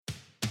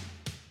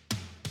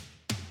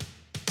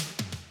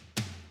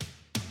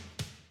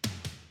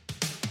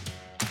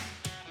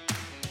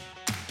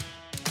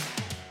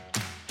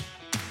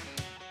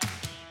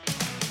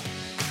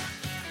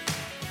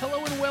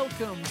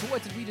welcome to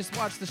What Did We Just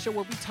Watch, the show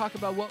where we talk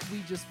about what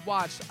we just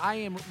watched. I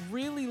am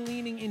really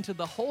leaning into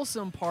the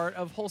wholesome part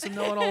of Wholesome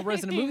Know-It-All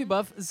resident movie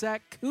buff,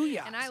 Zach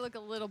Kuyat. And I look a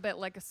little bit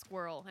like a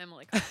squirrel,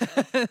 Emily.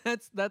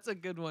 That's a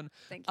good one.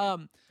 Thank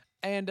you.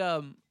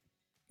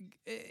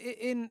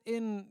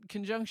 In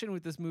conjunction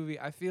with this movie,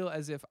 I feel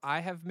as if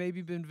I have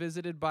maybe been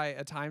visited by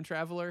a time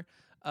traveler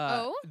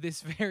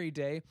this very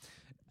day,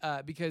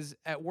 because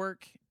at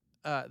work,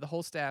 the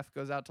whole staff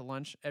goes out to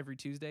lunch every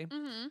Tuesday.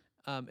 Mm-hmm.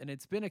 And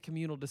it's been a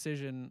communal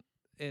decision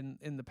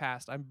in the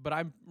past. But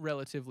I'm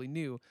relatively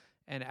new,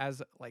 and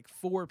as like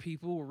 4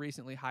 people were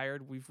recently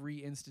hired, we've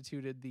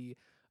reinstituted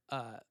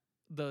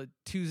the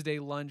Tuesday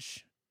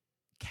lunch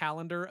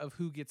calendar of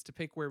who gets to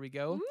pick where we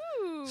go,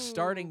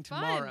 starting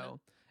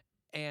tomorrow.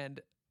 And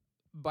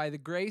by the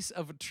grace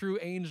of a true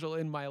angel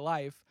in my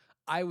life,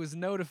 I was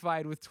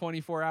notified with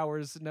 24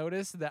 hours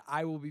notice that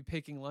I will be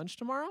picking lunch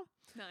tomorrow.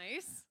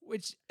 Nice.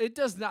 Which it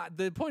does not.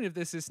 The point of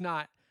this is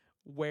not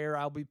where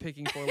I'll be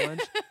picking for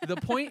lunch. The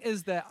point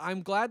is that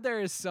I'm glad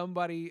there is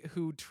somebody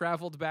who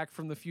traveled back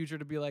from the future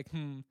to be like,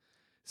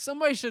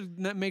 somebody should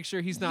make sure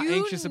he's not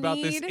anxious about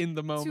this in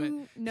the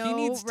moment. He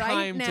needs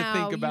time to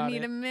think about it. You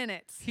need a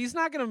minute. He's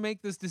not going to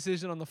make this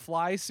decision on the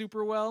fly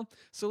super well,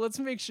 so let's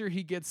make sure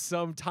he gets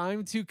some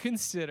time to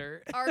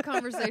consider. Our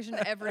conversation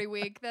every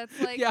week. That's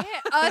like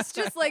us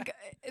just like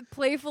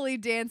playfully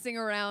dancing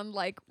around,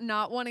 like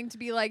not wanting to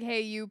be like,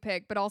 hey, you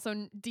pick, but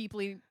also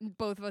deeply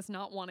both of us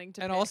not wanting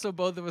to and pick. Also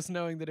both of us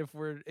knowing that if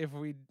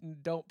we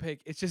don't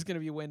pick, it's just going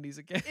to be Wendy's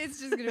again.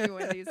 It's just going to be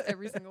Wendy's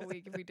every single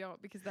week if we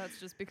don't, because that's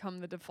just become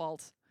the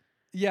default.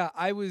 Yeah,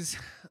 I was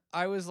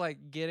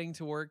like getting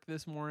to work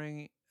this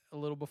morning a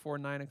little before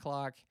 9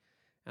 o'clock,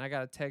 and I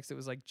got a text that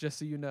was like, just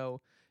so you know,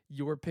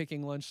 you're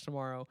picking lunch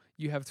tomorrow.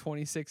 You have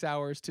 26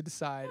 hours to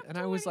decide. And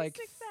I was like,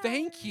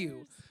 thank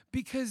you.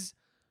 Because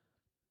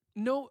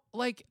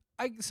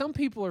some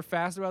people are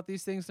fast about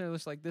these things, and they're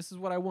just like, this is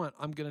what I want.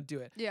 I'm going to do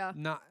it. Yeah.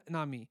 Not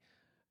me.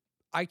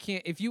 I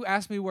can't. If you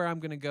ask me where I'm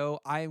going to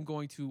go, I am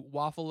going to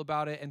waffle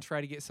about it and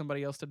try to get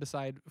somebody else to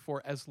decide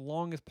for as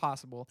long as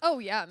possible. Oh,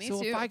 yeah, me too.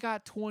 So if I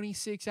got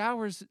 26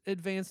 hours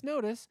advance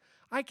notice,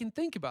 I can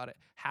think about it.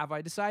 Have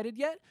I decided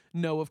yet?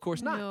 No, of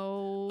course not.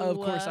 No. Of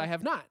course I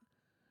have not.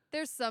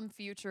 There's some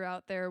future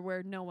out there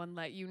where no one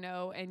let you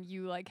know, and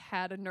you like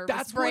had a nervous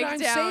That's what I'm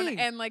breakdown saying.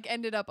 and like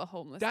ended up a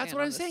homeless That's man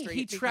what on I'm the saying. street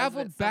He because of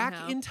traveled it back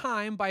somehow. in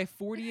time by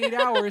 48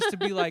 hours to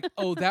be like,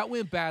 oh, that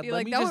went bad. Be Let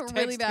like, me that just went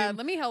text really bad. him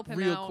Let me help him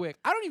real out. quick.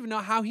 I don't even know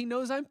how he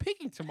knows I'm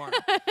picking tomorrow.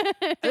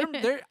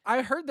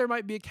 I heard there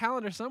might be a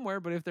calendar somewhere,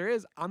 but if there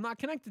is, I'm not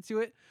connected to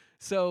it.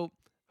 So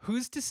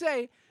who's to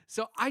say?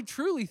 So I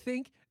truly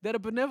think that a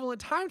benevolent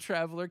time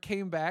traveler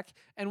came back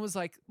and was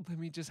like, let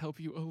me just help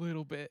you a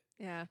little bit.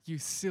 Yeah. You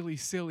silly,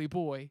 silly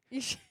boy.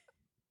 You should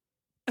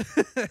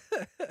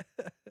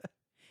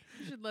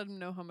let him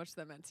know how much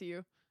that meant to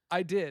you.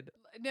 I did.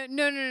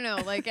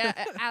 No. Like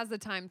as a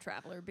time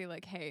traveler, be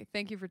like, hey,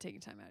 thank you for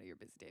taking time out of your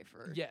busy day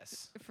for.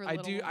 Yes, for I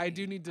little do. I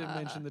do me. need to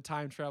mention the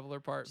time traveler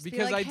part Just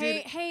because be like, I hey,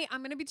 did. Hey,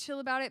 I'm gonna be chill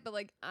about it, but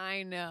like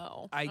I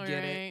know. I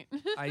get it.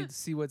 I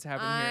see what's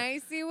happening here.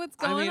 I see what's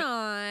going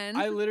on.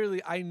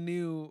 I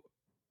knew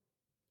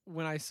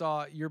when I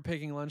saw you're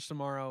picking lunch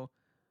tomorrow,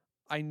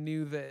 I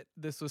knew that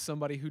this was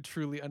somebody who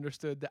truly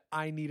understood that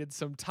I needed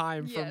some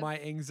time for my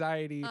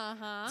anxiety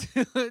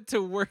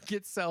to work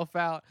itself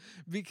out,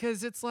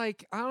 because it's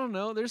like, I don't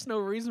know, there's no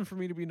reason for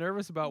me to be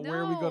nervous about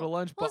where we go to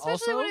lunch, well, but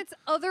especially also when it's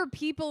other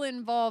people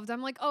involved.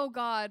 I'm like, oh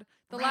God,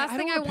 the last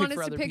thing I want is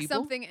to pick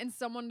something and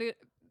someone to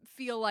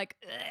feel like,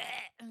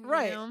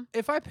 right. You know?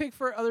 If I pick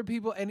for other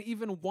people and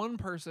even one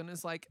person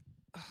is like,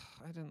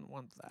 I didn't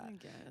want that, I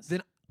guess.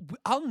 then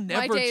I'll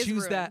never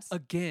choose that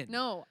again.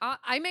 No,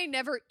 I may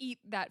never eat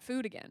that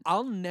food again.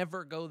 I'll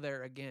never go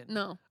there again.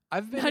 No,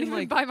 I've been not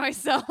even by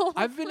myself.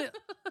 I've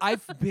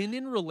been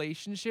in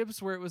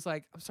relationships where it was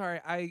like, I'm sorry,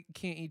 I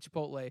can't eat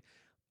Chipotle.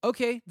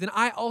 Okay, then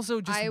I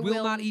also just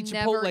will not eat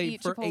Chipotle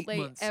for 8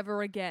 months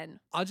ever again.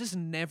 I'll just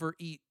never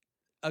eat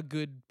a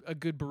good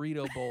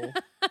burrito bowl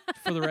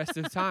for the rest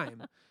of the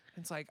time.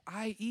 It's like,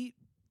 I eat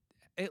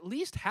at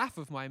least half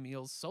of my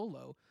meals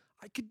solo.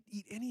 I could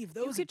eat any of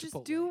those. You could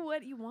just do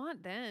what you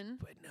want then.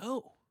 But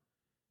no,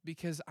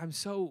 because I'm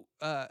so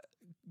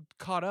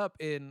caught up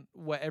in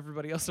what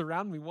everybody else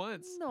around me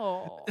wants.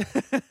 No.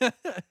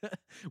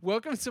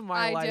 Welcome to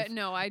my life.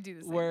 I do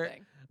the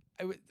same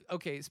thing.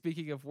 Okay,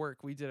 speaking of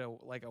work, we did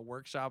a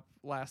workshop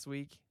last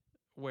week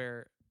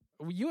where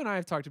you and I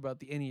have talked about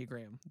the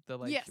Enneagram, the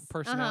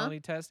personality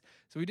test.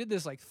 So we did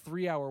this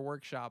 3-hour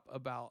workshop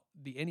about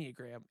the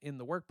Enneagram in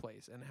the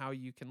workplace and how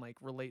you can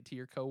relate to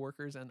your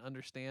coworkers and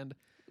understand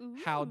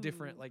how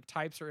different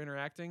types are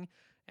interacting.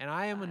 And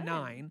I am a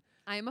 9.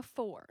 I am a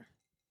 4.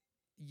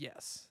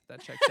 Yes,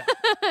 that checks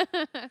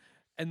out.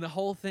 And the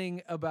whole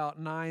thing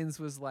about 9s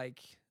was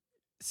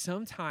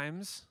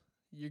sometimes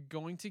you're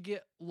going to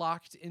get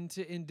locked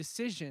into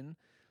indecision,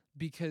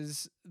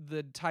 because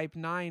the type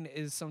 9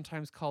 is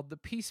sometimes called the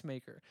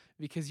peacemaker,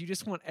 because you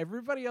just want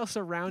everybody else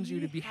around you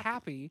to be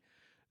happy.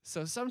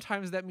 So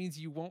sometimes that means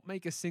you won't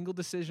make a single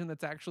decision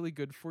that's actually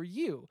good for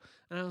you.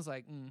 And I was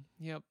like,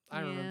 yep, I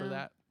remember Yeah.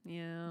 that.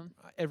 Yeah.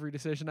 Every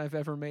decision I've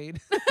ever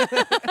made.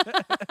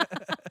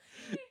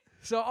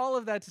 So all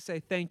of that to say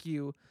thank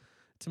you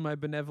to my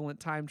benevolent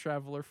time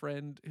traveler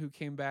friend who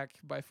came back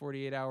by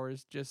 48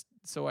 hours just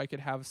so I could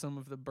have some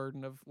of the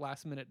burden of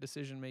last minute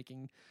decision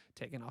making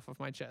taken off of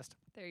my chest.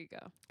 There you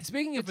go.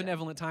 Speaking of Good job.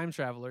 benevolent time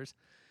travelers,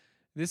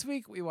 this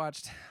week we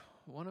watched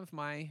one of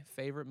my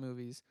favorite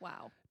movies.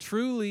 Wow.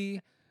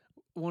 Truly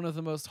one of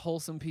the most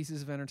wholesome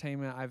pieces of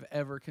entertainment I've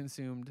ever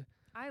consumed.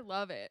 I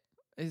love it.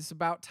 It's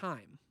About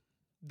Time.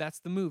 That's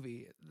the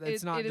movie.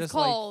 It's not it is just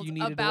like called you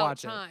needed About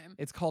to watch Time.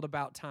 it. It's called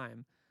About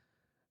Time.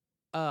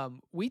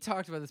 We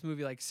talked about this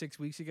movie like 6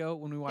 weeks ago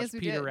when we watched we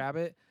Peter did.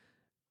 Rabbit.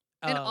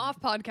 And off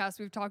podcast,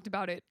 we've talked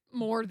about it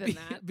more than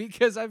that.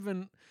 Because I've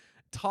been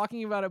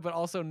talking about it, but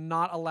also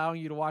not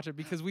allowing you to watch it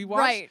because we watched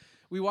Right.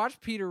 we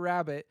watched Peter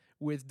Rabbit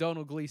with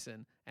Donald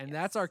Gleason, and Yes.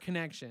 that's our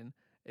connection.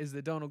 Is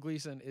that Donald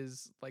Gleason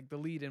is like the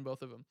lead in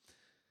both of them.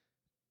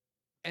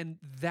 And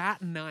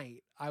that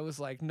night, I was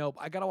like, nope,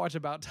 I gotta watch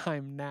About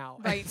Time now.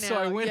 Right So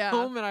I now, went yeah.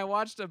 home and I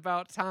watched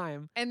About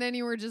Time. And then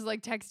you were just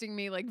like texting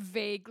me like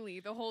vaguely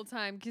the whole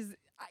time because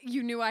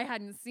you knew I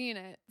hadn't seen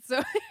it.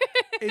 So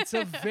It's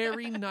a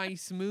very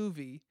nice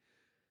movie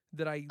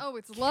that Oh,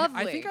 it's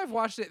lovely. I think I've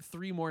watched it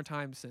 3 more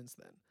times since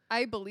then,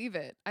 I believe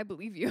it. I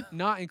believe you.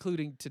 not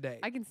including today.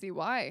 I can see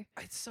why.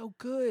 It's so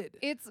good.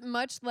 It's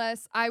much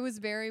less. I was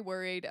very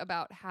worried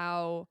about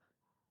how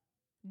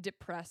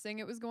depressing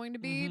it was going to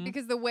be Mhm.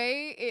 because the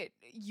way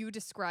you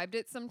described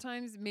it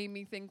sometimes made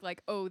me think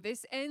like, oh,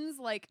 this ends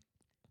like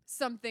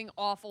something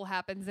awful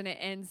happens and it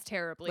ends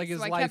terribly. Like so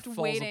his I life kept falls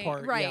waiting,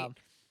 apart. right? Yeah.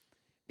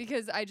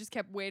 Because I just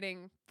kept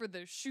waiting for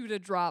the shoe to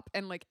drop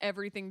and like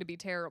everything to be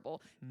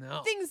terrible.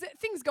 No.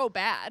 Things go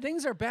bad.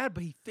 Things are bad,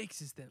 but he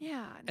fixes them.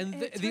 Yeah, And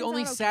it the turns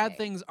only out sad okay.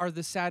 things are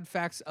the sad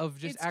facts of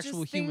just It's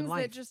actual just human things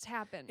life. that just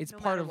happen. It's no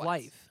part matter of what.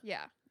 life.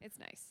 Yeah, it's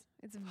nice.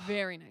 It's a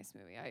very nice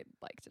movie. I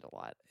liked it a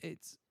lot.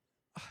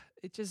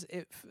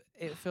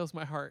 It fills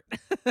my heart.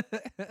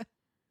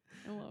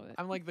 I love it.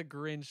 I'm like the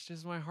Grinch.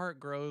 Just my heart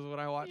grows when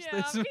I watch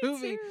Yeah, this me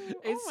movie. too.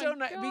 It's Oh so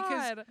my nice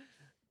because God.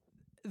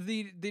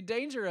 the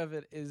danger of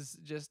it is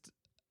just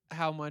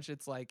how much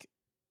it's like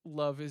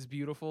love is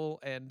beautiful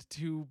and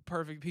two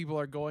perfect people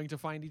are going to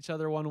find each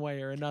other one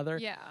way or another.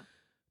 Yeah.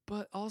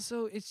 But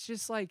also it's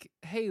just like,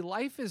 hey,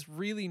 life is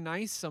really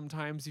nice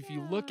sometimes if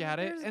you look at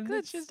it. There's And good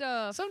it's just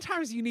stuff.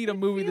 sometimes you need a It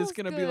movie that's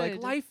feels gonna be like,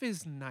 good. life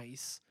is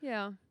nice.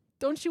 Yeah.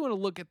 Don't you want to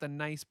look at the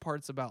nice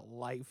parts about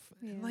life?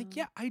 And like,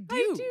 yeah, Yeah. I do.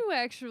 I do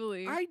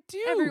actually. I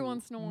do. Every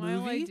once in a while,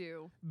 Movie? I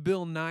do.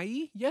 Bill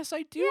Nye? Yes,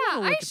 I do. Yeah,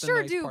 wanna look I at sure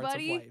the nice do, parts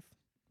buddy. Of life.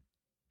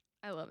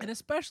 I love it. And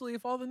especially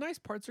if all the nice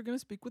parts are going to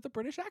speak with a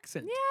British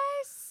accent.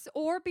 Yes.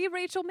 Or be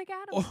Rachel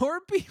McAdams.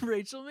 Or be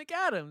Rachel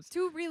McAdams.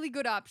 Two really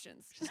good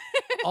options.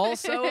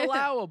 Also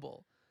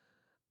allowable.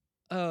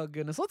 Oh,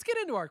 goodness. Let's get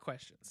into our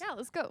questions. Yeah,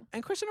 let's go.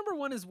 And question number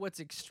 1 is what's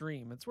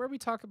extreme? It's where we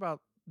talk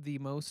about the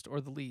most or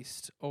the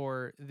least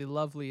or the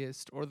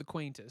loveliest or the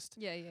quaintest,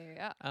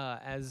 Yeah.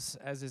 as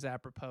is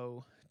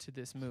apropos to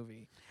this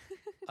movie.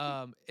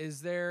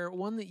 Is there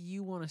one that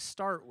you want to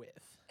start with?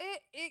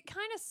 It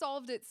kind of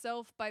solved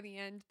itself by the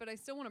end, but I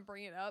still want to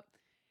bring it up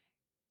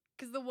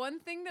because the one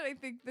thing that I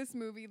think this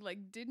movie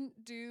like didn't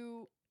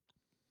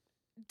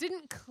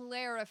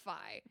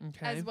clarify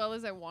Okay. as well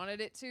as I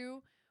wanted it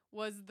to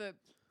was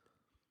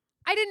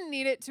I didn't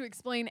need it to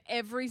explain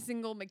every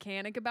single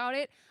mechanic about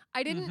it.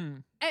 I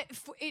didn't. Mhm.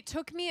 It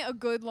took me a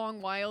good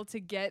long while to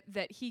get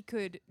that he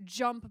could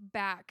jump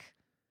back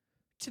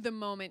to the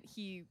moment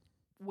he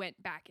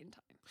went back in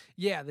time.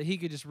 Yeah, that he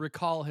could just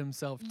recall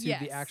himself to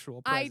Yes. the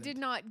actual present. I did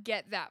not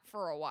get that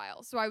for a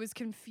while, so I was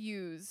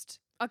confused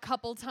a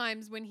couple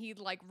times when he'd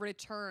like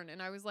return,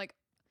 and I was like,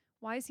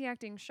 "Why is he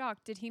acting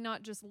shocked? Did he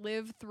not just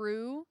live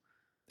through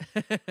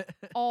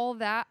all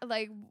that?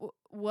 Like,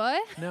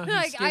 what?" No, he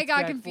Like, I skipped got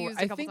back confused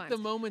forward. a couple I think times. the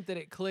moment that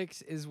it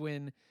clicks is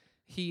when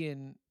he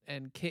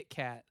and Kit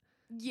Kat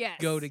Yes.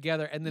 go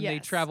together, and then they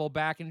Yes. travel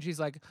back, and she's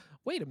like,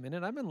 "Wait a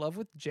minute, I'm in love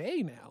with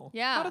Jay now."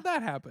 Yeah. How did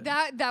that happen?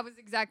 That was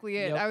exactly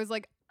it. Yep. I was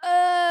like,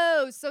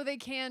 "Oh, so they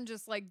can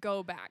just like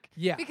go back."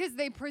 Yeah. Because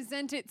they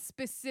present it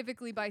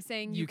specifically by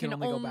saying you, You can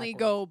can only go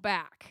go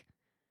back.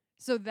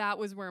 So that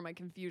was where my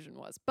confusion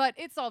was. But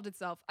it solved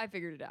itself. I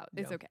figured it out.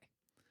 It's Yeah. okay.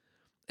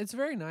 It's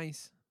very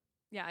nice.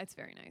 Yeah, it's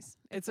very nice.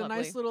 It's a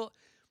nice little.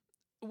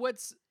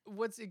 What's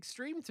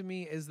extreme to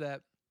me is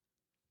that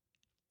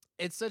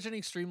it's such an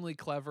extremely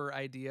clever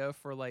idea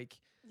for like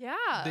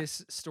yeah.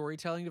 this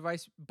storytelling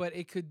device, but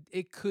it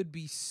could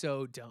be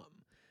so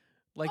dumb.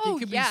 Like oh, it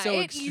could yeah, be so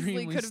it extremely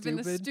easily could have been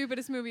the stupid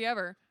stupidest movie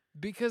ever.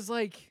 because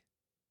like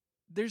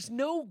there's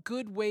no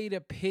good way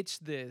to pitch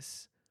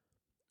this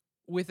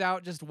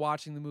without just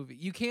watching the movie.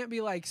 You can't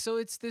be like, so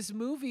it's this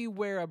movie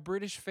where a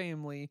British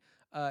family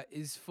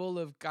is full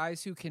of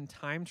guys who can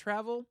time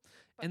travel,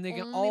 But and they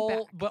can only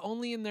back. but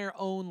only in their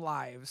own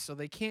lives. So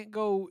they can't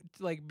go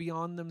like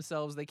beyond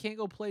themselves. They can't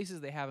go places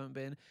they haven't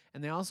been,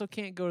 and they also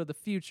can't go to the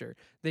future.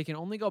 They can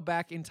only go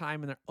back in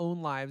time in their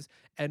own lives,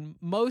 and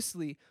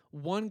mostly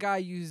one guy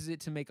uses it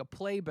to make a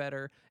play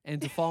better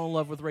and to fall in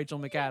love with Rachel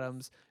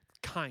McAdams.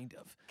 Kind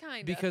of.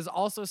 Kind of. Because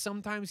also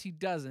sometimes he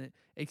doesn't,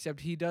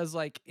 except he does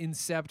like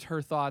incept her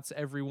thoughts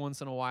every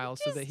once in a while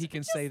so that he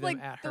can say them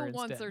like at her the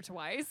once instead. or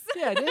twice.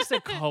 Yeah, just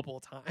a couple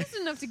times. Just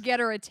enough to get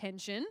her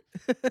attention,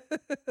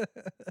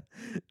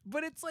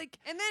 But it's like,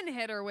 and then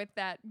hit her with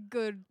that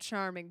good,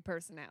 charming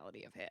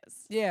personality of his.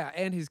 yeah,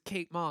 and his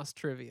Kate Moss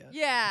trivia.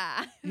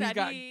 Yeah, He's got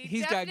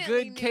definitely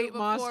good knew Kate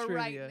Moss before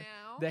right trivia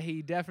now. that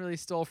he definitely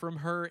stole from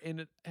her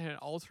in an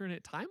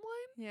alternate timeline.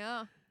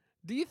 Yeah.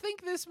 Do you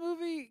think this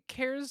movie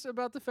cares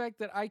about the fact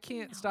that I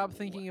can't stop No.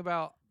 thinking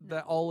about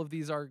that No. all of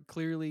these are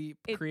clearly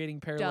It creating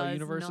parallel Does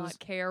universes? not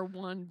care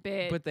one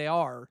bit. But they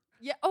are,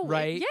 yeah. Oh,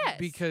 right? yes.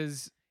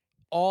 Because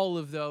all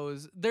of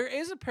those, there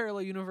is a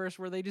parallel universe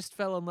where they just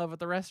fell in love at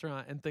the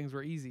restaurant and things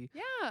were easy.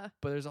 yeah.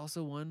 But there's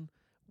also one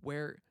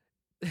where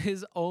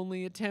his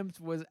only attempt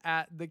was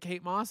at the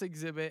Kate Moss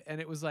exhibit, and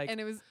it was like, And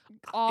it was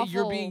awful.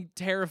 you're being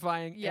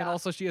terrifying, and Yeah.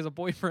 also she has a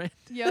boyfriend.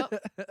 Yep.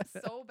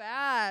 So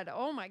bad.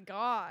 Oh my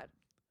god.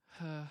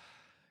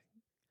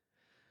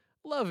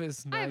 Love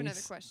is nice. I have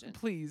another question.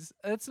 Please.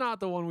 That's not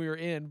the one we were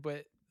in,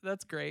 but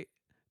that's great.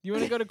 You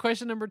want to go to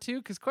question number 2?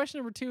 Because question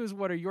number 2 is,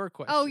 what are your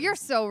questions? Oh, you're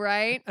so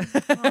right.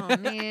 Oh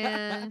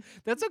man.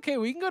 That's okay.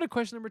 We can go to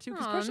question number 2.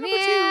 Because Oh question man.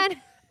 number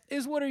 2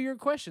 is, what are your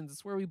questions?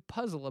 It's where we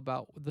puzzle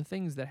about the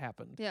things that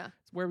happened. Yeah.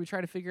 It's where we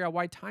try to figure out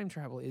why time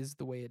travel is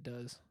the way it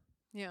does.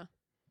 Yeah.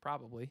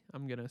 Probably,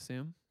 I'm going to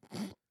assume.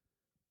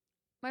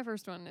 My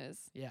first one is,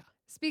 Yeah.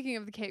 speaking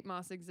of the Kate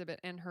Moss exhibit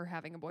and her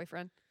having a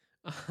boyfriend,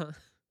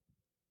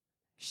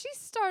 she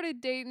started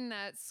dating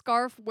that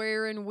scarf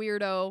wearing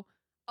weirdo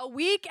a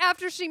week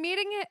after she met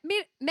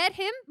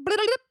him.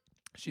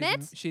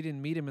 Met? She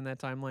didn't meet him in that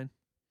timeline.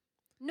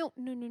 No.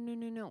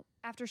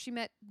 After she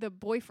met the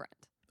boyfriend.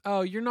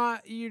 Oh, you're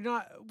not.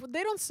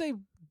 They don't say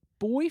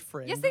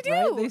boyfriend. Yes, they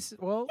right? do.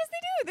 Well, Yes, they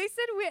do. They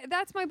said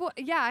that's my boy.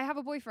 Yeah, I have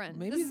a boyfriend.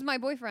 Maybe- This is my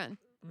boyfriend.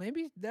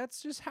 maybe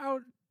that's just how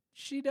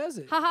she does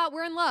it. Haha,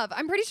 we're in love.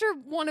 I'm pretty sure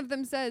one of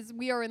them says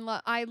we are in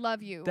love. I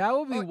love you. That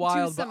would be Or to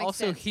wild, but some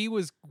also extent. he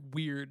was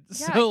weird. Yeah,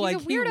 so he's like a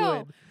he weirdo.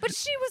 would. But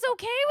she was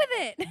okay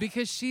with it.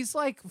 Because she's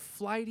like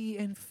flighty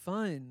and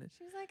fun.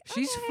 She's like,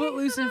 She's okay,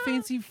 footloose and haha.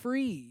 fancy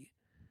free.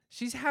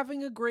 She's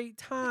having a great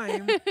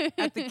time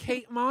at the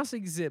Kate Moss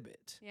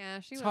exhibit. Yeah,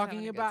 she was Talking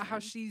having a good about how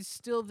time. she's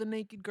still the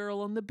naked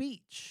girl on the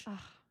beach. Ugh,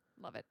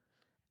 love it.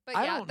 But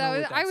I yeah, don't that know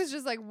was, what I was that's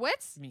just like,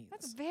 what's means.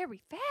 that's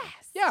very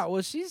fast. Yeah,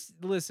 well,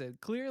 listen,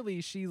 clearly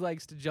she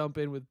likes to jump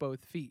in with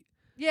both feet.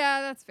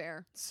 Yeah, that's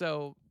fair.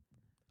 So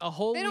a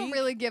whole They don't week-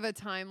 really give a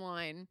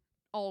timeline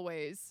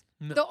always.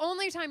 No. The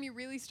only time you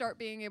really start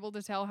being able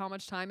to tell how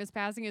much time is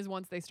passing is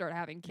once they start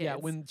having kids. Yeah,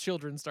 when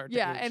children start to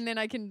Yeah, age. and then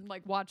I can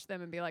like watch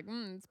them and be like,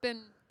 it's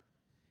been.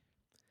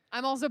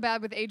 I'm also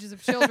bad with ages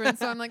of children,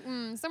 so I'm like,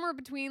 somewhere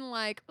between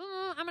like,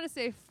 I'm gonna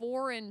say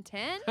 4 and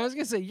 10, I was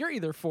going to say, you're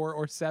either 4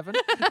 or 7.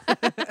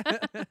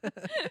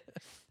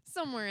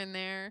 somewhere in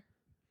there.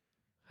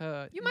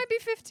 Uh, You might be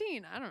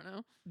 15. I don't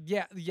know.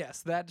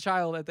 yes, that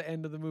child at the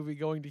end of the movie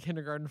going to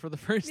kindergarten for the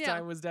first Yeah,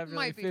 time was definitely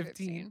Might be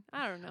 15.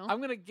 I don't know. I'm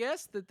going to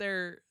guess that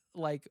they're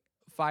like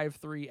 5,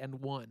 3, and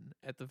 1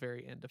 at the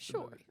very end of the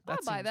Sure, movie. I'll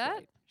buy seems that.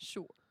 right.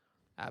 Sure.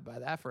 I'd buy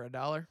that for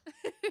 $1.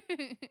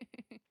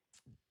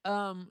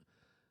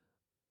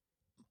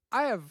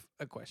 I have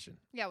a question.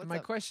 Yeah. What's My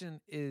up? question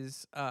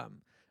is,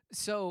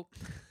 so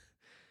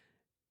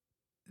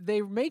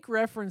they make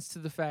reference to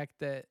the fact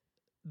that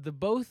the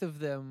both of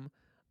them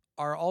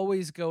are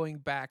always going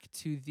back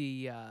to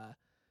the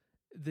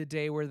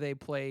day where they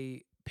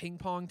play ping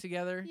pong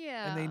together. And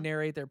they Yeah.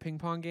 narrate their ping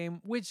pong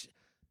game, which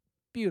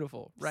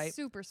beautiful, right?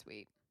 Super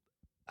sweet.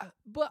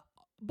 But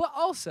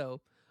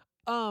also,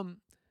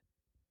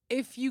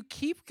 if you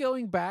keep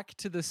going back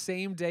to the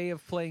same day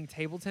of playing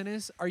table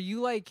tennis, are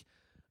you like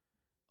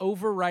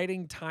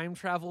overwriting time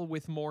travel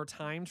with more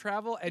time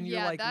travel, and you're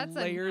Yeah, like that's a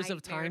layers of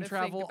nightmare time to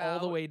travel think all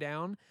the about. way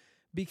down?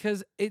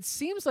 Because it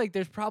seems like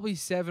there's probably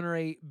 7 or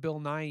 8 Bill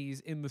Nyes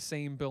in the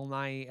same Bill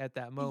Nye at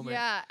that moment.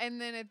 Yeah, and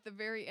then at the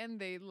very end,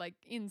 they like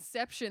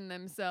inception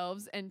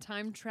themselves and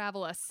time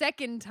travel a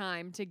second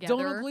time together.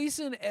 Donald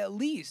Gleason at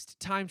least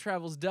time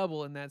travels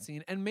double in that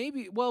scene, and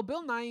maybe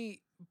Bill Nye,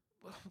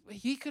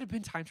 he could have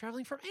been time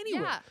traveling from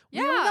anywhere. Yeah, We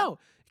don't yeah. know,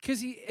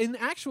 because in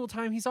actual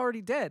time he's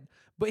already dead,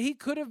 but he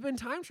could have been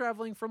time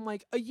traveling from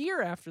like a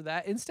year after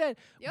that instead.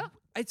 Yep.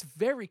 It's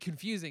very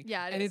confusing.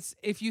 Yeah, it and is. it's,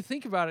 if you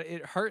think about it,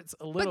 it hurts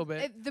a little But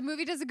bit. the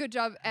movie does a good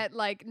job at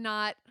like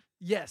not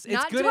Yes, it's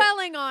not good.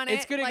 dwelling on it.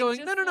 It's good at like, going.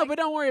 just, No, like, but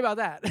don't worry about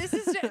that. this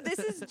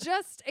is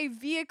just a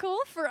vehicle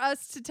for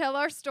us to tell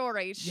our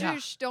story. Yeah.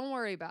 Shush, don't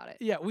worry about it.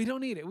 Yeah, we don't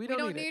need it. We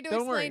don't need it. to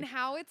Don't explain worry.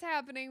 how it's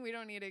happening. We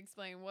don't need to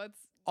explain what's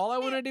All I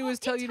want to do is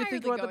tell you to think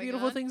entirely about the going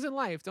beautiful on. things in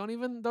life. Don't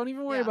even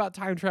worry Yeah. about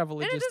time travel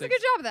And it logistics. does a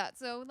good job of that.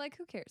 So, like,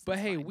 who cares? But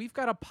It's hey, fine. we've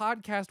got a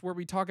podcast where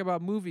we talk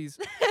about movies.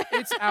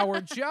 It's our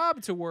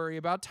job to worry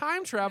about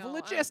time travel No,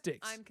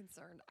 logistics. I'm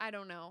concerned. I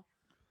don't know.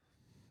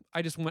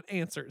 I just want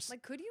answers.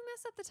 Like, could you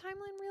mess up the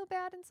timeline real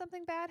bad and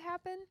something bad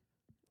happen?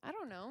 I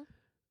don't know.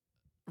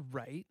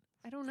 Right?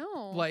 I don't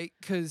know. Like,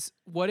 because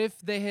what if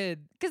they had.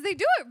 Because they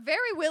do it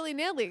very willy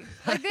nilly.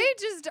 Like, they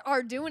just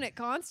are doing it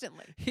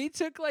constantly. He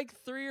took like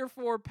 3 or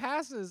 4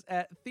 passes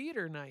at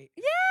theater night.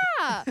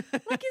 Yeah.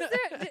 Like,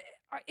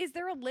 is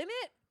there a limit?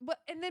 But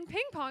and then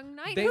ping pong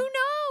night. They- Who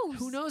knows?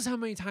 Who knows how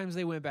many times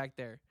they went back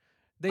there?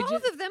 They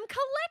Both of them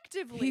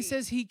collectively. He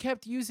says he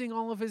kept using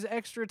all of his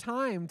extra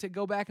time to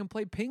go back and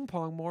play ping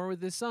pong more with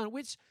his son,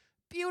 which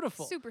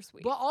beautiful. super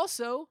sweet. But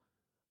also,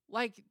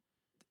 like,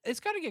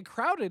 it's got to get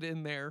crowded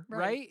in there, right?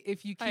 Right.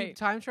 If you keep Right.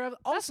 time travel.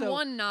 That's Also,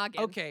 one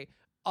noggin. okay.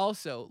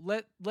 Also,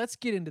 let's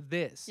get into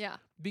this. Yeah.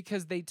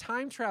 Because they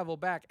time travel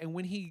back, and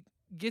when he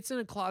gets in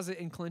a closet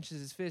and clenches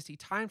his fist, he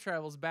time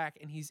travels back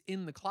and he's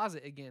in the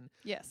closet again.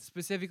 Yes.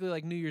 Specifically,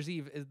 like New Year's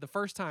Eve is the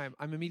first time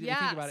I'm immediately Yeah.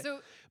 thinking about it.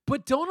 So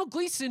But Donald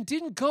Gleason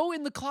didn't go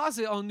in the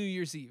closet on New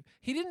Year's Eve.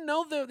 He didn't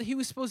know that he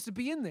was supposed to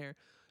be in there.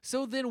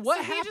 So then what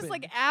so happened? he just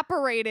like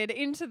apparated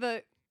into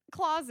the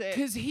closet.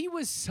 Because he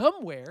was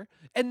somewhere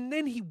and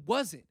then he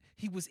wasn't.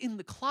 He was in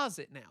the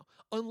closet now.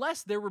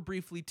 Unless there were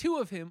briefly 2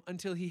 of him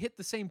until he hit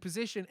the same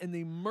position and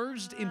they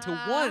merged into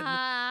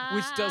one,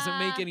 which doesn't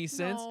make any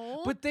sense.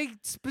 No. But they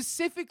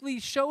specifically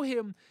show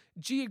him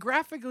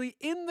geographically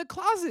in the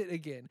closet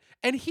again.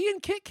 And he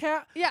and Kit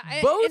Kat yeah,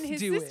 both and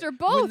his do sister it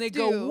both when they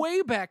go do.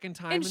 way back in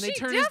time and, they she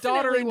turn his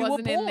daughter definitely into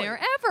wasn't a boy. in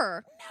there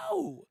ever.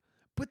 No.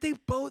 But they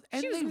both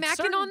and She was they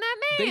macking on that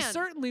man. They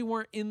certainly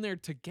weren't in there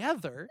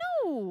together.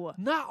 No.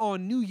 Not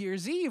on New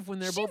Year's Eve when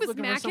they're She both was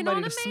looking for macking somebody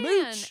on a to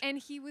man, smooch. and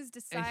he was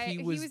he he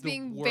was was the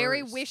being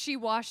very worst.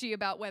 wishy-washy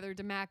about whether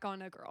to mac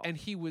on a girl. And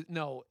he was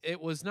no, it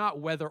was not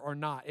whether or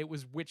not, it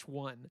was which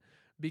one.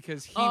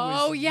 Because he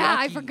oh was yeah,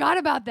 I yucky. forgot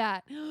about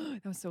that.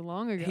 That was so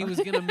long ago. He was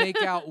gonna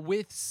make out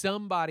with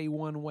somebody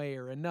one way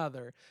or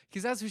another.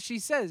 Because that's what she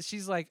says.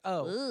 She's like,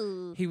 oh,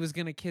 Ooh. he was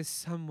gonna kiss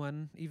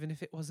someone, even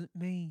if it wasn't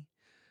me.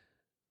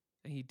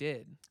 And he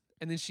did.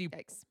 And then she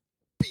Yikes.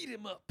 beat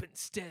him up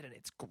instead, and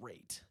it's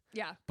great.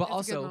 Yeah, But it's a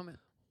also- good moment.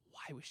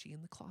 Why was she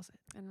in the closet?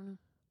 I don't know.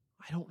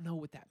 I don't know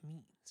what that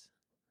means.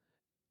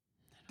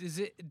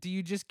 Do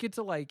you just get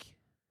to like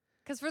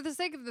Because for the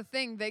sake of the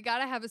thing, they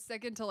gotta have a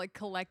second to like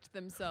collect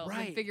themselves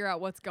Right. and figure out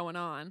what's going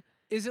on.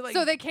 is it like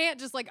So they can't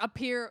just like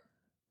appear,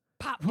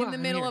 pop in Well, the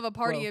I'm middle here. of a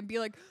party Whoa. and be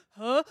like,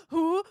 huh,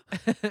 who?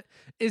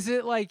 is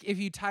it like if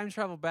you time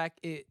travel back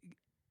it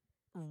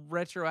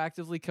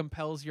retroactively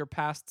compels your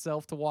past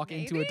self to walk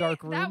into a Maybe?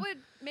 dark room? That would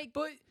make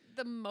but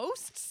the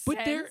most but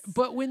sense.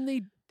 when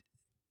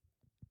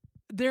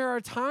there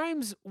are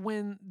times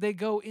when they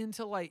go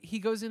into like he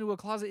goes into a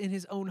closet in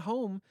his own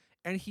home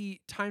and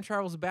he time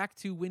travels back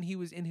to when he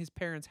was in his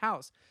parents'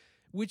 house,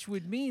 which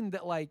would mean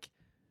that like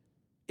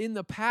in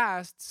the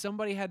past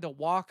somebody had to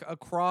walk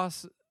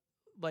across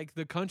like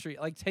the country,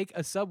 like take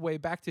a subway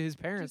back to his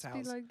parents' Just be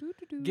house. like,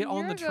 doo-doo-doo, Get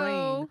on here the I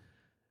go.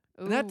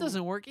 And that Ooh.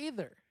 doesn't work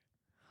either.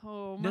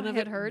 Oh, None my of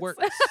head it hurts.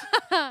 works.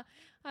 I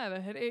have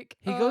a headache.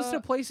 He goes to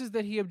places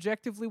that he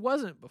objectively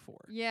wasn't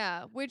before.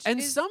 yeah, which And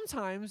is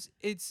sometimes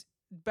it's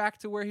back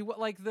to where he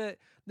like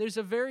there's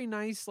a very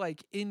nice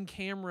like in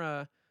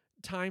camera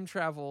time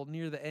travel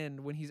near the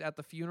end when he's at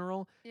the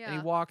funeral and he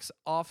yeah. walks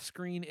off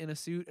screen in a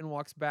suit and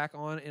walks back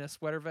on in a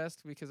sweater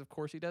vest because of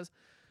course he does.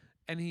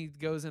 And he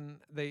goes and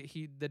the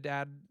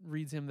dad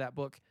reads him that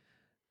book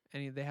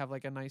and they have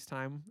like a nice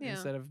time Yeah.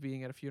 instead of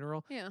being at a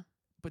funeral. Yeah.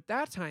 But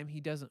that time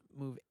he doesn't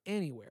move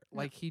anywhere. No.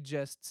 Like he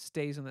just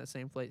stays in that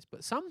same place.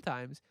 But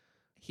sometimes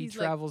he He's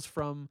like- travels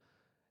from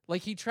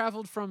he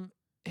traveled from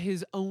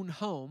his own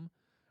home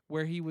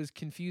where he was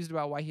confused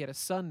about why he had a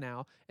son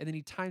now, and then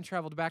he time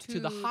traveled back to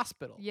the To-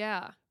 hospital.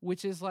 Yeah.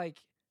 Which is like,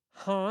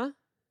 huh?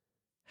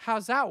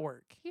 How's that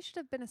work? He should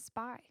have been a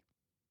spy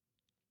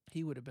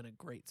He would have been a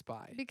great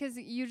spy. because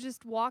you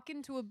just walk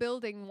into a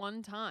building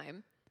one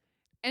time,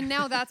 and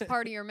now that's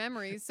part of your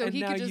memories. So and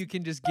he now could just you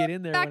can just get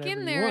in there back whenever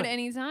in you there want. at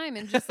any time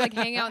and just like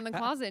hang out in the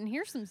closet and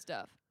hear some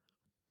stuff.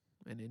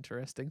 An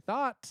interesting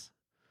thought.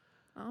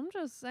 I'm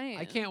just saying.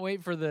 I can't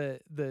wait for the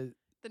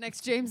The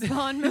next James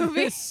Bond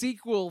movie.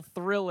 sequel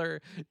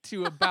thriller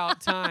to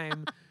About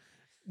Time.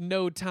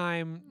 No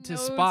Time to no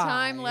Spy.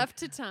 time left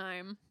to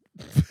time.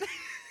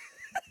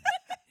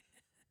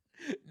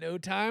 No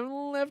time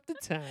left to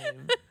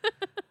time.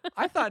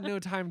 I thought No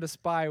Time to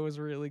Spy was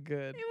really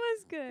good. It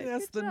was good.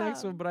 That's Good the next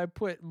job. one, but I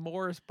put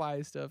more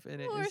spy stuff in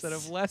it More instead of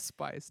s- less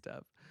spy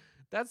stuff.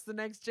 That's the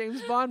next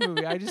James Bond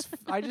movie. I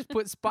just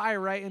put spy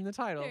right in the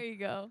title. There you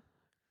go.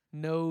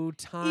 No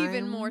time.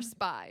 Even more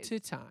spies. to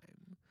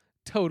time.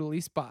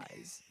 Totally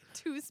spies.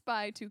 2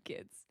 spy, 2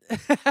 kids.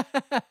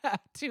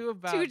 Two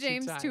about 2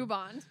 James, time. 2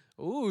 Bond.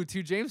 Ooh,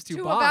 2 James, 2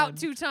 2 Bond. about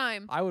 2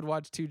 time. I would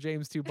watch 2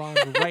 James, 2 Bond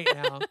right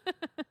now.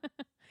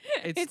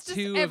 It's just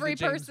two of every the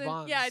James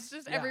person. Yeah, it's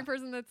Bonds. just every Yeah.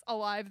 person that's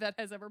alive that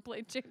has ever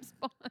played James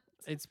Bond.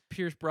 It's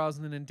Pierce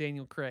Brosnan and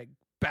Daniel Craig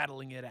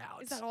battling it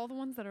out. Is that all the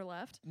ones that are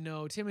left?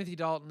 No, Timothy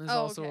Dalton is Oh,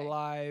 also okay.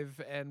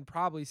 alive, and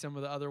probably some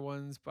of the other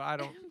ones, but I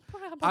don't.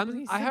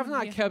 Probably I have some of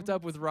not the kept other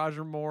up with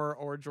Roger Moore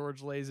or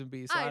George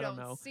Lazenby, so I don't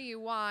know. see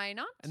why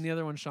not. And the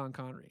other one's Sean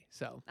Connery.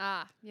 So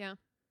Yeah.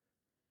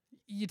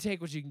 you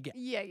take what you can get.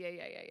 Yeah.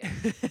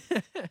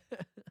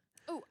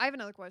 Oh, I have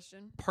another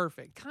question.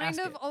 Perfect. Kind Ask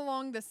of it.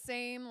 along the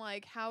same,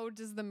 like, how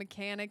does the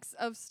mechanics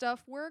of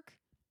stuff work?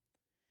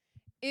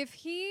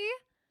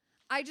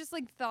 I just,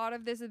 like, thought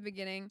of this at the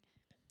beginning.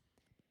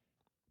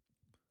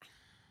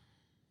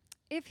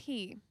 If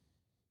he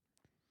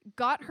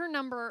got her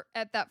number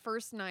at that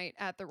first night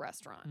at the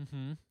restaurant,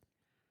 Mm-hmm.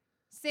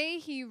 say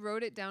he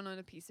wrote it down on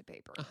a piece of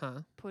paper,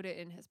 Uh-huh. put it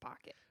in his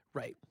pocket,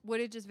 Right.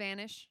 would it just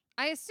vanish?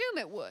 I assume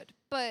it would,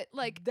 but,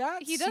 like,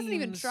 That he doesn't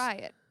even seems- try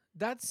it.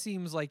 That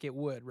seems like it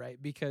would,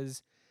 right?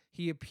 Because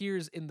he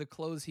appears in the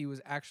clothes he was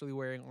actually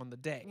wearing on the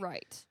day.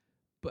 Right.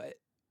 But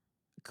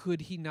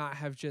could he not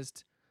have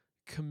just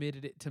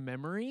committed it to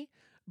memory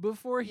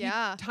before he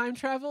Yeah. time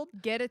traveled?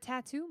 Get a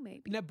tattoo,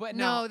 maybe. No, but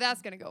No,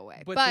 that's going to go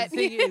away. But But the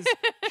thing is,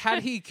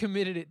 had he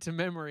committed it to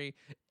memory,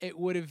 it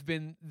would have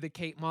been the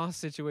Kate Moss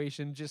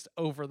situation just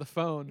over the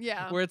phone.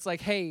 Yeah. Where it's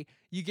like, hey,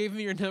 you gave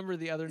me your number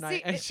the other night.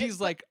 See, And it- she's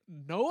but like,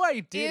 no, I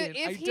didn't.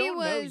 I he don't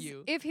know was,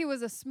 you. If he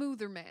was a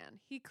smoother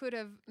man, he could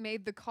have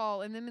made the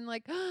call and then been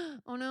like,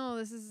 oh no,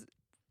 this is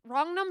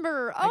wrong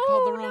number. I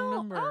called the Oh, wrong no.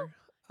 number.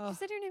 Oh, Ugh. you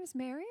said your name's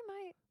Mary?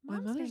 My My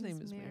mom's mother's name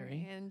name is Mary.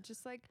 Mary. And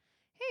just like,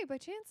 hey, by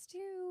chance, do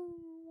you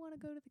want to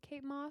go to the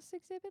Kate Moss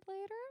exhibit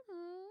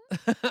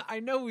later? I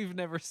know we've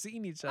never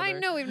seen each other. I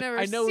know we've never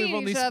I know seen we've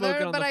only each other,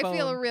 spoken on but the I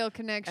feel a phone, real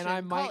connection. and I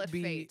Call might it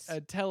be fate.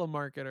 a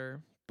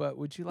telemarketer, but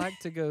would you like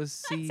to go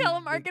see A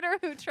telemarketer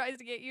who tries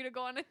to get you to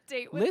go on a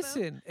date with them.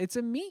 Listen, it's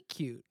a meet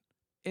cute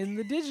in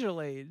the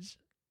digital age.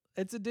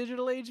 It's a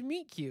digital age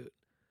meet cute.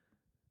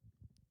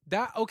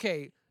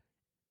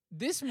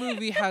 This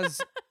movie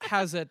has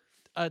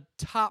a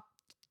top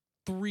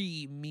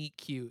 3 meet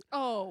cute.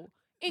 Oh,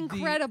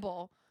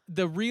 incredible.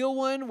 The real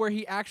one where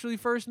he actually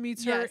first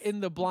meets her Yes, in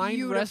the blind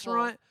beautiful.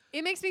 restaurant.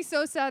 It makes me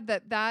so sad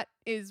that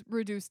is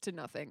reduced to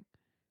nothing.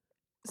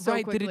 So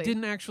Right, quickly. that it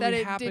didn't actually that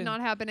it happen. did not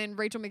happen, and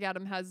Rachel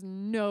McAdam has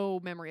no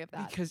memory of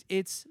that. Because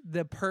it's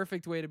the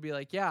perfect way to be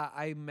like, yeah,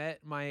 I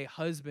met my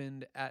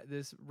husband at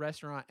this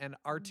restaurant, and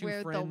our two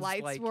where friends the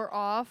lights like were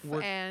off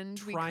were and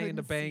we trying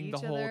to couldn't bang see the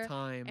each whole other,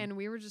 time. and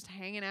we were just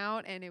hanging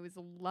out, and it was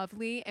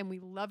lovely, and we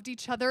loved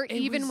each other It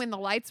even was- when the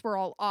lights were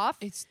all off.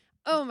 it's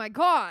Oh my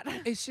god,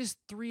 it's just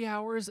 3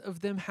 hours of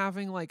them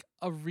having like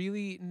a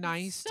really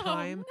nice so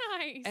time.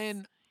 nice.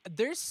 And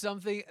there's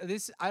something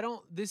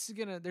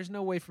there's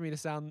no way for me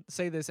to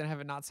say this and have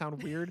it not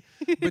sound weird,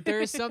 but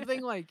there is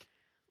something like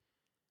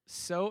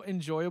so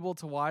enjoyable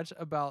to watch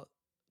about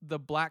the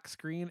black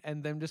screen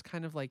and them just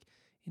kind of like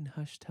in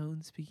hushed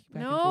tones speaking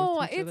back and no,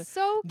 forth to each other. it's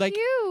so Like,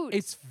 cute.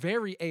 It's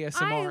very I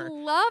ASMR.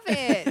 love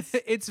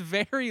it. It's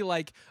very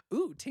like,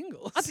 ooh,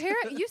 tingles.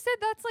 Apparently, you said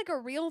that's like a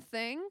real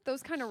thing.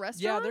 Those kind of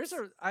restaurants.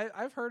 Yeah,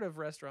 I've heard of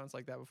restaurants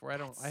like that before.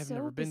 I've so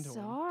never been to one.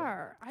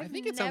 bizarre. but I I've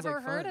think it sounds never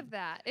like heard fun. of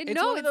that. It's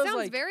No, one of it those, sounds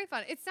like- very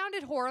fun. It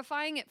sounded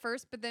horrifying at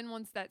first, but then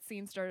once that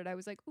scene started, I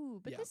was like, ooh,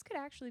 but Yeah. this could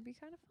actually be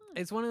kind of fun.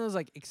 It's one of those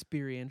like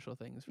experiential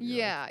things. Where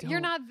yeah, you're, you're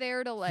like, not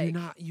there to "Don't- like.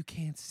 you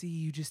can't see.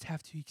 You just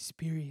have to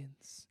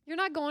experience. You're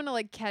not going to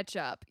like catch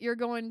up. You're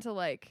going to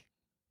like,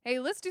 hey,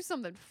 let's do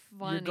something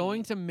fun. You're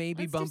going to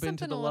maybe Let's do bump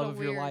into something the a love little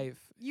of your weird. life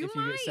You if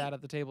you get might. sat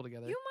at the table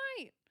together. You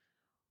might,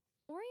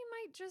 or you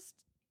might just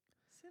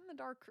sit in the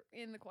dark,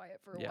 in the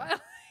quiet for a Yeah.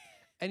 while.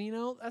 And you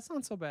know that's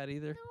not so bad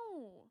either.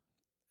 No.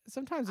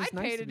 Sometimes it's I'd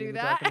nice pay to to be do in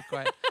the dark and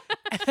quiet.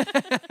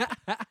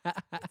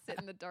 Sit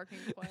in the dark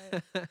and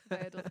quiet. If I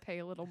had to pay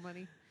a little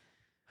money.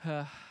 I'm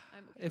okay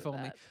If with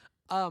only.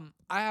 that.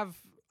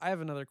 I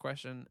have another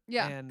question.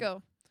 Yeah, and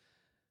go.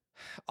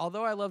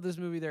 Although I love this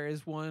movie, there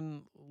is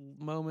one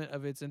moment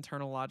of its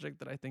internal logic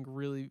that I think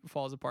really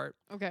falls apart.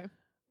 Okay.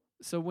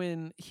 So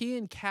when he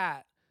and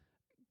Kat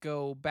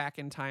go back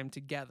in time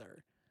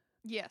together,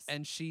 Yes.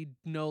 and she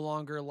no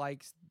longer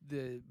likes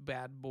the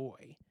bad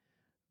boy,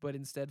 but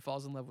instead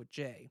falls in love with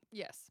Jay.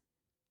 yes.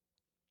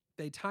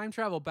 They time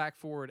travel back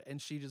forward,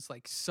 and she just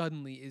like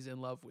suddenly is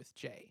in love with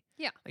Jay.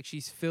 Yeah. Like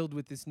she's filled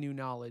with this new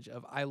knowledge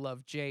of I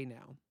love Jay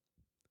now.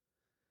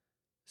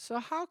 So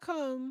how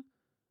come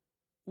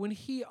when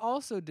he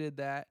also did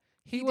that,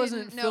 he He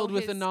wasn't didn't know filled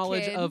with the his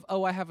knowledge kid. of,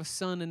 oh, I have a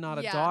son and not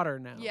a Yeah. daughter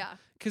now? Yeah.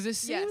 Because it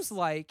seems Yes.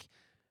 like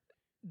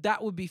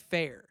that would be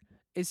fair.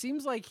 It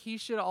seems like he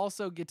should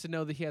also get to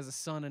know that he has a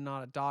son and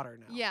not a daughter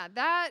now. Yeah,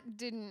 that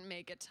didn't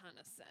make a ton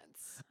of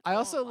sense. I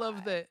also Won't love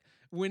lie. that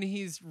when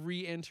he's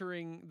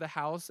re-entering the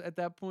house at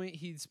that point,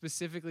 he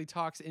specifically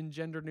talks in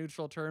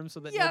gender-neutral terms so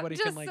that Yeah, nobody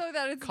just can like so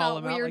that it's call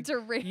not him out, weird like, to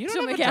Rachel you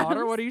don't have a daughter?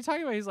 McAdams. What are you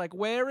talking about? He's like,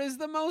 where is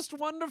the most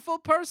wonderful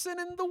person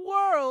in the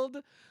world?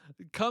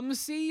 Come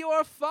see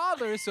your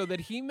father so that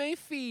he may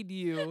feed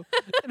you.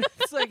 And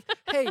it's like,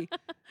 hey,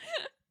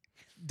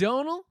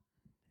 Donald,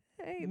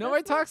 Hey, nobody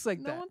that's not- talks like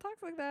no that. one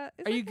talks like that.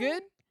 It's Are you okay.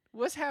 good?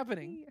 What's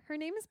happening? Her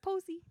name is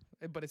Posey.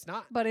 But it's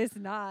not. But it's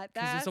not.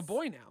 Because That's it's a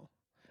boy now.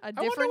 A I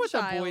wonder different what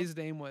child. the boy's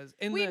name was.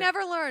 We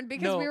never learned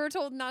because No. we were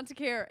told not to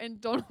care, and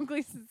Donald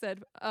Gleason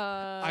said,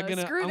 I'm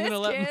screw this gonna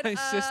let kid. my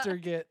sister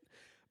get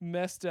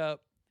messed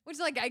up. Which,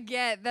 like, I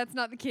get that's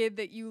not the kid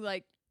that you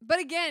like. But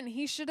again,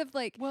 he should have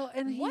like. Well,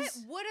 and What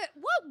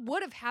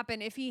would have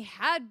happened if he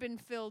had been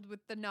filled with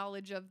the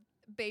knowledge of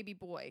baby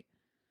boy?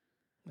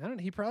 I don't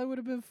know. He probably would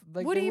have been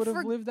like Would they he would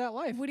have lived that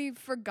life. Would he have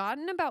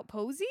forgotten about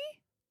Posey?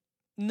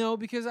 No,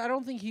 because I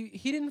don't think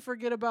he didn't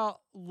forget about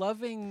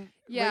loving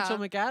Yeah, Rachel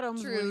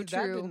McAdams. True, when true.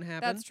 That didn't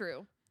happen. That's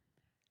true.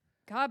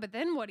 God, but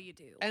then what do you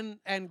do? And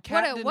what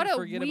Kat a didn't what a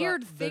forget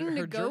weird about thing her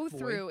to go jerk boy.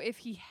 through if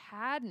he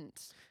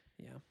hadn't.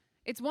 Yeah.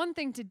 It's one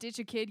thing to ditch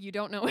a kid you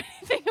don't know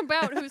anything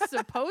about who's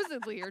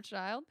supposedly your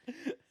child,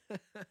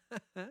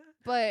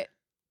 but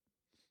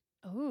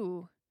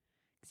oh,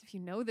 'cause if you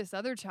know this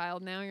other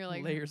child now, you're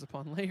like layers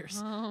upon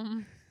layers.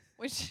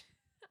 which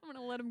I'm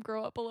gonna let him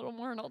grow up a little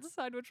more, and I'll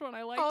decide which one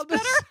I like I'll,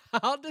 better.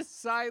 I'll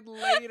decide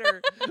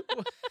later.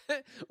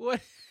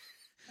 what?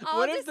 I'll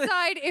what if the-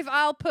 decide if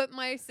I'll put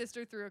my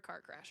sister through a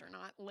car crash or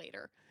not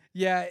later.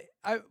 Yeah.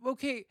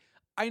 Okay.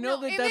 I know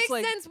No, that it that's makes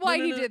like sense why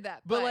no, he no, did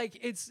that, but but- like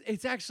it's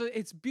actually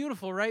it's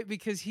beautiful, right?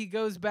 Because he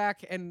goes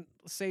back and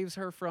saves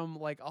her from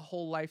like a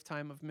whole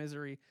lifetime of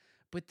misery,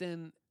 but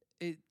then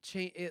it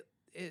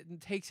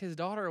takes his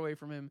daughter away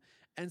from him,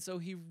 and so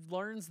he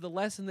learns the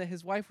lesson that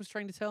his wife was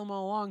trying to tell him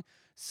all along.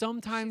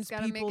 Sometimes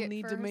gotta make people it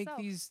need for to make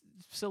herself. these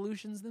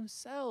solutions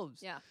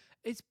themselves. Yeah,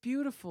 It's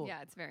beautiful.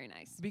 yeah, it's very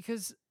nice.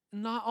 Because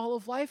not all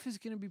of life is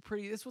going to be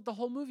pretty. That's what the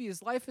whole movie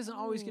is. Life isn't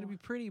always going to No. be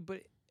pretty,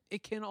 but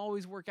it can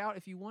always work out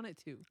if you want it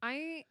to.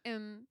 I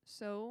am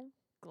so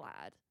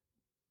glad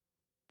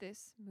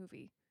this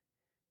movie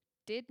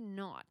did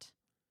not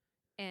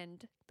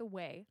end the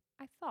way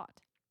I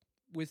thought,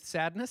 With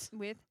sadness?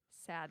 with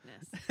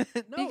sadness.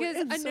 No, Because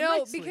it ends so no,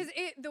 nicely. because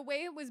the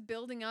way it was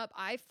building up,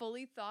 I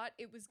fully thought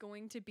it was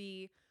going to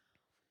be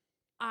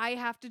I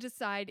have to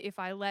decide if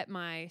I let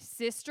my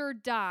sister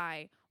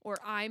die or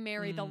I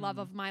marry the love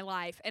Mm. of my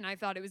life, and I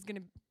thought it was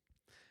going to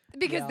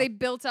because Yeah. they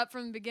built up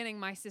from the beginning.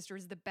 My sister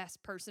is the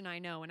best person I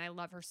know, and I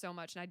love her so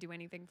much, and I'd do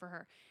anything for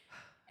her.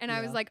 And I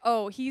was Yeah. like,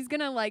 oh, he's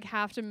gonna like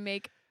have to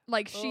make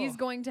like she's Ugh.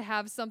 going to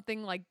have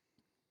something like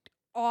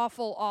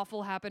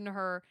awful happen to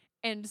her,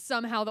 and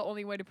somehow the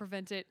only way to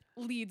prevent it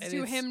leads And to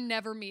it's- him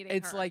never meeting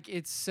It's her. like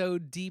it's so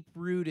deep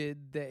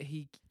rooted that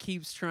he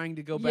keeps trying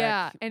to go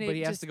Yeah, back, and but it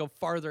he has just- to go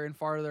farther and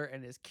farther,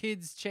 and his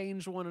kids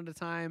change one at a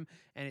time,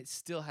 and it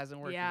still hasn't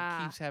worked.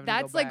 And he keeps having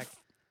that's to go like back.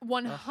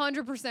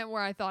 100%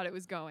 where I thought it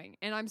was going,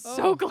 and I'm so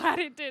Oh. glad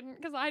it didn't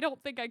because I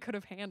don't think I could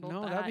have handled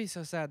No, that. that'd be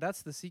so sad.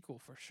 That's the sequel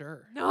for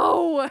sure.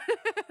 No,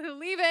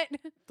 leave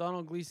it.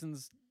 Donald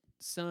Gleason's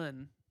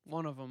son,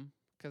 one of them,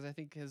 because I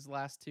think his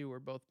last two were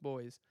both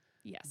boys.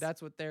 Yes,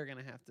 That's what they're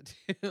gonna have to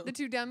do. the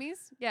two dummies.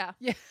 Yeah,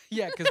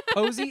 yeah, because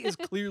Posey is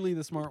clearly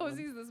the smart one.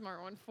 Posey's the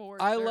smart one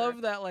for I sure.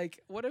 love that.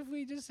 Like, what if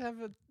we just have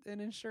an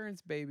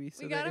insurance baby? So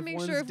We that gotta if make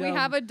one's sure if we dumb-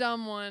 have a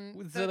dumb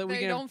one, so that we they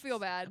can have- don't feel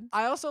bad.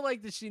 I also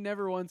like that she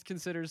never once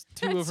considers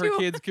two of her Two-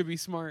 kids could be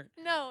smart.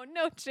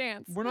 No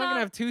chance. We're not gonna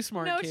have two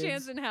smart no kids.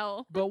 chance in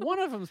hell. But one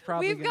of them's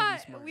probably We've gonna got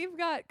be smart. we've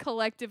got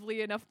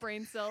collectively enough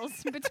brain cells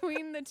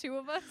between the two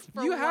of us.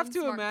 For You have one to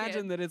smart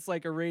imagine kid. that it's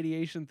like a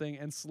radiation thing,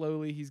 and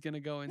slowly he's gonna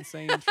go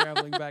insane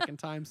traveling back in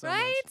time so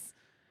right? much.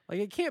 Like,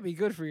 it can't be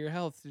good for your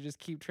health to just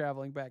keep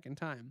traveling back in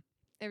time.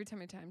 Every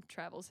time he time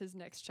travels, his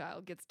next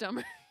child gets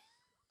dumber.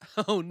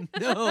 Oh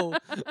no!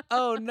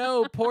 Oh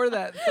no! Poor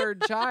that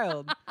third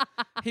child.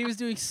 He was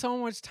doing so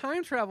much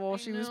time travel while I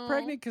she was know.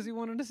 pregnant because he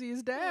wanted to see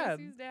his dad,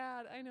 Yes, his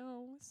dad. I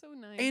know. So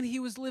nice. and he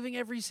was living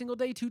every single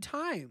day 2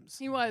 times.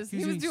 he was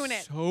doing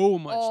it so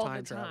much all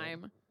time the travel.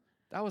 time.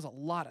 That was a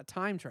lot of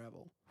time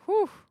travel.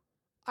 Whew.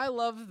 I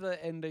love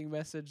the ending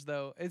message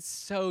though. It's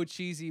so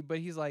cheesy, but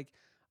he's like,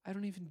 I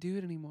don't even do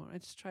it anymore. I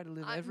just try to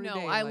live every day.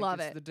 No, I like love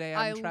it's it. the day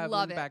I I'm traveling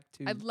love it. back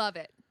to. I love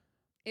it.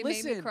 It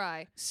made me Listen,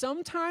 cry.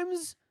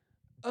 Sometimes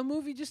a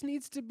movie just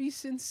needs to be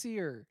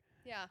sincere.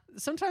 Yeah.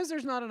 Sometimes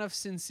there's not enough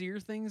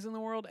sincere things in the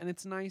world, and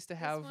it's nice to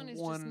have This one is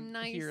just one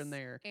nice here and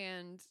there.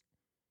 And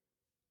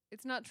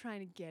it's not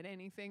trying to get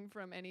anything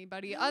from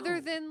anybody other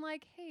No. than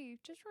like, hey,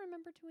 just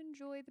remember to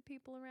enjoy the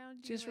people around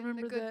you Just and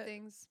remember the good that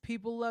things.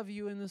 People love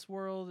you in this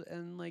world,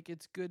 and like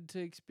it's good to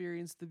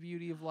experience the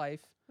beauty of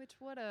life. Which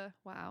what a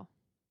wow.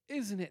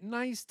 Isn't it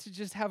nice to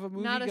just have a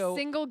movie Not go? a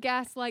single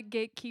gaslight,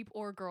 gatekeep,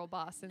 or girl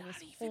boss in Not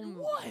this whole even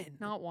movie. one.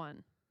 Not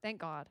one. Thank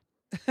God.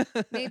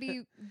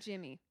 Maybe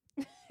Jimmy.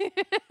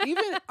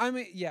 Even I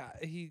mean, yeah,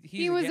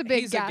 he was a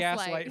big he's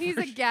gaslight. He's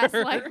for a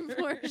gaslight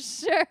sure. for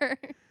sure.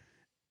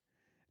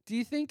 Do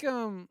you think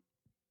I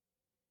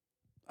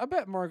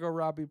bet Margot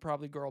Robbie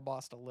probably girl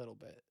bossed a little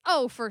bit.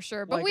 Oh, for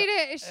sure. But Like, we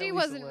did. least She a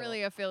wasn't little.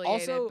 really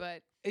affiliated. Also,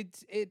 but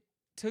It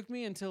took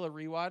me until a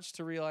rewatch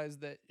to realize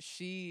that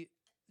she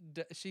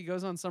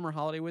goes on summer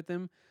holiday with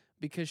him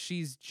because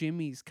she's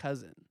Jimmy's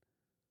cousin.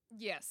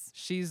 Yes.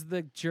 She's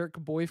the jerk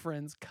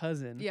boyfriend's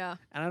cousin. Yeah.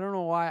 And I don't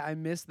know why I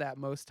missed that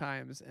most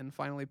times and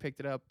finally picked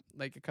it up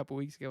like a couple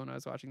weeks ago when I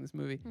was watching this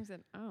movie. I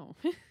said, oh.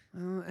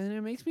 And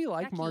it makes me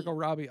like Jackie. Margot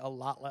Robbie a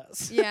lot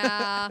less.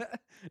 Yeah.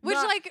 Which,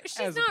 Not like, as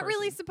she's a not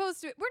really person.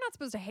 supposed to. We're not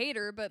supposed to hate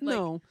her, but, like.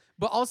 No.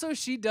 But also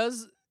she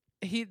does.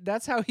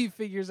 That's how he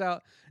figures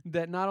out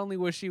that not only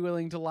was she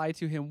willing to lie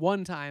to him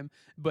one time,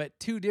 but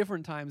 2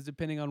 different times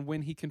depending on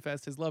when he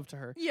confessed his love to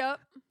her. Yep.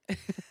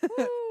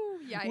 Woo,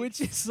 yikes.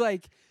 Which is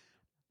like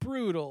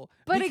brutal.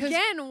 But because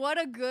again, what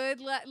a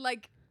good,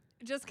 like,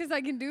 just because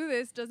I can do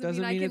this doesn't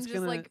mean I can it's just,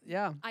 gonna, like,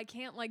 yeah. I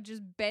can't, like,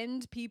 just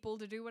bend people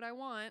to do what I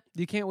want.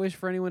 You can't wish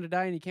for anyone to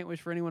die and you can't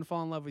wish for anyone to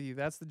fall in love with you.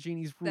 That's the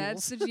genie's rules.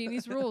 That's the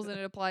genie's rules, and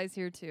it applies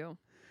here, too.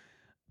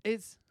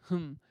 It's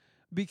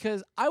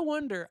because I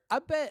wonder, I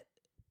bet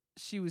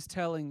she was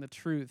telling the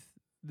truth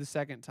the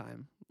second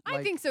time. I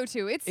Like, think so,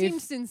 too. It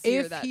seemed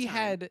sincere if that he time.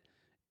 had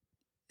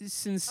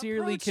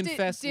sincerely Approached it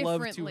confessed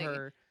love to differently.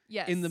 her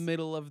Yes. in the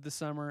middle of the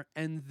summer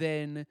and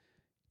then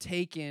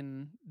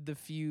taken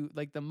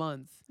the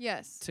month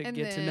Yes. to and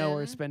get to know her,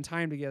 then- spend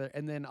time together,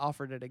 and then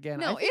offered it again.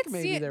 No, I think it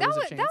maybe seemed there that was a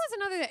was chance. that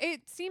was another.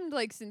 It seemed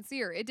like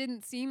sincere. It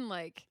didn't seem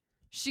like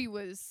she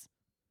was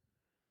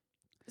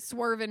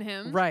swerving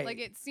him. Right. Like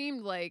it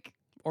seemed like,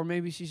 Or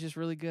maybe she's just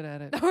really good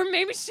at it. or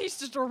maybe she's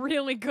just a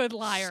really good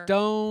liar.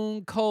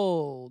 Stone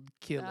cold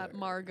killer. That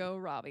Margot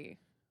Robbie.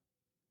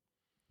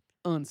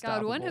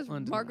 Unstoppable. God, when has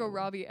Margot undeniable.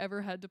 Robbie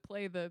ever had to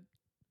play the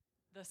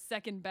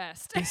second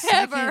best The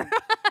ever? second-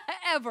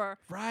 Ever.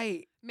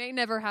 Right. May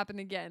never happen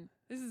again.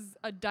 This is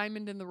a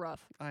diamond in the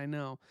rough. I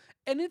know.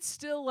 And it's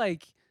still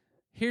like,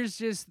 here's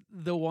just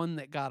the one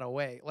that got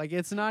away. Like,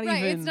 it's not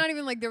Right. even. It's not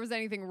even like there was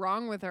anything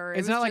wrong with her. It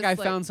It's was not like I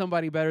just found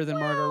somebody better than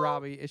Margot well-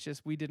 Robbie. It's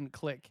just we didn't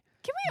click.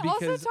 Can we also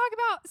because- talk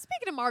about,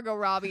 speaking of Margot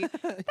Robbie,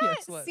 that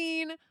Yes, let's.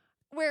 scene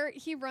where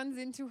he runs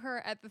into her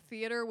at the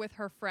theater with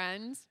her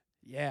friend?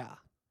 Yeah.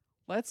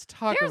 Let's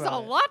talk There's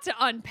about a it. lot to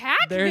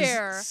unpack There's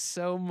there.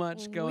 so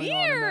much going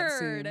on in that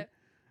scene. Weird.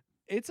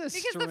 It's a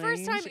Because the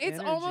first time strange it's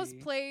almost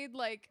energy. played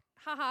like,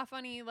 haha,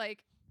 funny,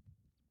 like,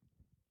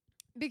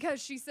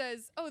 because she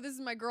says, oh, this is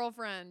my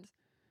girlfriend.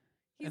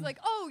 He's And- like,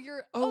 oh,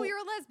 you're Oh, a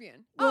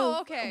lesbian. Well,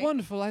 oh, okay.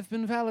 Wonderful. I've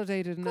been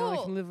validated and now I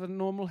Cool. can live a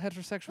normal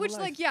heterosexual Which,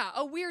 life. like, yeah,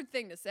 a weird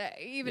thing to say,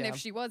 even Yeah. if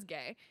she was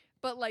gay.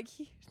 But, like,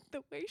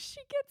 the way she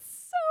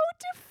gets so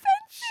defensive.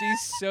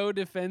 She's so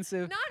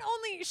defensive. Not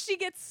only she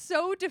gets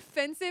so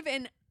defensive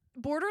and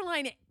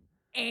borderline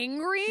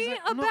angry She's like,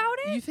 about "No,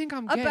 it, You think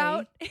I'm gay?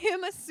 about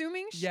him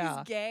assuming she's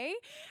Yeah. gay,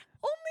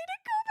 only to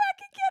go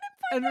back again and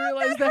find And out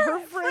realize that that her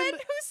her friend-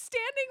 who's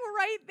standing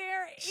right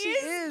there She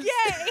is is.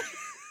 gay.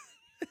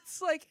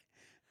 It's like,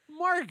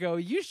 Margot,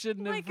 you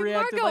shouldn't have Like,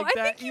 reacted Margot, like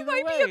I that think you either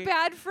might way. be a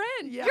bad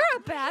friend. Yeah, You're a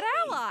bad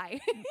right. ally.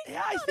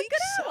 Yeah, I not a think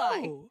good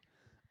ally. so.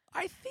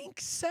 I think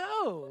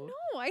so.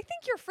 No, I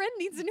think your friend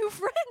needs a new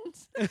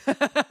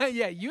friend.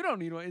 Yeah, you don't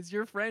need one. It's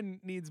your friend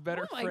needs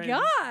better Oh my friends.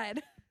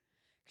 god.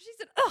 She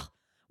said, "Ugh,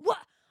 what?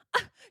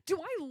 Do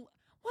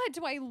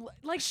I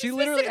like?" She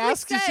literally specifically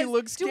asks if she says,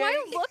 looks Do I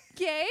gay?" look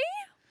gay?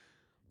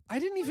 I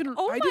didn't even.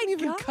 oh I my didn't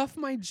even God. cuff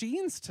my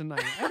jeans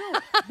tonight. I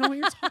don't know what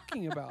you're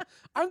talking about.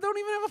 I don't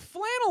even have a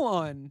flannel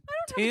on. I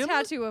don't have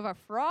a tattoo of a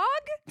frog.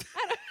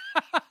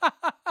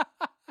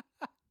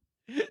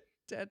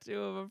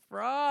 Tattoo of a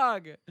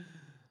frog.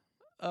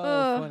 Oh,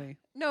 Ugh. funny.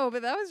 No,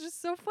 but that was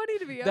just so funny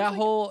to me. I That was like,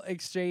 whole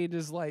exchange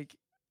is like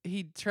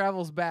he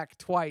travels back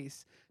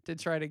twice to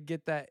try to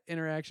get that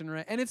interaction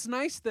right. And it's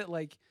nice that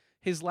like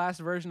his last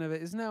version of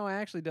it is no, I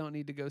actually don't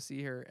need to go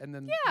see her, and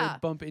then Yeah. they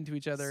bump into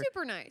each other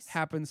super nice.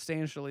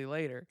 happenstantially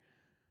later.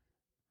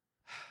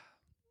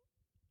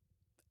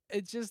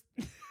 It's just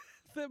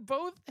that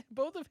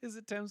both of his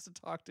attempts to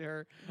talk to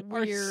her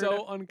are Weird.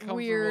 so uncomfortable.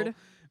 Weird.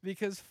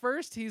 Because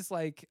first he's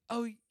like,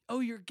 "Oh,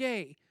 you're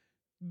gay.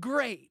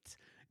 Great.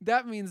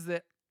 That means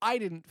that I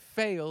didn't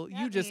fail.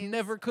 You That just means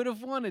never could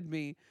have wanted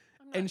me."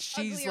 I'm not And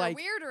she's ugly or like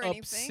weird or anything.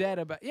 upset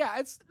about.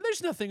 Yeah,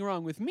 there's nothing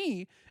wrong with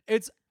me.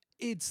 It's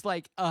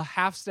like a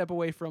half step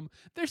away from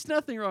there's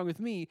nothing wrong with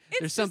me. It's There's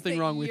just something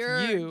that wrong with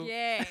you're you.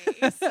 Gay.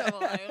 So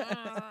like,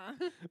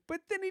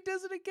 But then he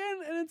does it again,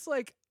 and it's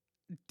like,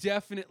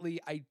 definitely,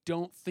 I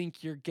don't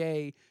think you're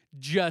gay.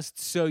 Just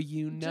so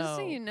you know. just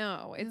so you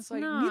know, And it's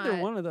like not. neither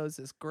one of those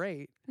is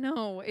great.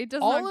 No, it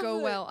does All not of go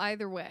the- well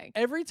either way.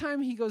 Every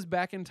time he goes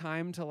back in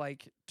time to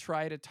like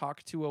try to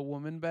talk to a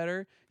woman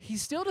better, he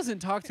still doesn't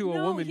talk to a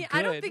no, woman good.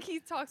 I don't think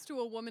he talks to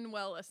a woman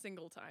well a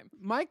single time.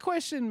 My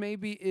question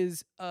maybe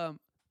is,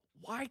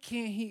 why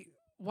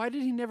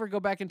did he never go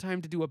back in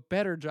time to do a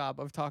better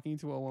job of talking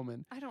to a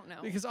woman? I don't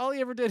know. Because all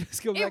he ever did was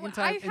go back in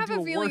time I and have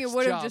do a feeling it worse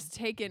would have job. just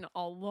taken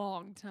a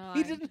long time.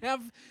 He didn't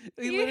have.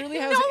 He He- literally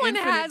has no one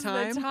infinite has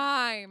time. the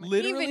time.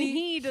 Literally, Even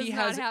he does not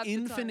has have the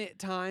time. infinite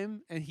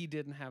time, and he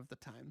didn't have the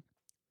time.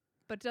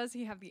 But does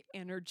he have the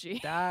energy?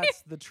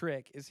 That's the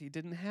trick. Is he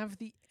didn't have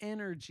the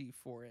energy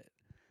for it.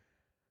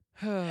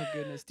 Oh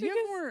goodness. Do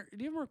you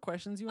have more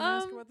questions you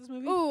want to ask about this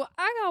movie? Ooh,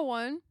 I got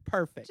one.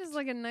 Perfect. Just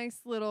like a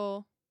nice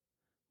little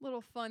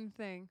fun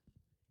thing.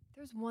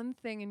 There's one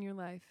thing in your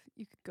life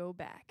you could go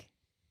back.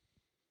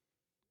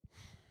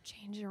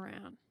 Change it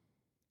around.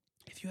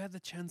 If you had the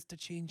chance to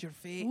change your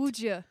fate, Would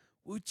you?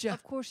 would you?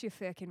 Of course you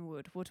fucking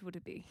would. What would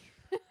it be?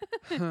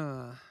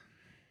 Huh.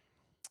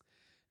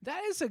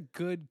 That is a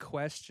good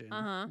question,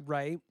 Uh-huh.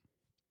 right?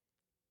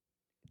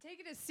 Take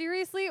it as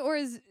seriously or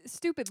as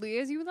stupidly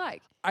as you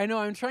like. I know.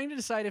 I'm trying to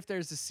decide if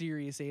there's a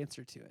serious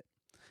answer to it.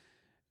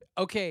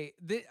 Okay.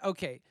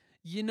 Okay.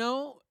 You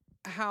know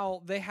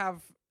how they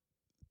have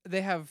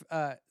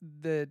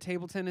the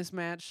table tennis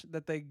match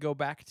that they go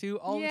back to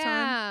all the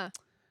time?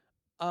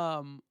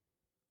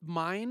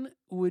 Mine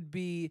would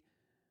be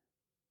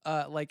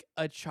like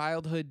a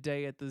childhood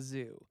day at the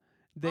zoo.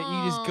 That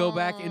you just go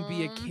back and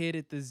be a Aw. kid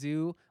at the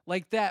zoo.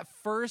 Like that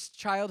first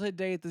childhood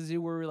day at the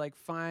zoo where we're like,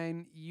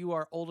 fine, you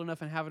are old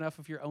enough and have enough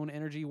of your own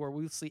energy where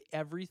we'll see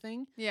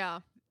everything.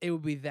 Yeah. It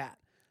would be that.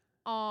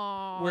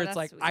 Oh, Where it's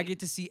like, I get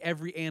to see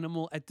every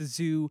animal at the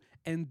zoo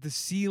and the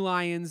sea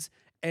lions.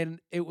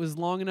 And it was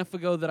long enough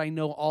ago that I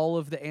know all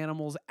of the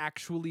animals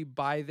actually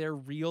by their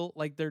real,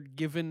 like their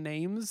given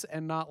names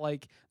and not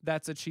like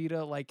that's a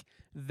cheetah. Like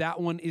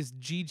that one is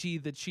Gigi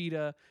the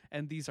cheetah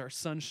and these are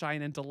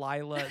Sunshine and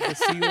Delilah, the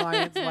sea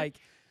lions. Like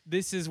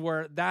this is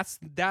where that's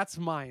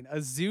mine.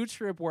 A zoo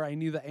trip where I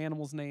knew the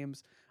animals'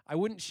 names. I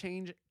wouldn't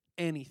change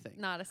anything.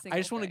 Not a single I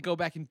just want to thing. go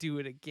back and do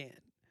it again.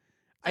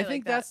 I I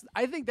think like that.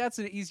 I think that's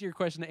an easier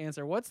question to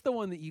answer. What's the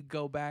one that you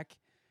go back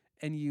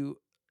and you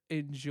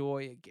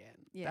enjoy again?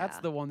 That's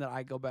Yeah. the one that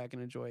I go back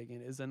and enjoy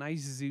again. Is a nice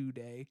zoo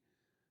day.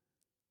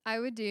 I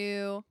would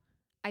do,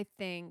 I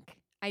think,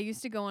 I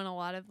used to go on a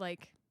lot of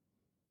like,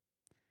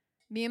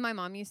 me and my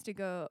mom used to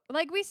go,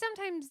 like we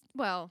sometimes,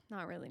 well,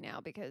 not really now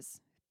because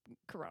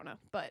Corona,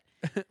 but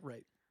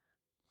Right.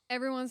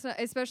 every once,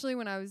 especially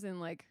when I was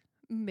in like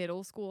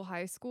middle school,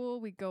 high school,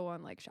 we'd go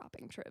on like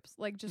shopping trips,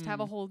 like just have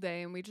a Mhm. whole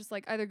day and we just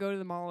like either go to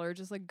the mall or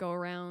just like go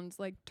around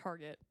like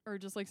Target or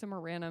just like somewhere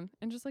random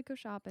and just like go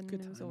shopping. Good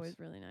And it was times. always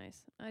really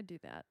nice. I'd do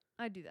that.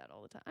 I'd do that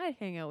all the time. I'd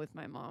hang out with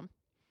my mom.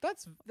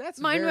 That's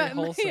Mine very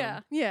wa-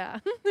 wholesome. Yeah.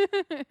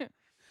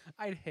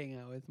 I'd hang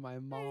out with my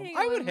mom. I'd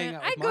I would hang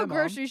out with I'd my go mom.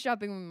 grocery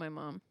shopping with my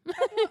mom.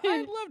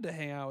 I'd love to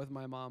hang out with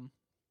my mom.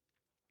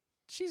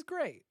 She's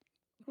great.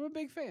 I'm a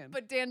big fan.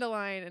 But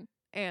Dandelion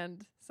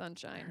and her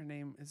Sunshine.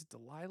 name is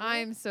Delilah.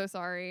 I'm so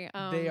sorry.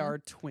 They are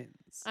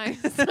twins. I'm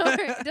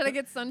sorry. Did I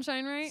get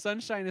Sunshine right?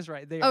 Sunshine is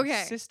right. They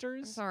Okay. are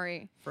sisters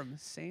Sorry. from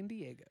San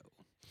Diego.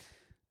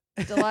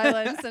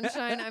 Delilah and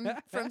Sunshine. I'm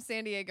from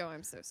San Diego.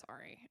 I'm so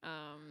sorry.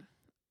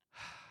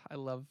 I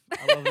love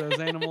those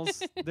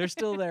animals. They're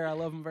still there. I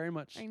love them very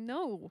much. I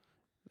know.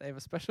 They have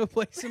a special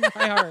place in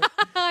my heart.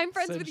 I'm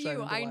friends with Sunshine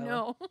you. and I Delilah.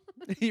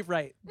 know.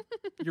 Right.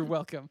 You're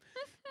welcome.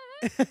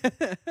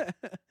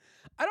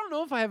 I don't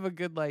know if I have a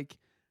good like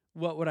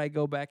what would I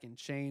go back and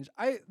change.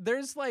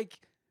 There's like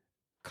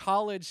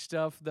college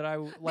stuff that I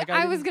like.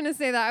 I was gonna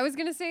say that. I was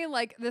gonna say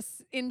like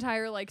this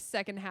entire like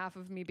second half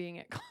of me being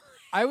at college.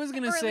 I was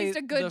gonna or at say least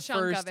a good the chunk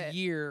of first it.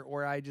 year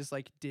where I just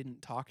like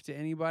didn't talk to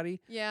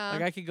anybody. Yeah.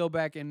 Like I could go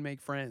back and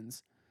make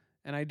friends,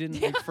 and I didn't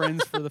make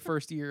friends for the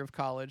first year of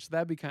college.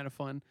 That'd be kind of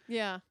fun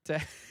yeah. to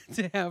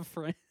have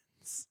friends.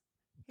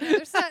 Yeah,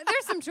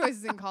 there's some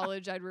choices in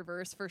college I'd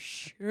reverse for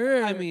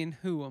sure. I mean,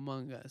 who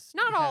among us?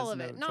 not all has of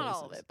no it, not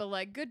all of choices? it, but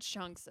like good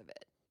chunks of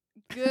it.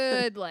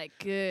 Good, like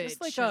good.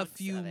 Just like a chunks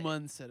few of it.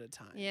 months at a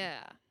time.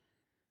 Yeah.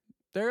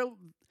 If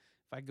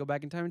I could go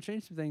back in time and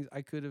change some things,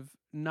 I could have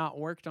not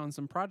worked on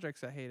some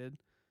projects I hated.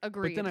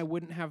 Agreed. But then I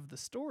wouldn't have the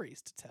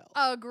stories to tell.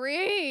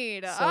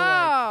 Agreed. So,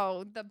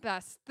 Oh, the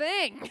best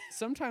thing.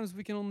 Sometimes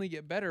we can only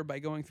get better by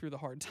going through the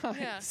hard times.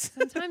 Yeah.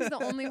 Sometimes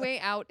the only way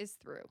out is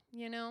through,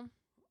 you know?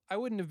 I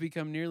wouldn't have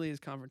become nearly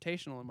as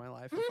confrontational in my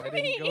life if I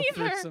Me didn't go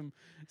through either.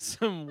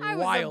 some I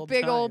was wild a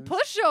big old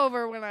times.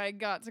 pushover when I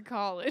got to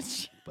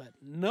college. But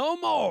no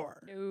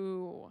more.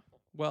 No.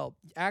 Well,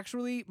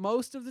 actually,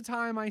 most of the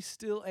time I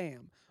still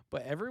am.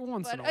 But every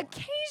once But in a while,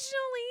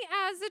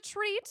 occasionally, as a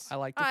treat, I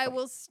like to I fight.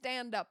 will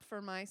stand up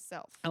for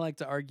myself. I like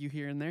to argue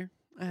here and there.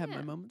 I have my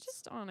Yeah, moments.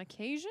 Just on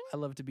occasion. I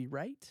love to be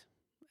right.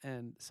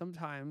 And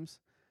sometimes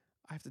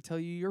I have to tell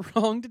you you're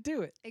wrong to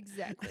do it.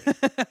 Exactly.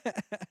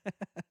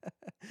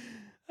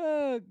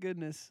 Oh,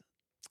 goodness.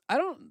 I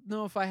don't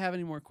know if I have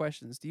any more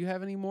questions. Do you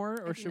have any more?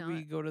 I Or do should we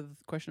not. go to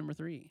question number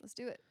 3? Let's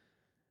do it.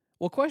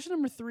 Well, question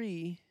number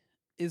 3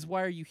 is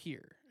why are you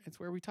here? It's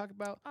where we talk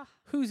about Ah.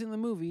 who's in the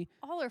movie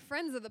All our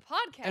friends of the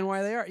podcast. and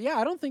why they are. Yeah,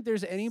 I don't think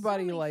there's So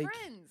anybody many like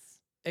friends.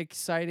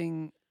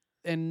 exciting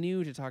and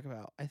new to talk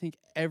about. I think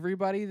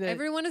everybody that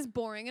Everyone is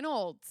boring and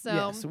old. So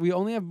yes, we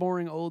only have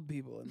boring old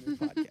people in this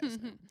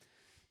podcast. now.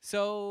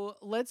 So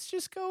let's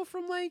just go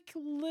from like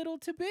little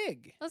to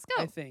big. let's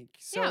I go. think.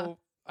 So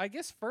I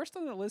guess first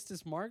on the list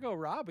is Margot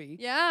Robbie,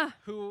 Yeah.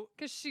 who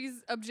Because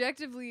she's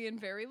objectively in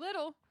very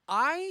little.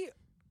 I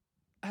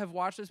have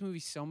watched this movie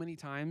so many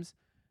times,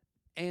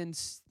 and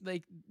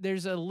like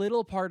there's a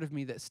little part of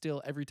me that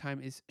still every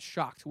time is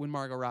shocked when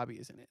Margot Robbie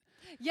is in it,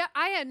 Yeah,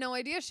 I had no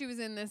idea she was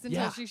in this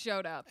until Yeah. she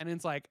showed up. and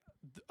it's like,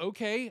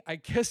 okay, I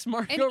guess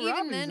Margot And Robbie's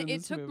even then, in it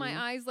this took my movie.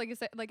 eyes, like I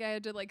said, like I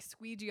had to like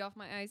squeegee off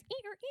my eyes.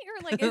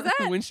 Ear, like is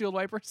that? windshield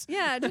wipers?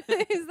 Yeah, is that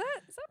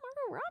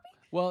Margot Robbie?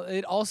 Well,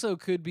 it also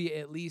could be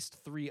at least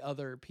 3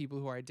 other people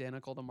who are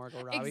identical to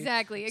Margot Robbie.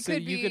 Exactly. It so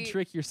could you be could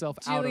trick yourself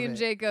out of Julian it.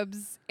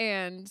 Jacobs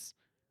and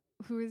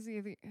who's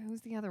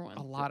the other one?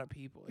 A lot of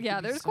people. It Yeah,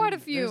 could be there's so quite a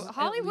many. few. There's at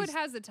Hollywood least-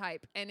 has a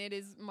type, and it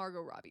is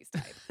Margot Robbie's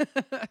type.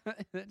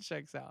 that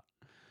checks out.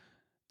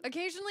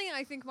 Occasionally,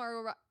 I think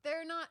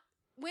they're not,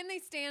 when they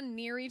stand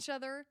near each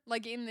other,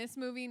 like in this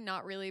movie,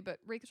 not really, but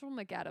Rachel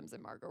McAdams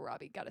and Margot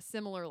Robbie got a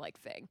similar like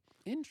thing.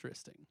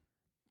 Interesting.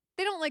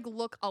 They don't like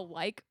look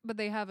alike, but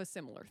they have a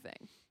similar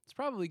thing. It's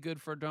probably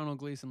good for Donald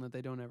Gleason that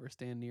they don't ever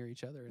stand near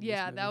each other. In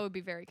Yeah, this that movie. would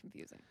be very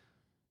confusing.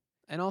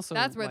 And also,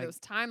 That's where like, those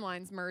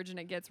timelines merge and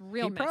it gets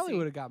real he messy. probably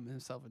would have gotten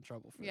himself in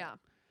trouble for Yeah. that.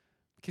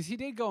 Because he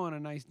did go on a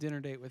nice dinner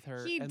date with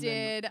her. He and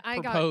did. Then I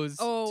got proposed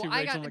oh, to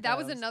I Rachel got that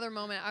was McAdams. another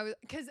moment.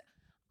 Because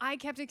I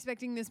kept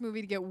expecting this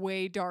movie to get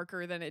way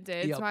darker than it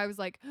did. Yep. So I was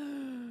like,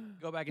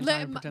 Go back in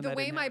time and pretend the that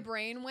way didn't my happen.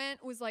 brain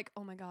went was like,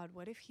 oh my god,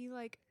 what if he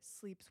like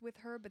sleeps with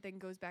her but then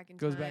goes back in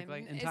Goes time? back,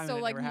 like, in And time so and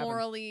it like never happened.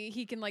 morally,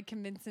 he can like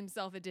convince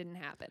himself it didn't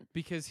happen.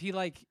 Because he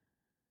like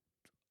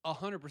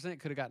 100%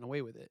 could have gotten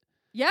away with it.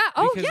 Yeah.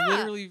 Oh because yeah.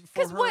 literally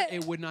for 'Cause her what-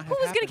 it would not Who have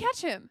was happened. gonna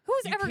catch him? Who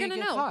was You ever can't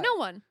gonna get know? caught. No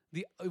one.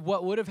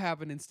 What would have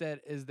happened instead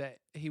is that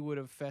he would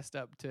have fessed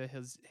up to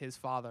his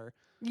father,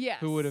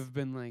 Yes. who would have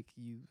been like,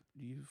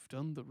 you've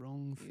done the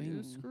wrong thing.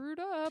 You screwed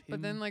up.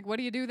 But then Tim. like, what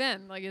do you do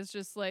then? Like, it's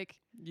just like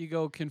You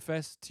go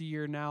confess to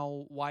your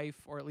now wife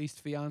or at least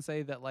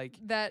fiance that like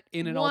that.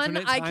 In an one,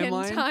 alternate I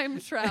timeline? can time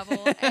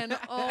travel, and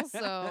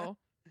also,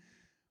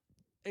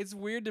 it's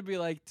weird to be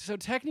like, so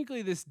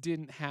technically this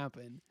didn't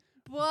happen.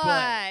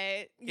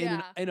 but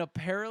yeah, In a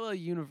parallel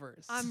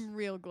universe, I'm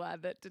real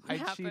glad that didn't I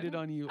happen. cheated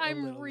on you. a I'm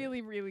little bit.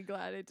 really, really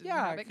glad it didn't Yeah,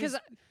 happen because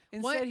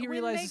instead he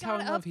realizes how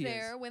in love he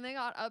is. when they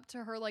got up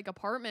to her like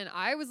apartment,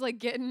 I was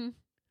like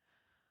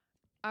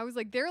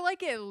they're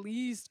like at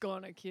least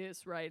gonna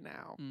kiss right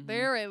now. Mhm.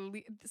 They're at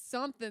least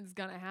something's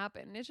gonna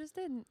happen. It just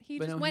didn't. He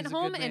But just no, went he's a good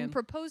home man. and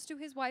proposed to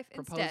his wife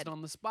Proposed instead.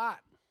 on the spot.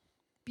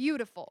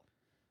 Beautiful.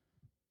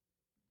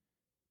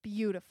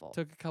 Beautiful.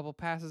 Took a couple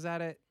passes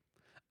at it.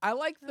 I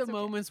like the That's okay.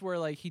 moments where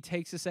like he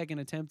takes a second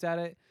attempt at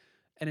it,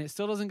 and it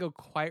still doesn't go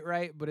quite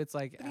right, but it's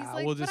like, But he's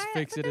like, we'll just "But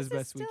fix but it as this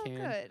is best we still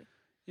can. Good.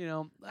 You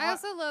know. I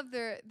also love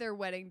their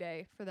wedding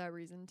day for that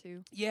reason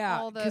too. yeah,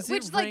 All the 'cause it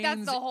which like that's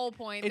rains, the whole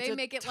point. it's They a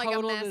make it like a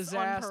total mess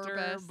disaster, on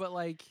purpose. but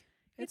like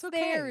it's okay.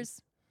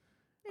 theirs.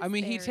 I It's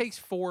mean, he theirs. takes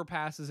 4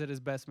 passes at his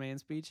best man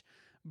speech,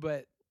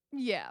 but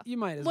Yeah. you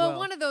might as Well, well.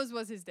 one of those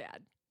was his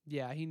dad.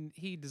 Yeah,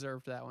 he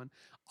deserved that one.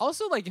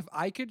 Also, like if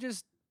I could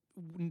just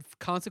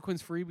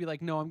consequence free be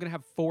like, no, I'm gonna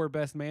have 4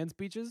 best man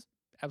speeches.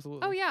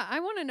 Absolutely. Oh yeah, I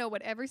want to know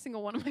what every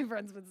single one of my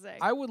friends would say.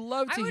 I would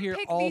love I to would hear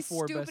pick all the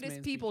 4 best stupidest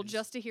man people speeches.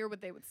 just to hear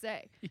what they would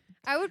say.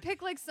 I would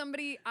pick like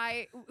somebody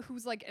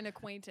who's like an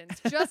acquaintance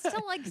just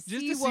to like just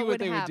see to see what would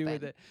they happen. would do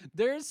with it.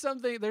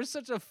 There's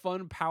such a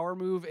fun power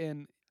move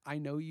in I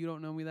know you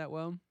don't know me that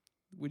well.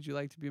 Would you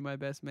like to be my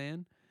best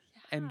man?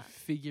 And Yeah.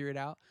 figure it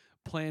out.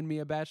 Plan me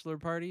a bachelor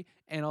party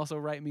and also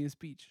write me a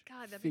speech.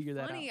 God, that'd figure be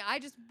that funny. out. I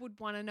just would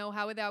want to know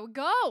how that would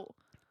go.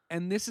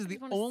 And this is I the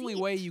just wanna only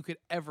see way it. you could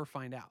ever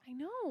find out. I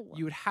know.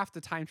 You would have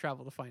to time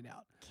travel to find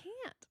out.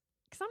 can't,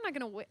 because I'm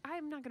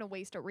not gonna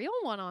waste a real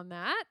one on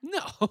that.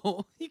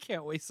 No, you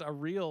can't waste a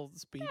real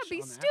speech. That'd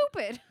be on that.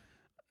 stupid.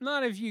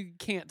 Not if you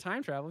can't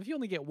time travel. If you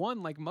only get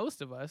one, like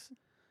most of us,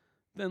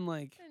 then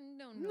like,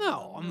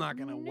 no, I'm not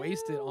gonna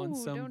waste it on No,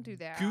 some don't do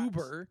that.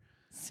 goober,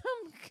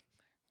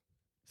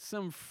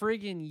 some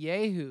friggin'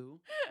 yahoo.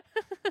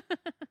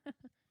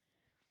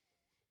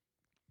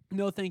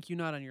 No, thank you,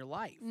 not on your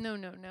life. No.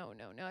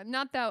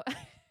 Not that.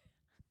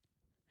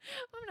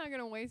 I'm not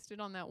gonna waste it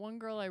on that one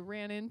girl I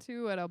ran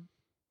into at a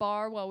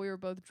bar while we were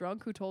both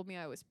drunk who told me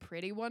I was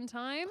pretty one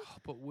time. Oh,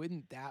 but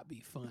wouldn't that be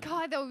fun?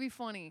 God, that would be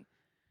funny.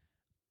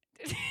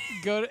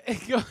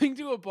 Going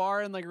to a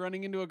bar and like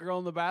running into a girl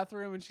in the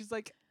bathroom, and she's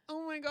like,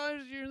 "Oh my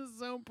gosh, you're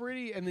so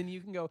pretty," and then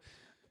you can go,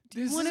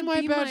 you "This is wanna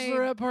my be my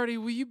bachelorette party.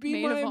 Will you be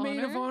maid my of maid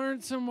of honor?" honor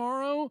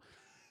tomorrow?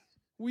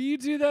 Will you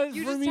do that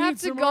You for just me have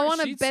to tomorrow?" go on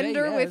a She'd say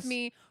bender with yes.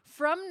 me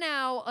from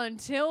now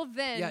until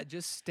then. Yeah,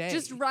 just stay.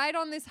 Just ride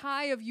on this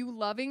high of you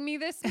loving me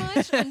this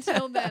much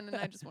until then, and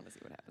I just want to see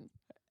what happens.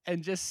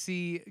 and just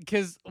see,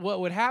 because what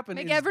would happen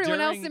Make is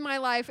everyone else during- in my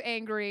life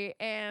angry,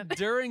 and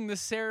during the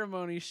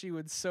ceremony, she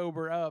would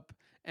sober up,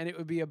 and it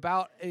would be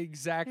about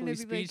exactly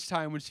it'd be like, speech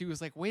time when she was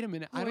like, "Wait a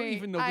minute, I don't "Wait,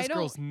 even know I this don't-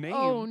 girl's name.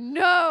 oh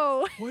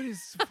no, What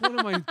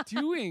am I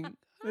doing?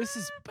 This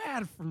is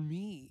bad for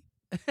me."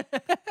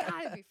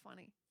 God, it'd be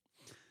funny.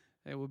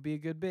 It would be a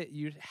good bit.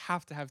 You'd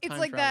have to have time It's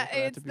like travel that. for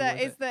It's to be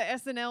worth it's it.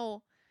 the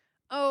SNL.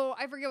 Oh,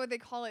 I forget what they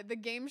call it. The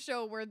game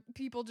show where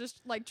people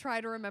just like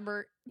try to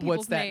remember people's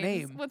What's that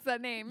names. name? What's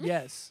that name?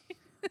 Yes.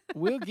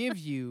 We'll give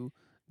you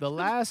the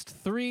last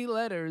 3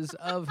 letters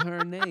of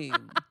her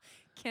name.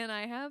 Can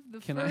I have the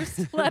Can I-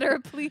 first letter,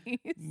 please?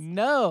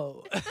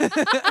 No.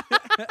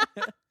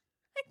 So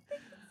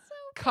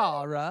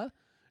Cara,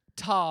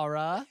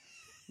 Tara,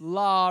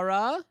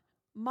 Lara,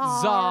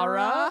 Mara.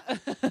 Zara.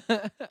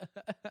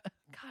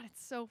 God,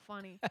 it's so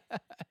funny.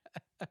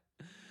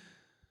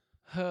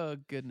 Oh,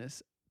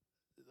 goodness.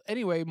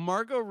 Anyway,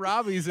 Margot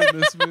Robbie's in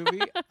this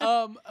movie.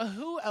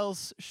 Who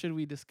else should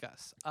we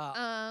discuss?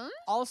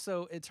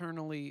 Also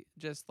eternally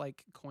just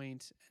like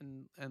quaint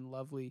and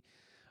lovely,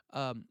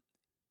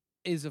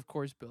 is of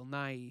course Bill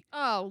Nighy.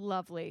 Oh,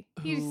 lovely.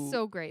 He's Who-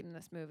 so great in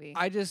this movie.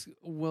 I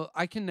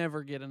can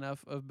never get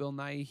enough of Bill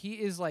Nighy. He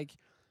is like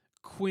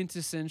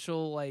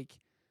quintessential like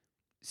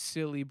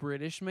silly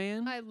British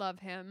man. I love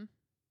him.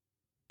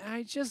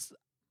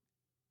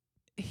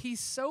 He's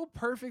so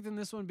perfect in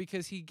this one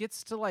because he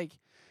gets to like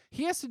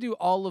he has to do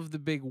all of the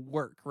big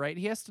work, right?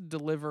 He has to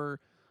deliver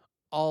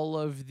all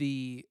of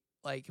the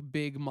like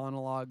big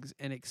monologues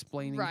and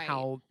explaining Right.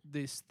 how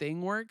this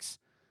thing works.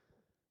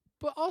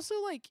 But also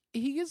like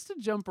he gets to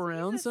jump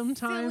around He's a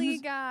sometimes silly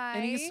guy.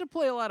 and he gets to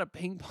play a lot of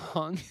ping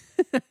pong.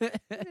 He's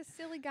a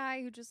silly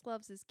guy who just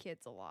loves his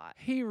kids a lot.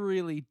 He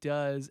really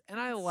does, and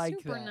I like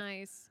Super that.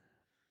 nice.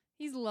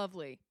 He's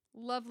lovely.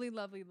 Lovely,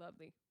 lovely,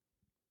 lovely.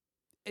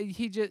 And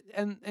he just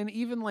and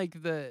even like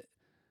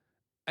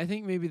I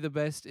think maybe the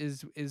best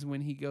is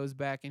when he goes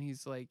back and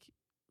he's like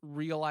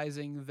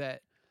realizing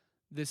that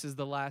this is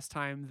the last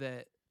time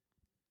that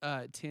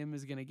Tim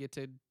is gonna get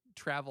to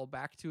travel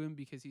back to him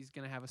because he's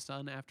gonna have a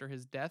son after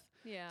his death.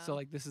 Yeah. So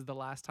like this is the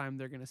last time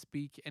they're gonna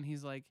speak, and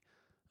he's like,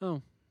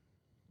 "Oh,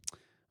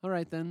 all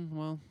right then.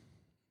 Well,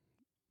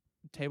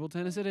 table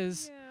tennis it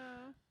is. Yeah.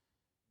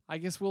 I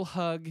guess we'll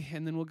hug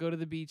and then we'll go to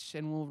the beach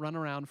and we'll run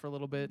around for a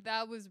little bit."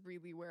 That was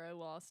really where I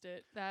lost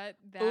it. That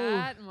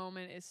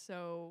moment is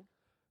so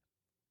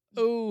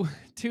Oh,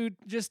 two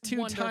time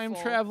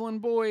Wonderful. traveling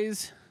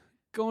boys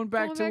going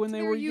back Going to back when to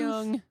they their were youth.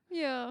 young,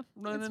 yeah.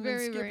 running it's and very,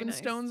 very skipping nice.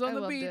 stones I on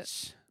the loved it.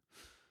 beach.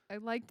 I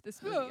liked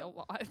this movie a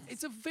lot.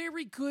 It's a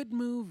very good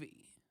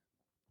movie.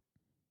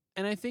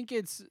 And I think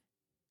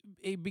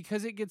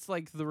because it gets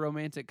like the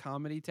romantic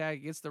comedy tag,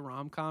 it gets the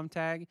rom-com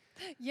tag.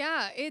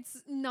 Yeah,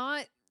 it's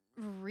not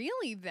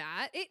really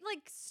that. It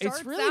like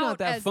starts really out not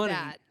that as funny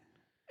that.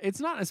 It's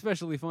not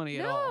especially funny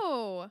at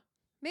all. No.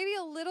 Maybe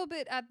a little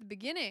bit at the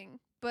beginning,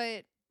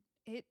 but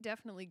it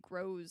definitely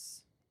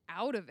grows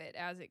out of it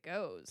as it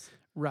goes.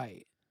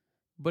 Right.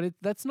 But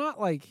that's not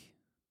like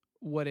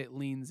what it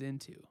leans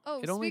into.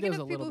 Oh, it only speaking does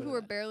a of little people bit who of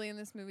are that. barely in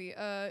this movie,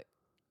 let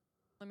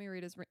me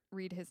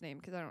read his name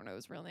because I don't know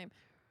his real name.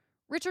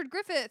 Richard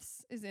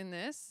Griffiths is in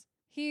this.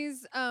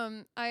 He's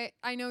I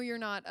know you're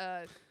not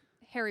a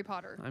Harry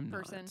Potter I'm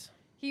person. not.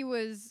 He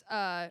was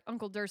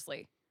Uncle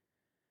Dursley.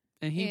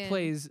 And he in-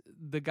 plays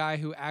the guy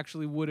who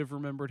actually would have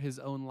remembered his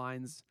own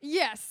lines.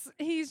 Yes,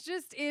 he's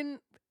just in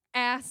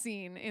a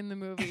scene in the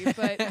movie,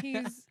 but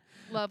he's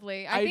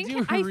lovely. I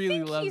do really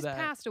think love he's that.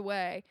 passed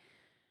away,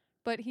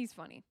 but he's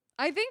funny.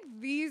 I think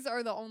these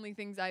are the only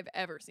things I've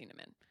ever seen him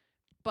in.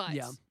 But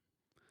Yeah.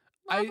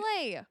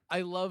 lovely.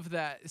 I love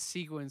that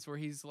sequence where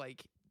he's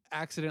like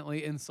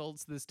accidentally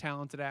insults this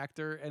talented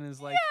actor and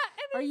is like,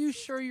 yeah, "Are and you it's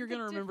sure just you're the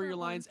going to remember your different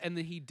lines?" And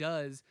then he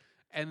does.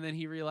 And then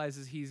he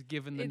realizes he's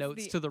given the It's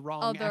notes the to the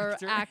wrong other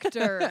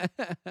actor.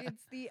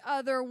 It's the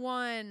other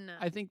one.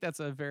 I think that's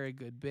a very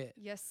good bit.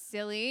 Yes,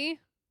 silly.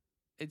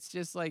 It's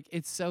just like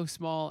it's so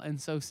small and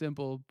so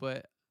simple,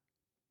 but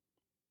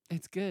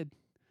it's good.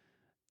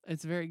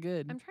 It's very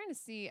good. I'm trying to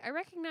see. I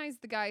recognize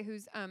the guy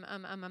who's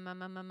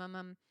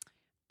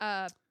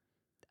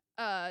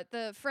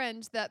the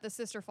friend that the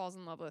sister falls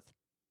in love with.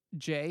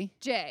 Jay?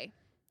 Jay.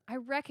 I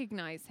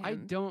recognize him. I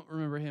don't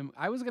remember him.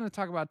 I was going to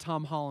talk about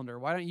Tom Hollander.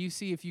 Why don't you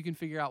see if you can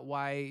figure out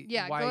why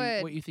Yeah, go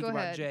ahead. what you think Go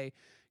about ahead. Jay?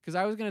 Because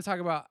I was going to talk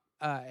about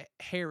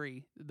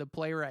Harry, the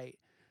playwright,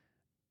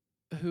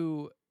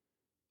 who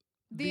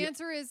The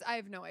answer is I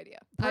have no idea.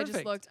 I just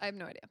Perfect. looked. I have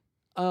no idea.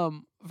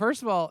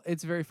 First of all,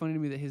 it's very funny to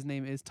me that his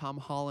name is Tom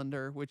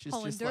Hollander, which is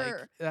just like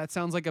Hollander. that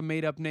sounds like a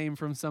made up name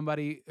from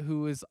somebody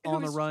who is on Who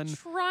the was run.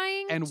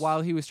 Trying And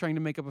while he was trying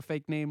to make up a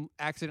fake name,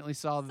 accidentally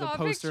saw the Saw a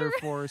poster picture.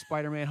 for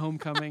Spider-Man: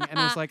 Homecoming, and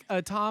was like,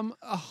 Tom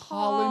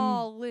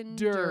Hollander.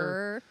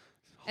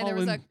 And there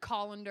was a Holland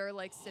colander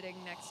like sitting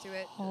next to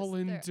it.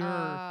 just there.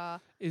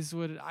 Hollander. is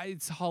what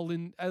it's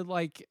Holland,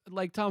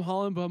 like Tom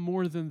Holland, but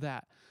more than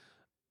that.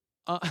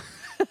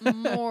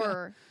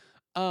 More.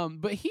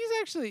 But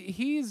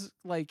he's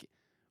like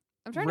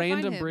I'm trying to find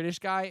random him. British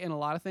guy in a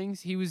lot of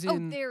things. He was Oh,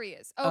 in there he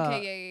is.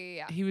 Okay,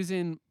 yeah. he was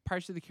in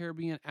Pirates of the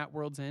Caribbean at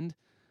World's End.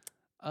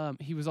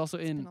 He was also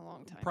It's in been a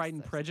long time Pride and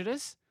since I've seen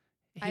Prejudice.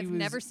 it. I've was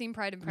never seen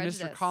Pride and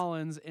Prejudice. Mr.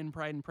 Collins in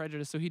Pride and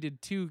Prejudice, so he did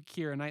 2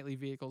 Keira Knightley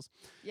vehicles.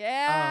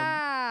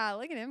 Yeah,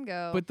 look at him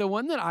go. But the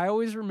one that I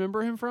always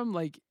remember him from,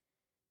 like,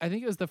 I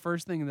think it was the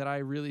first thing that I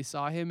really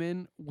saw him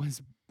in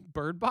was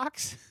Bird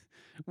Box,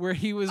 where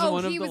he was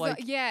one of he the was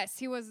like yes,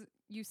 he was.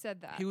 You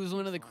said that. he was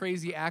one of the Bird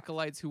crazy Box.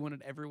 acolytes who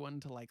wanted everyone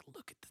to like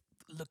look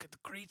at the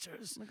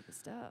creatures. Look at the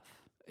stuff.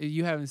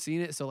 You haven't seen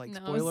it, so like No,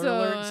 spoiler so,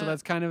 alert. So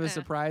that's kind of a eh.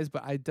 surprise,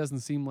 but it doesn't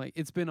seem like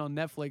it's been on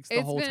Netflix the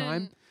It's whole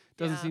time. been-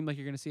 Doesn't yeah. seem like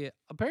you're gonna see it.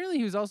 Apparently,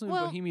 he was also in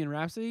Well- Bohemian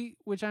Rhapsody,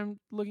 which I'm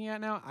looking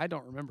at now. I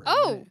don't remember. him in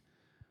Oh, it.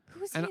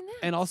 who's and he in that?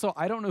 and also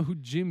I don't know who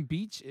Jim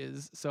Beach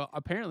is, so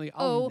apparently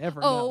I'll oh,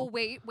 never oh, know.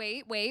 wait.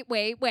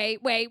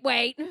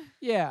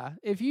 Yeah,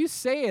 if you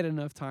say it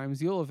enough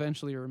times, you'll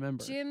eventually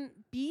remember. Jim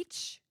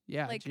Beach.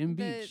 yeah, like Jim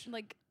the, Beach.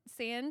 Like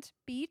sand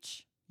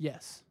beach.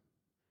 Yes.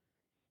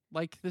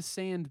 Like the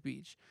sand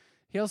beach.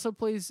 He also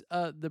plays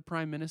the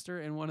Prime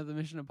Minister in one of the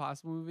Mission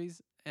Impossible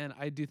movies, and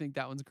I do think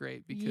that one's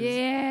great because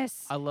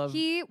Yes. I love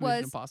He Mission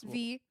was Impossible.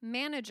 the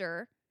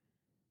manager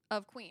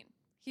of Queen.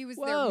 He was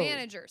Whoa. their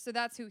manager, so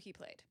that's who he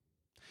played.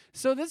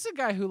 So this is a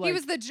guy who like he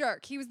was the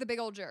jerk. He was the big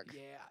old jerk.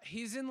 yeah,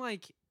 he's in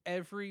like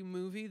every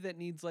movie that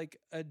needs like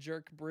a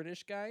jerk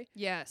British guy,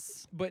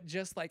 Yes. but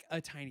just like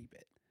a tiny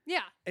bit. Yeah.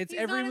 It's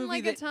He's every not in movie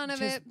like that a ton of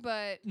just it,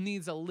 but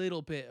needs a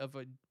little bit of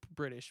a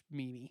British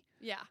meanie.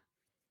 yeah.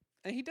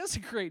 And he does a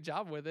great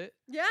job with it.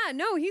 Yeah,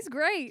 no, he's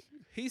great.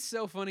 He's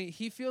so funny.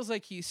 He feels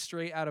like he's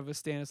straight out of a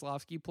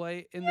Stanislavski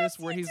play in Yes, this,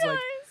 where he he's does. like,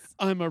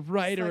 "I'm a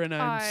writer Like, and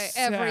I'm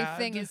sad.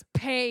 everything is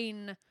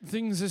pain.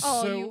 Things are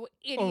Oh, so you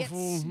idiots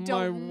awful. My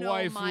don't know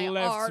wife my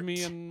left art.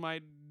 me, and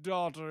my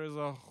daughter is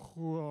a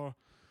whore,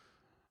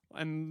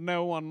 and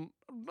no one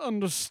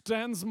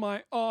understands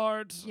my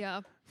art.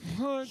 Yeah.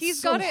 It's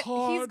He's so got it.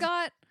 hard." He's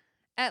got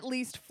at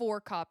least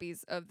 4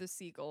 copies of The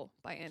Seagull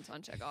by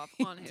Anton Chekhov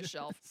on his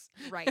shelf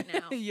right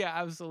now. Yeah,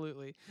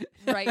 absolutely.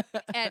 Right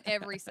at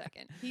every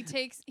second. He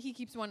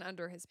keeps one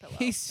under his pillow.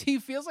 He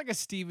feels like a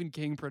Stephen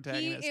King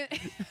protagonist,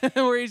 He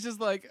where he's just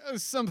like,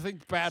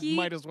 something bad He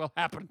might as well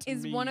happen to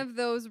is me. one of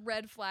those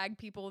red flag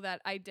people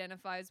that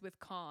identifies with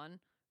Khan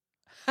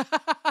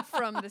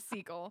from The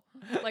Seagull.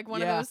 Like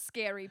one Yeah. of those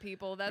scary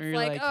people that's Where you're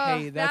like, like, oh,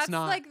 hey, that's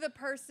not- like the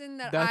person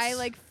that I that's-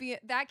 like feel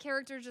that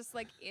character just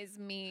like is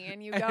me,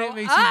 and you And go, it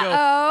makes you go,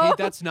 uh-oh. hey,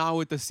 that's not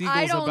what the Seagull's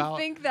I don't about.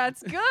 think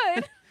that's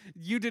good.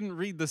 You didn't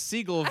read the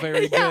Seagull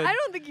very yeah, good. I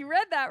don't think you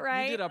read that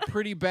right. You did a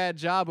pretty bad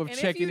job of And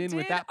if checking you in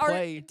with did, that are-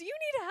 play. Do you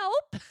need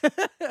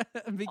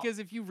help? Because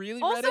if you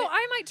really read Also, it,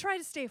 I might try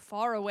to stay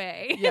far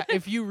away. yeah,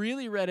 if you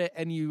really read it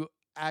and you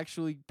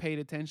actually paid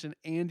attention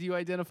and you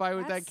identify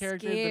with That's that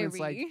character, then it's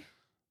like,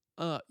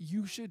 scary.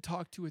 you should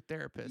talk to a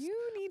therapist.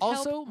 You need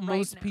Also, help right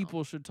most now.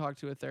 people should talk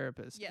to a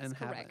therapist Yes, and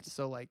haven't. correct.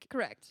 So like,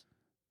 Correct.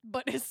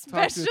 But to a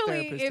especially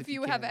therapist if if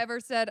you you have can. ever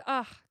said,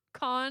 ugh,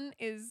 Khan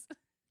is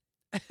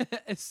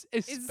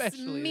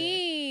especially that.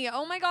 me.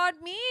 Oh my God,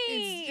 me.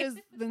 It's just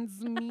that's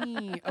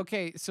me.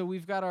 Okay, so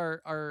we've got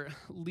our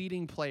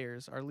leading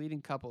players, our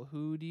leading couple.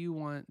 Who do you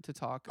want to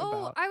talk Oh,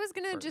 about? I was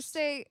gonna just first?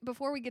 say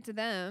before we get to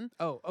them,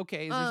 Oh,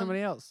 okay. Is there um,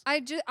 somebody else? I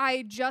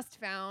just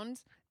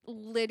found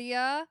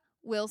Lydia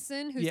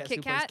Wilson, who's Yes, Kit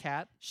who plays Kat.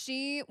 Kat.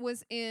 She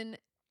was in.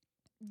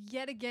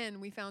 Yet again,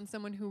 we found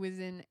someone who was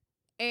in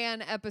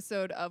an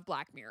episode of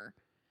Black Mirror.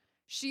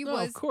 She Oh,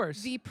 was of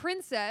course. the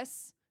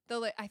princess,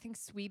 I think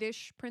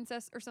Swedish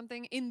princess or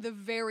something, in the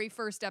very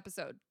first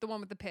episode, the one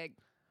with the pig,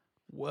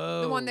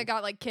 Whoa. the one that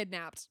got like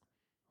kidnapped.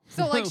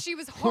 So like she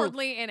was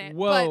hardly in it,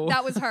 Whoa. but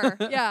that was her.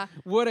 Yeah.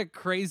 What a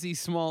crazy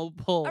small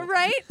pull.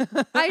 Right?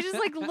 I just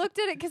like looked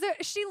at it because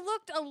she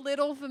looked a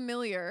little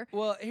familiar,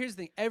 Well, here's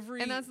the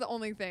thing. and that's the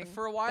only thing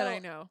For a while, that I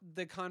know.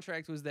 the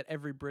contract was that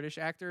every British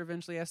actor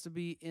eventually has to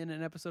be in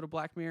an episode of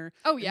Black Mirror.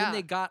 Oh And yeah. then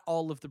they got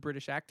all of the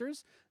British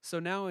actors. So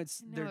now they're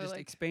Now they're just like-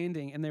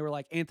 expanding, and they were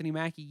like, Anthony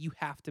Mackie, you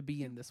have to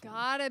be in this one.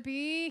 Gotta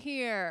be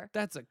here.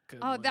 That's a good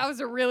Oh, one. that was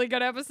a really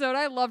good episode.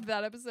 I loved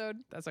that episode.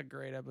 That's a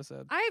great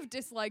episode. I've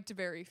disliked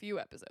very few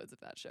episodes of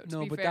that show. To No,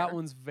 be but fair. that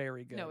one's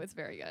very good. No, it's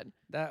very good.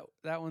 That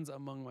one's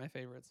among my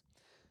favorites.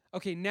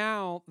 Okay,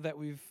 now that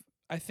we've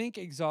I think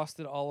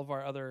exhausted all of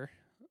our other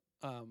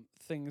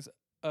things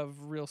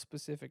of real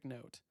specific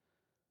note,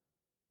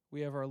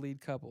 we have our lead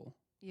couple.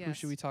 Yes. Who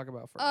should we talk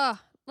about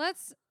first?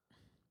 Let's.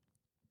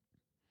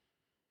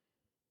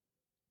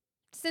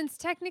 Since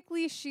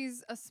technically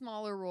she's a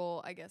smaller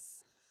role, I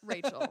guess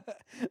Rachel.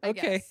 I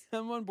Okay, guess.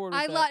 I'm on board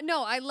with that.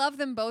 I love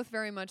them both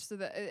very much. So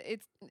that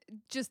it's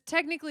just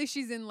technically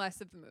she's in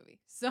less of the movie.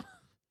 So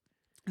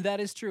That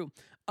is true.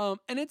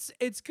 And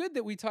it's good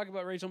that we talk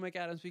about Rachel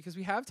McAdams because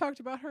we have talked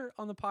about her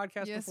on the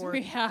podcast yes, before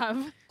we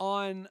have.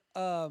 on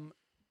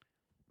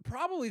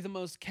probably the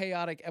most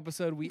chaotic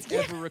episode we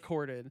ever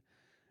recorded.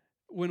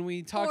 When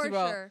we talked For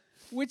about sure.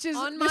 which is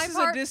On this my is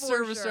part, a for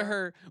disservice to sure.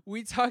 her.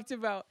 We talked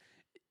about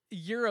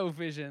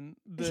Eurovision,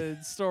 the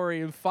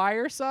story in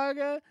Fire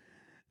Saga.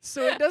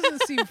 So it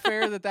doesn't seem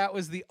fair that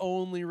was the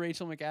only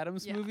Rachel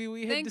McAdams Yeah. movie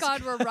we had Thank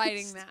God we're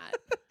writing discussed.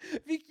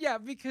 that. Yeah,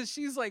 because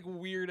she's like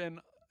weird and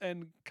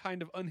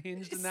kind of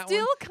unhinged in that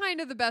Still one. kind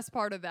of the best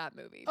part of that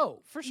movie. Oh,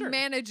 for sure.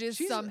 Manages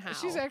somehow.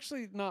 She's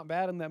actually not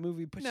bad in that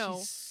movie, but No.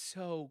 she's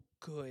so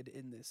good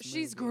in this movie.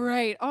 She's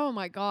great. Oh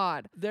my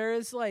God. There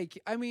is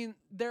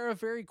they're a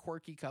very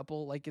quirky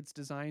couple. Like it's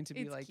designed to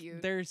be It's like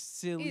cute. they're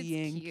silly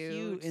It's and cute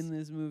cute. in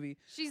this movie.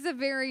 She's a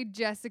very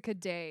Jessica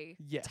Day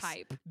Yes.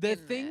 type. The in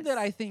thing this. that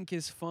I think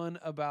is fun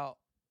about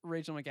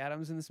Rachel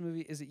McAdams in this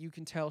movie is that you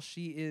can tell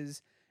she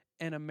is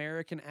an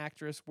American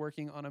actress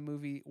working on a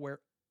movie where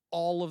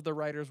all of the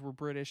writers were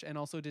British and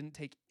also didn't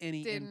take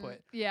any input.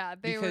 Yeah,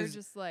 they were because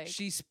just like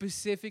She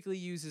specifically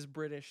uses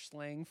British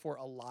slang for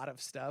a lot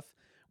of stuff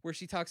where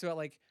she talks about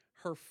like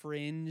her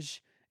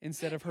fringe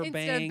instead of her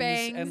Instead of bangs,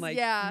 bangs, and like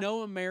yeah.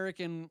 no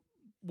American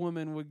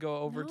woman would go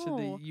over to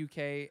No. the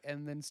UK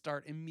and then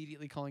start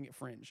immediately calling it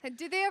Fringe.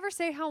 Did they ever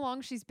say how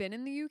long she's been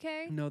in the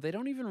UK? No, they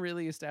don't even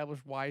really establish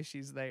why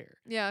she's there.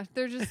 Yeah,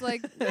 they're just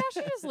like, yeah,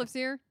 she just lives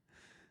here.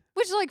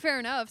 Which is like fair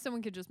enough.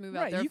 Someone could just move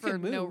out Right, there you for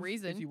can no move if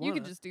reason. you You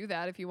could wanna. just do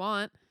that if you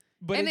want.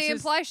 But And it's they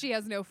just, imply she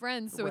has no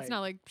friends, so it's Right. not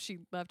like she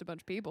left a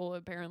bunch of people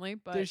apparently.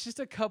 But there's just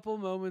a couple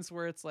moments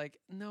where it's like,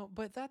 no,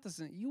 but that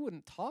doesn't. You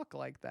wouldn't talk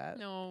like that.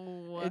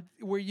 no,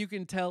 Where you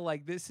can tell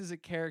like this is a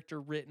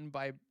character written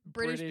by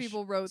British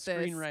people wrote this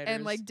and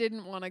screenwriters. like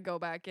didn't want to go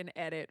back and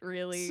edit.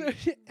 Really,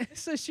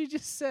 So she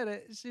just said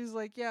it. She's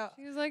like, yeah,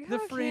 she was like, the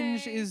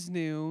Fringe "Okay." is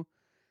new,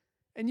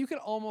 and you could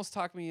almost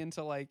talk me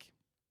into like,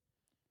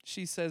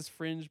 she says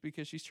Fringe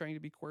because she's trying to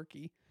be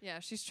quirky.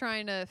 Yeah, she's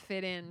trying to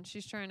fit in.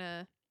 She's trying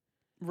to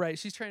Right,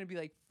 she's trying to be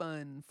like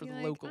fun for be the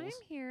like, locals. I'm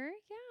here.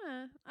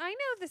 Yeah, I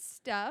know this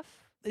stuff.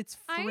 It's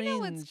I Fringe. know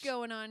what's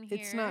going on here.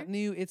 It's not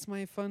new. It's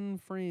my fun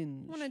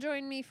Fringe. Want to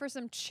join me for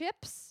some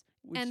chips?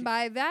 Would And you-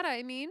 by that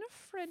I mean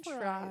French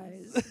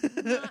fries,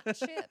 not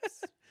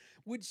chips.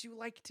 Would you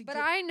like to? But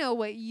get, I know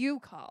what you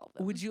call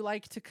them. Would you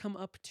like to come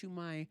up to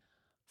my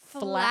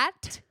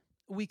Flat?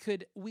 We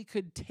could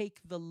take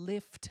the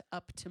lift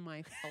up to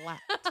my flat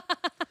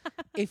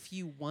if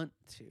you want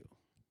to.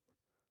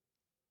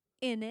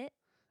 In it?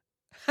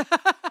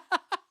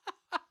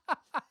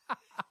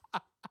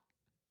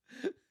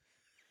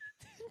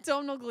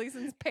 Domhnall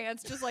Gleeson's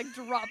pants just like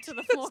drop to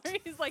the floor.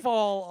 He's like,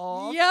 Fall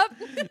off. "Yep."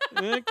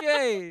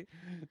 Okay,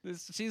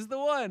 she's the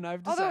one.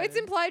 I've decided. Although it's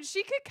implied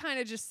she could kind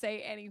of just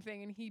say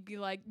anything, and he'd be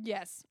like,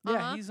 "Yes,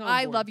 Yeah, he's on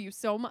I board. love you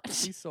so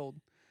much." He's sold.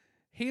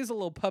 He's a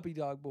little puppy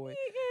dog boy. He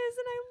is,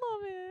 and I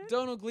love it.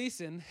 Domhnall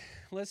Gleeson.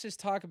 Let's just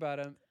talk about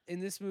him. In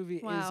this movie,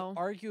 Wow. is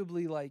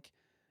arguably like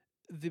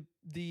the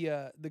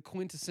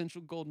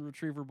quintessential golden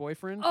retriever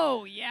boyfriend.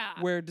 Oh yeah.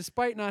 Where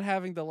despite not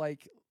having the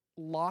like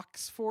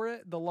locks for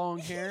it, the long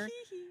hair,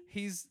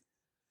 he's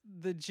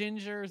the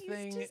ginger He's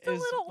thing just a is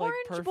little like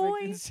orange perfect. boy.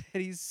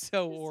 Instead, he's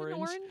so Just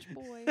orange. an orange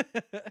boy.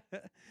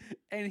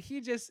 And he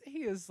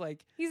is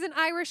like, He's an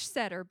Irish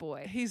setter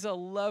boy. he's a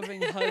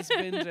loving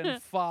husband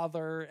and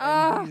father, and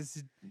Ah,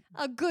 he's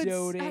A good.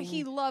 doting.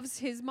 He loves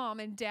his mom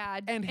and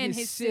dad and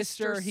his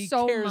sister. He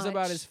so cares much.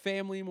 about his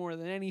family more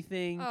than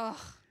anything. Ugh,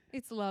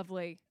 it's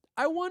lovely.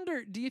 I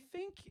wonder, do you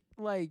think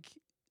like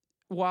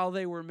while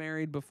they were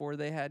married before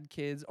they had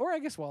kids, or I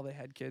guess while they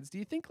had kids, do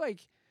you think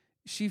like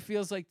she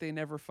feels like they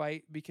never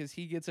fight because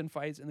he gets in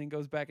fights and then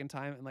goes back in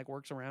time and like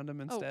works around him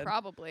instead Oh,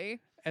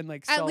 probably. and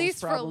like At solves least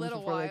for a problems little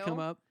before they come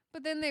while. up?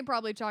 But then they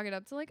probably chalk it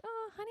up to like,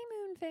 oh,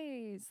 honeymoon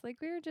phase. Like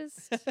we were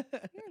just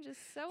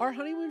so. Our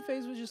honeymoon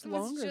phase was just it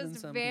was longer than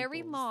just some very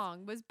people's.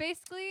 long. Was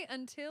basically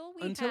until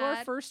we Until had,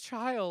 our first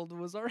child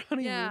was our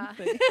honeymoon yeah.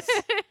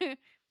 phase,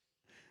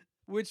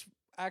 which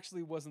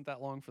actually wasn't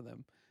that long for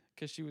them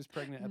because she was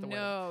pregnant at the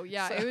wedding. No,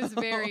 yeah, So- it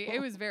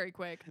was very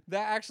quick.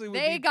 That actually would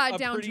They be got a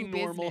down pretty to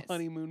normal business.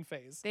 honeymoon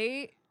phase.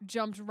 They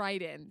jumped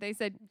right in. They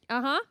said,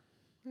 "Uh-huh.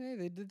 Hey,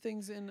 they did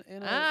things in a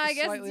I guess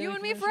it's slightly you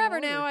and me unconventional forever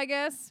order. now, I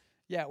guess.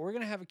 Yeah, we're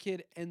gonna have a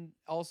kid, and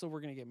also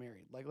we're gonna get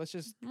married. Like, let's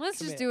just Let's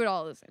commit. just do it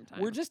all at the same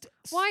time. We're just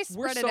Why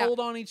we're spread it out?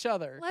 sold on each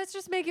other. Let's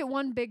just make it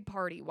one big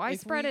party. Why If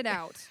spread we- it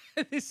out?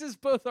 This is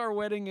both our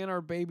wedding and our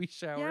baby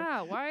shower.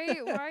 Yeah,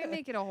 why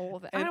make it a whole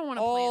thing? I And don't want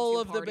to all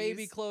plan of two the baby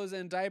parties. clothes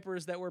and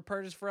diapers that were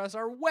purchased for us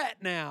are wet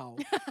now.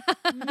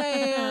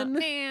 Man,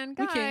 Man,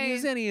 we can't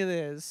use guys. any of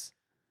this.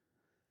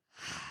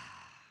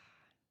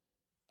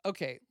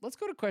 Okay, let's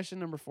go to question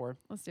number 4.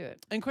 Let's do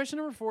it. And question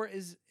number 4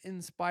 is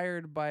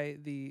inspired by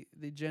the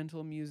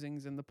gentle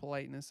musings and the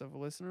politeness of a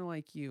listener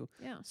like you.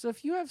 Yeah. So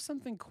if you have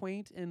something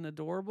quaint and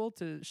adorable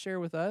to share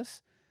with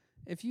us,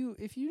 if you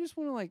just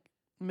want to like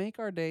make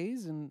our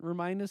days and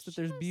remind us that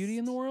there's beauty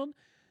in the Just- world,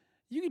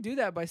 you can do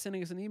that by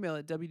sending us an email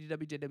at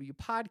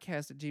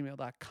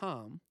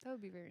www.podcast@gmail.com, That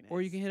would be very nice.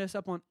 or you can hit us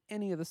up on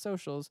any of the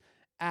socials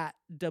at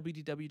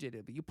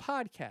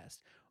www.podcast,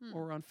 Hmm.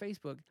 or on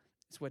Facebook.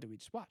 It's What Did We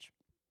Just Watch?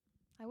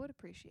 I would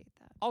appreciate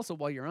that. Also,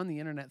 while you're on the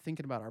internet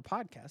thinking about our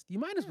podcast, you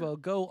might as Yeah. well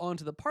go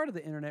onto the part of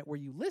the internet where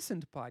you listen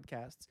to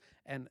podcasts,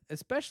 and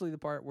especially the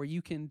part where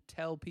you can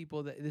tell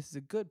people that this is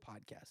a good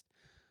podcast,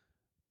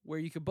 where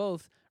you could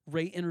both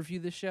rate and review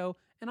the show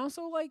and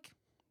also like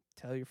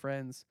tell your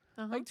friends,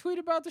 Uh-huh. like tweet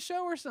about the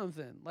show or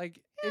something.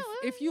 Like Yeah,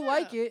 if you yeah.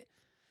 like it,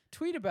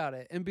 tweet about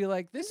it and be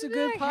like, this is a Be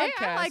good like, podcast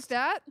Hey, I like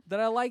that. that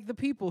I like the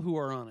people who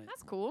are on it.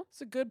 That's cool. It's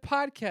a good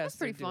podcast.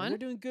 pretty they're doing. fun. They're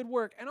doing good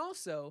work. And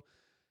also,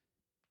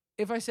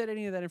 if I said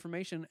any of that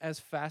information as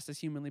fast as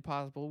humanly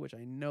possible, which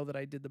I know that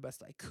I did the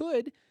best I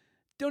could,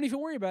 don't even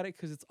worry about it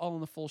because it's all in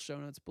the full show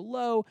notes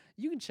below.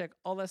 You can check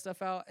all that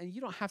stuff out, and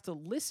you don't have to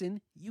listen.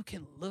 You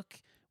can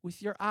look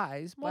with your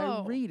eyes by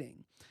Whoa.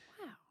 reading.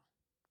 Wow.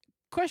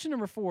 Question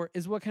number 4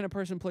 is, what kind of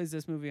person plays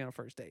this movie on a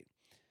first date?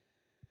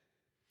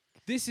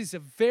 This is a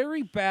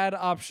very bad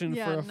option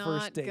Yeah, for a not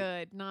first date.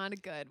 good. Not a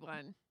good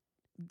one.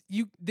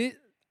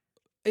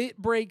 It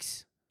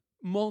breaks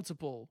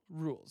multiple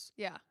rules.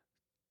 Yeah.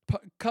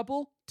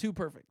 Couple, too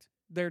perfect.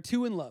 They're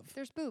too in love.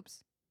 There's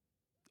boobs.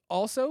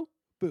 Also,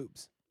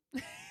 boobs.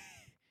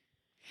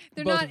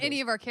 They're Both not of any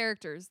those. of our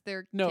characters.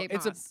 They're No, Kate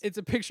it's Moss.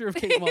 a picture of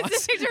Kate Moss.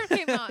 It's a picture of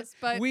Kate Moss,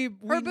 but we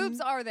her boobs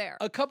are there.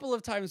 a couple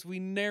of times we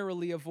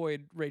narrowly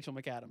avoid Rachel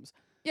McAdams,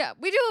 Yeah,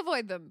 we do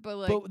avoid them, but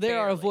like but they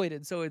are barely.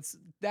 avoided, so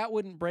that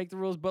wouldn't break the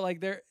rules. But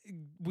like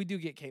we do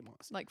get Kate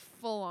Moss Like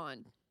full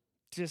on,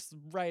 just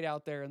right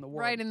out there in the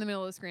world. right in the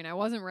middle of the screen. I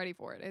wasn't ready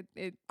for it.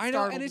 It I know,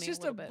 startled and it's me just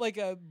a little bit. like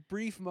a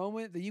brief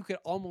moment that you could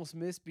almost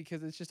miss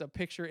because it's just a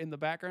picture in the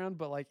background,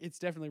 but like it's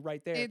definitely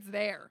right there. It's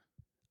there.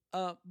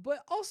 But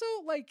also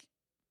like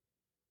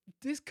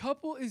this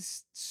couple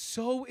is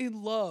so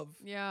in love.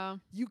 Yeah,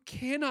 You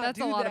cannot that's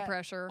do a lot that of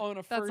pressure. on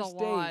a That's first a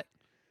lot. date.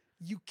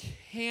 You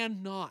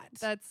cannot.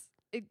 That's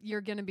it,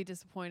 you're gonna be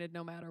disappointed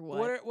no matter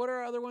what. What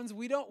are other ones?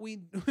 We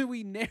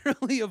we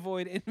narrowly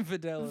avoid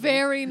infidelity.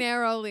 Very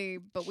narrowly,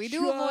 but we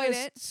do avoid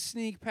Just it.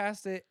 Sneak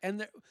past it,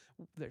 and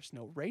there's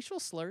no racial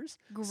slurs.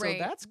 Great.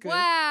 So that's good.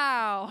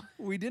 Wow,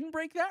 We didn't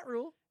break that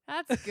rule.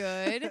 that's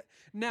good.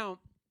 Now,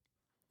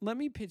 let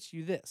me pitch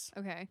you this.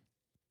 Okay.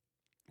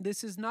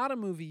 This is not a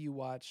movie you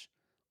watch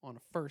on a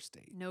first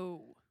date,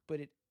 No. but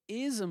it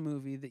is a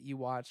movie that you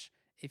watch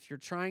if you're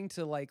trying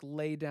to like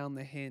lay down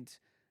the hint.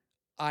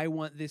 I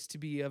want this to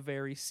be a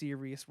very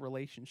serious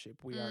relationship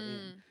we are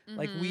in.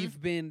 Like Mhm.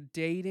 we've been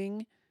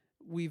dating,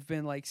 we've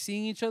been like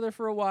seeing each other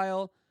for a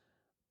while.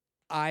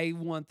 I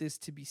want this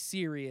to be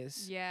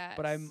serious, Yes.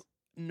 but I'm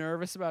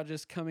nervous about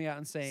just coming out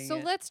and saying So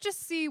it. let's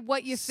just see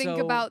what you think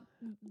So about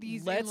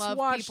these in let's love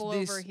watch people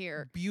this over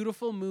here.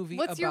 beautiful movie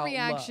What's your about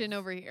reaction love.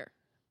 over here?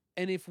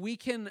 And if we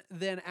can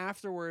then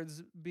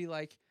afterwards be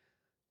like,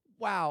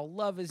 wow,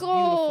 love is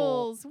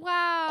Goals. Wow.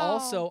 beautiful.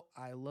 Also,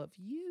 I love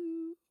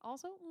you.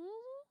 Also.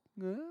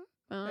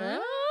 Uh,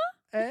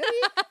 hey,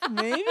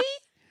 maybe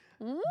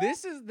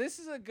this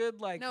is a good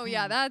like No,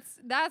 yeah,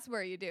 that's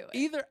where you do it.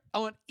 either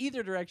on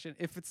either direction.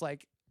 If it's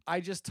like I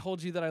just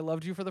told you that I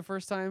loved you for the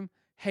first time,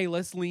 hey,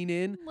 let's lean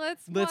in.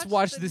 Let's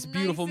watch the this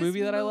beautiful nicest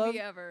movie that I love.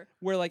 Ever.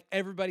 Where like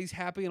everybody's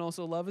happy and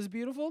also love is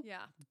beautiful.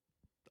 Yeah,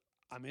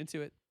 I'm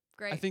into it.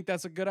 great. I think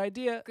that's a good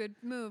idea. Good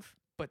move.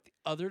 But the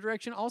other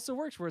direction also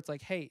works where it's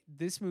like, hey,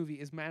 this movie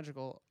is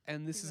magical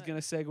and this is Right. gonna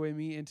segue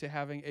me into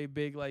having a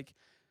big like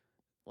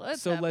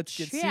Let's get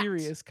chat.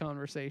 serious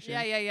conversation.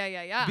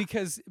 Yeah.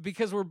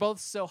 Because we're both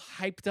so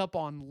hyped up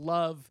on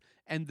love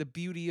and the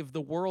beauty of the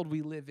world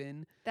we live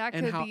in that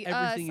and could how be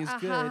everything us.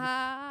 is good.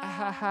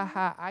 Ha ha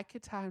ha! I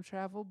could time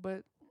travel,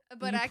 but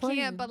But You I playing.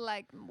 can't. But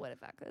like, what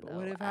if I could? what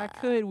though? if I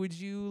could? Would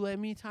you let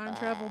me time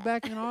travel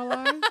back in our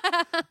lives?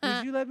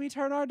 Would you let me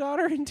turn our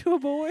daughter into a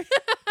boy?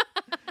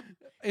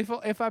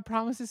 If I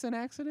promise it's an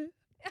accident?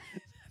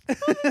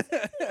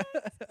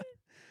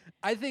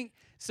 I think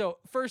so.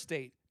 First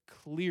date,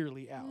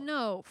 clearly out.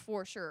 No,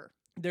 for sure.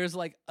 There's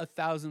like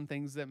 1,000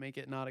 things that make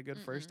it not a good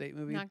first date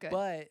movie. not good.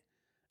 But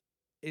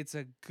it's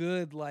a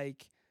good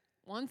like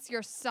Once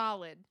you're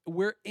solid,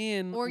 we're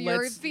in or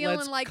you're let's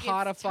feeling like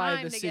codify it's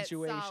time the to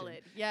situation. get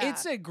solid. Yeah,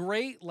 It's a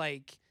great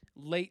like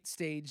late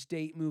stage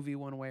date movie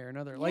one way or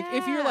another. Like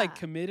if you're like Yeah.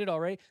 committed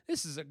already,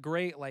 this is a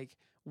great like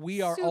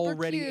we are Super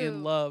already cute.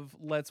 in love.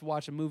 Let's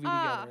watch a movie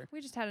together. We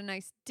just had a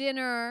nice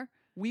dinner.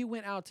 We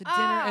went out to dinner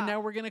and Ah.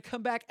 now we're gonna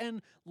come back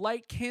and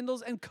light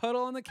candles and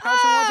cuddle on the couch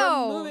and watch a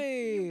Oh,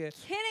 movie.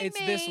 Kidding It's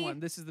me? this one.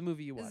 This is the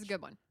movie you This watch. is a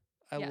good one.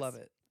 I Yes. love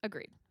it.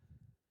 Agreed.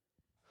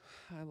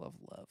 I love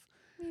love.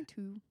 Me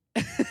too.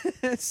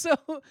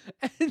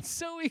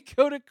 so we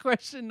go to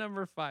question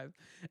number 5.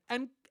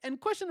 And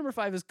question number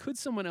 5 is, could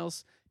someone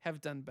else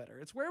have done better?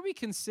 It's where we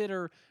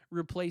consider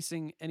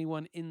replacing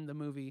anyone in the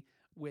movie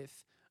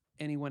with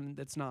anyone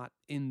that's not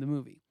in the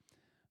movie.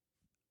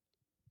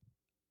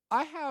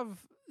 I have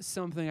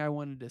something I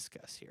want to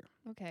discuss here.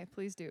 Okay,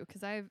 please do,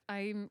 because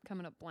I'm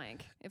coming up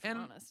blank. If I'm And-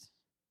 honest.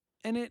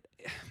 And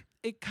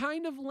it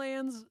kind of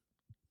lands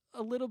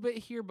a little bit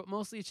here, but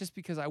mostly it's just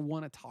because I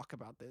want to talk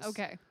about this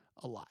Okay.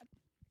 a lot.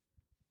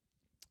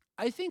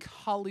 I think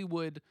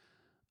Hollywood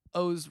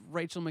owes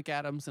Rachel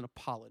McAdams an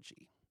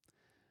apology.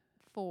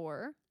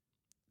 4.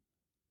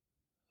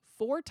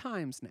 4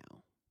 times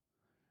now,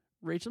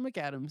 Rachel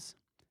McAdams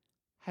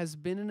has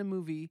been in a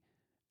movie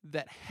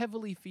that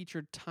heavily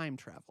featured time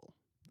travel.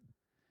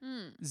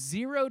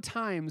 0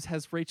 times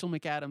has Rachel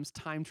McAdams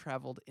time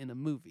traveled in a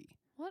movie.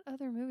 What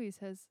other movies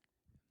has?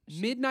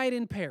 Midnight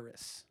in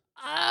Paris,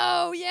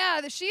 Oh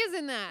yeah, she is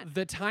in that.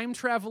 The Time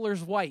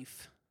Traveler's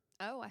Wife,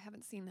 Oh, I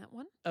haven't seen that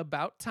one.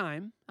 About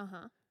Time,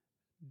 Uh-huh.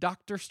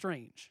 Doctor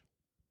Strange.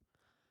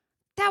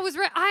 That was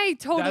I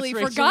totally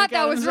Rachel forgot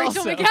that was McAdams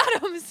Rachel also.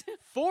 McAdams.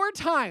 4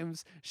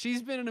 times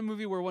she's been in a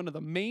movie where one of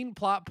the main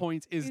plot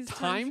points is Is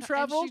time and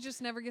travel. she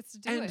just never gets to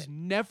do And it.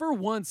 never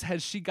once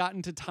has she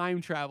gotten to time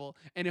travel.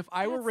 And if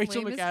I were That's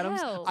Rachel lame as McAdams,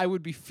 hell. I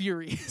would be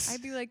furious.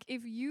 I'd be like,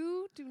 if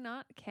you do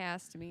not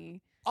cast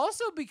me,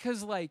 Also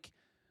because like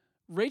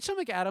Rachel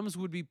McAdams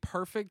would be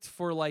perfect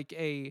for like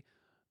a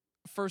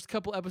first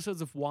couple episodes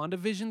of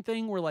WandaVision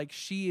thing where like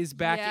she is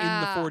back in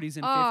the 40s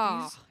and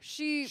 50s.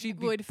 She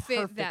be would fit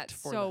perfect that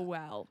for so that.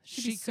 well.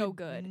 She'd She be so could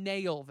good.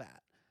 nail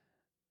that.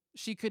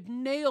 She could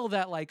nail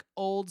that like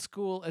old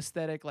school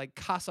aesthetic, like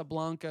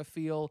Casablanca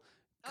feel.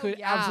 Oh, Could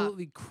yeah.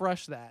 absolutely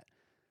crush that.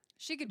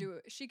 She could do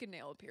it. She could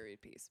nail a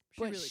period piece.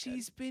 She But really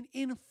she's been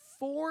in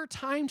 4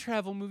 time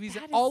travel movies,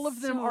 That and is all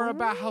of them are so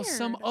about how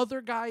some weird.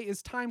 other guy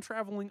is time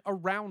traveling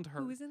around could.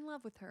 her. Who is in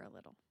love with her a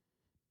little?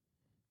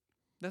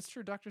 That's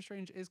true. Doctor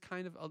Strange is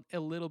kind of a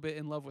little bit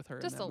in love with her.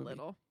 Just in that a movie.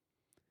 little.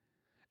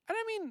 And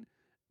I mean,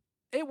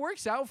 it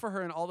works out for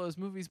her in all those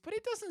movies, but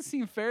it doesn't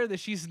seem fair that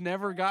she's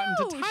never gotten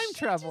to time she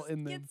travel just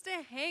in them. gets to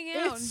hang out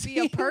It and be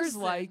a seems person.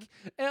 like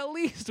at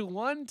least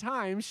one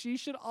time she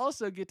should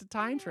also get to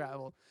time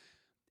travel.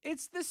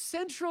 It's the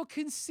central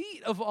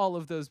conceit of all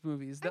of those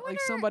movies that like wonder-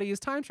 somebody is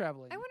time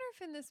traveling. I wonder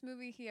if in this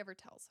movie he ever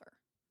tells her.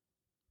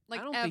 Like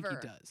I don't ever.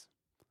 think he does.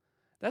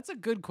 That's a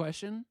good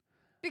question.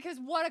 Because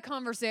what a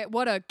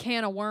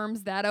can of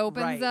worms that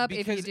opens Right, up if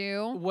you because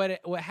do.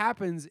 What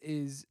happens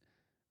is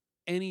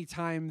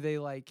anytime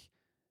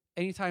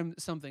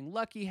something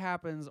lucky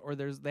happens or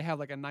they have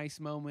like a nice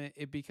moment,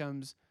 it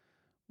becomes,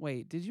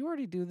 wait, did you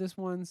already do this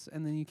once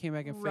and then you came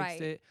back and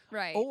fixed it?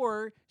 Right.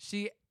 Or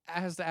she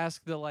has to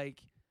ask the like,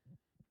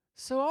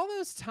 so all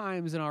those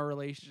times in our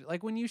relationship,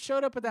 like when you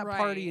showed up at that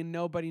party Right. and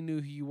nobody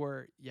knew who you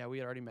were, yeah, we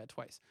had already met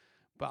twice.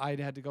 But I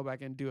had to go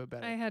back and do it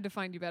better. I had to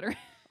find you better.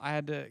 I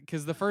had to,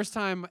 because the first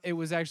time it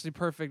was actually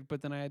perfect,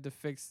 but then I had to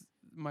fix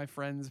my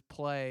friend's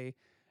play.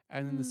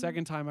 And then the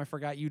second time I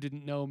forgot you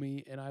didn't know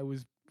me and I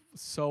was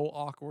so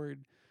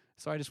awkward.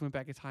 So I just went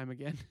back in time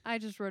again. I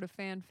just wrote a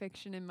fan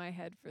fiction in my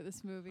head for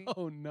this movie.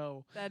 Oh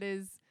no. That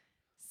is,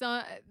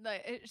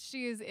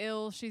 she is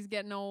ill. She's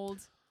getting old,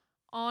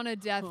 on a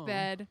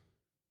deathbed.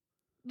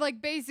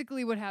 Like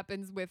basically what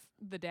happens with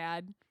the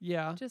dad.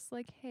 Yeah. Just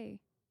like, hey,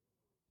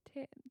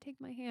 take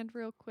my hand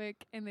real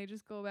quick, and they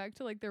just go back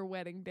to like their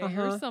wedding day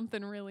Uh-huh. or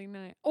something really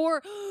nice.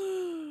 Or,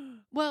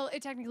 well,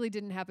 it technically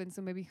didn't happen,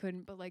 so maybe he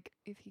couldn't. But like,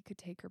 if he could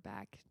take her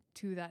back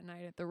to that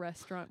night at the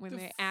restaurant when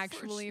they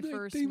actually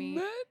first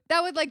meet,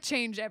 that would like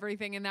change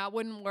everything, and that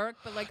wouldn't work.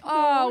 But like,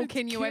 oh,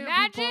 can you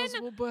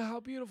imagine? But how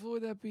beautiful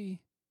would that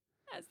be?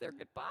 As their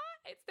goodbye,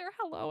 it's their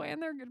hello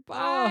and their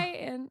goodbye,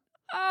 and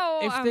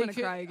I'm gonna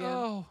cry again.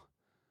 Oh,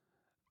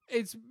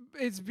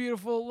 it's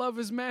beautiful. Love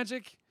is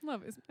magic.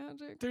 Love is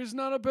magic. There's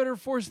not a better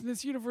force in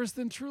this universe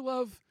than true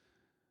love.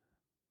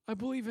 I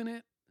believe in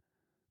it.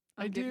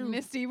 I I'm getting do.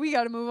 misty. We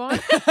got to move on.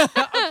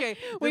 Okay,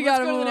 We then let's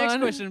gotta go to the move next on.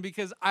 question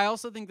because I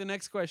also think the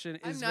next question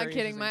I'm is not very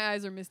kidding. interesting. My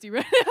eyes are misty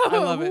right now. I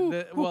love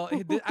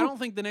it. I don't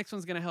think the next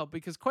one's gonna help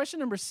because question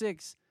number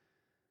 6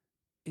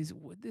 is: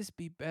 would this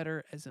be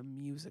better as a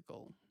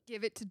musical?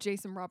 Give it to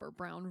Jason Robert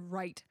Brown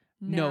right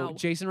now. No,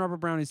 Jason Robert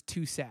Brown is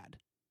too sad.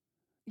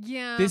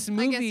 Yeah, This I guess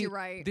movie- you're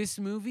right. This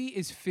movie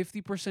is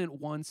 50%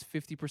 once,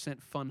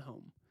 50% Fun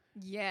Home.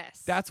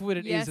 Yes, That's what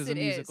it is Yes, as a it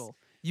is. musical.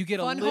 You get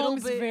Fun a little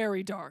Home's bit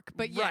very dark,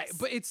 but right, yes,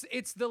 but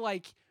it's the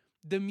like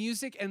the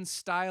music and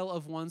style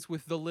of Once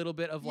with the little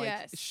bit of like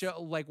Yes.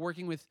 show like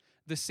working with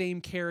the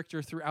same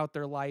character throughout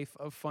their life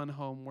of Fun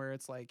Home, where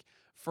it's like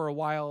for a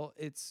while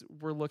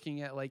we're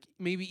looking at like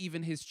maybe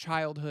even his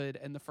childhood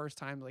and the first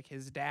time like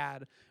his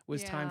dad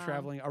was time Yeah.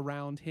 traveling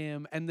around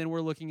him, and then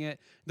we're looking at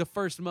the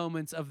first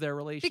moments of their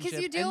relationship.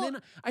 you and do-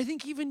 then I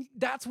think even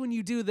that's when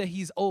you do that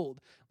he's old,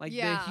 like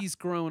Yeah. that he's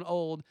grown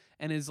old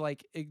and is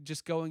like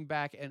just going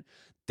back, and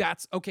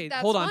that's okay.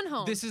 that's hold on, Fun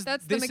Home. this is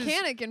that's this the is-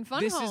 mechanic in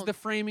Fun this Home. is the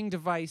framing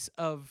device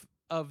of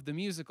the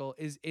musical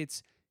is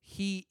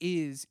he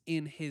is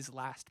in his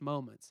last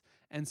moments,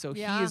 and so he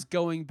Yeah. is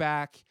going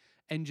back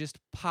and just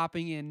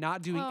popping in,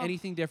 not doing Oh.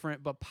 anything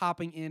different, but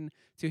popping in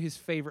to his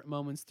favorite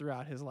moments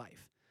throughout his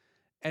life,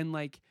 and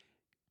like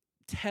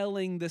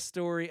telling the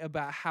story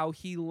about how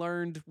he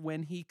learned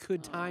when he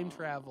could time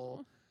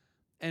travel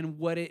and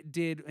what it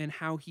did and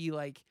how he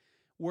like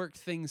worked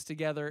things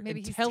together. Maybe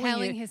and he's telling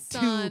telling it his to-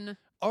 son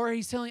or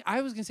he's telling.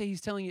 I was gonna say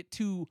he's telling it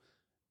to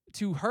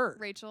her.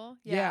 Rachel.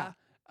 Yeah.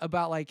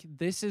 About like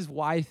this is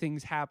why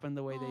things happened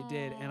the way they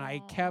did, and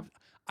Aw.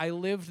 I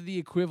lived the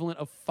equivalent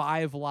of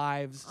 5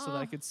 lives so that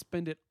I Aw. could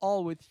spend it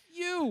all with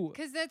you.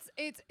 Because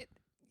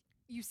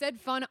you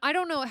said Fun. I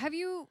don't know. Have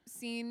you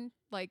seen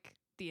like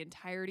the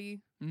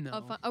entirety No,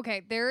 of Fun?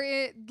 Okay, there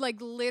is like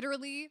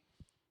literally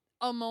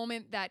a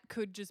moment that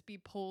could just be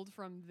pulled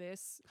from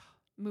this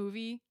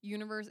movie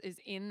universe is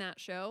in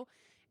that show,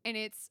 and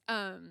it's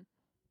I'm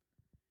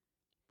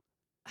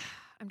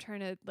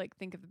trying to like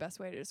think of the best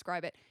way to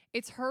describe it.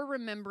 It's her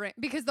remembering,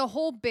 because the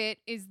whole bit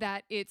is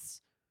that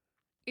it's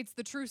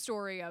the true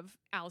story of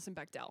Alison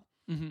Bechdel.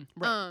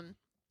 right.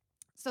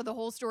 So the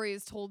whole story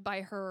is told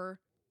by her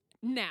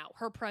now,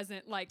 her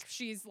present, like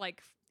she's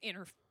like in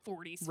her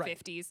 40s, Right.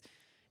 50s,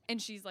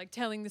 and she's like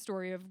telling the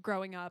story of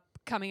growing up,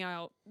 coming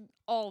out,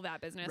 all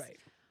that business. Right.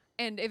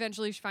 And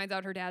eventually she finds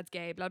out her dad's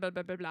gay, blah, blah,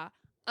 blah, blah, blah.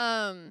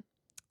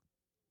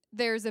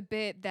 There's a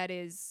bit that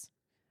is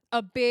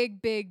a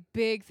big, big,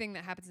 big thing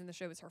that happens in the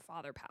show is her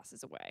father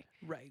passes away.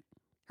 Right.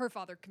 Her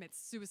father commits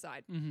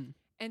suicide. Mm-hmm.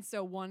 And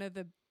so one of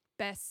the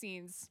best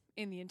scenes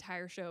in the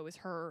entire show is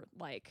her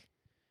like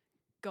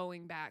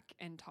going back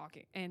and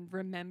talking and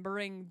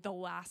remembering the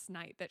last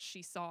night that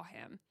she saw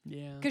him.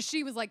 Yeah. Because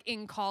she was like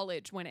in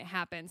college when it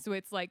happened. So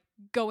it's like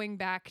going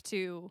back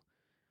to,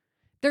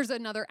 there's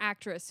another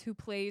actress who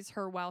plays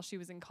her while she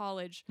was in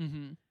college.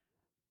 Mm-hmm.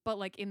 but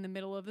like in the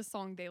middle of the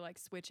song they like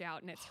switch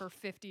out and it's her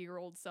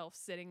 50-year-old self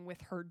sitting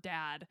with her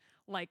dad.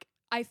 Like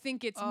I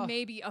think it's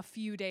maybe a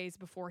few days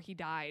before he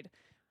died.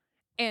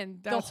 And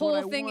That's the what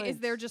I whole thing is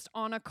want. they're just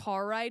on a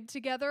car ride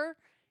together,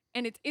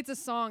 and it's a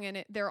song,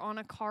 and they're on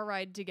a car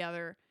ride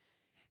together,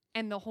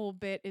 and the whole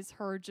bit is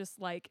her just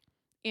like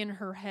in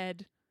her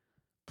head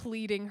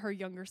pleading her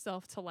younger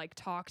self to like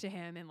talk to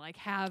him and like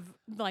have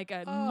like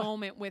a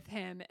moment with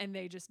him, and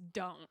they just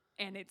don't,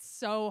 and it's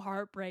so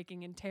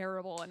heartbreaking and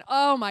terrible, and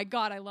oh my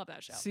god, I love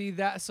that show. See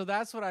that? So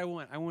that's what I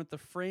want. I want the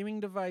framing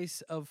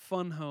device of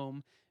Fun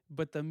Home,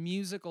 but the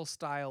musical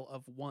style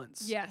of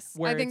Once. Yes,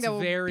 where I think it's that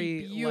would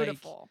very be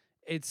beautiful.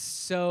 It's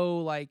so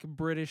like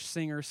British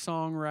singer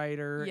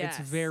songwriter. Yes.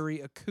 It's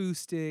very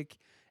acoustic,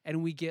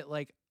 and we get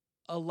like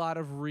a lot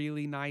of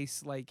really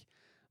nice like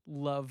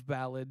love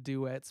ballad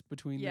duets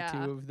between the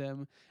two of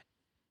them.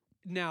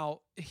 Now,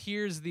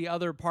 here's the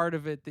other part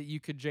of it that you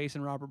could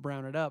Jason Robert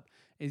Brown it up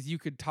is you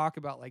could talk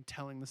about like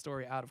telling the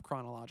story out of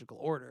chronological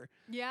order.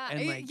 Yeah,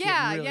 And like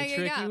yeah, get really yeah,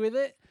 tricky yeah. with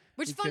it.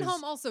 Which Fun because-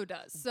 Home also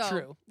does. So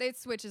True. it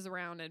switches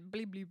around and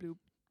bleep bleep bloop.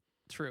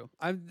 True.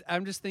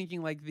 I'm just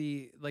thinking like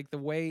the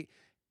way,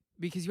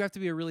 because you have to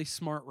be a really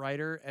smart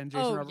writer, and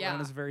Jason Robert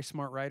Brown is a very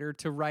smart writer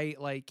to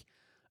write like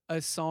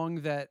a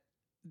song that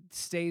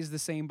stays the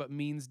same but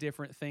means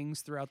different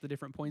things throughout the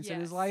different points in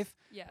his life.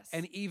 Yes.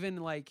 And even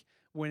like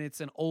when it's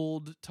an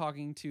old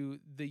talking to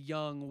the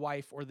young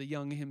wife or the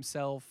young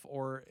himself,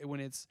 or when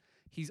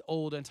he's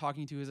old and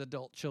talking to his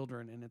adult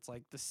children, and it's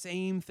like the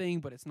same thing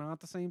but it's not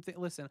the same thing.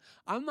 Listen,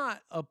 I'm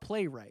not a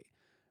playwright,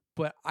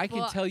 but I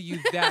can tell you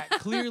that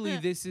clearly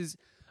this is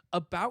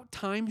About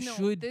Time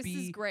should this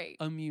be is great.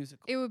 a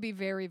musical. It would be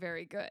very,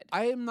 very good.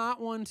 I am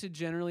not one to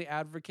generally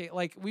advocate,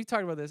 like we've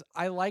talked about this.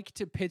 I like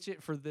to pitch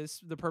it for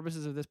the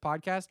purposes of this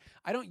podcast.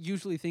 I don't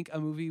usually think a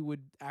movie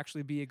would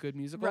actually be a good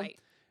musical. Right.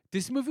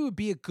 This movie would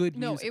be a good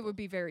No, musical. it would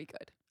be very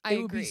good. I It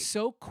agree. would be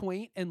so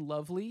quaint and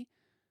lovely.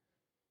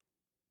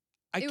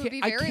 I It would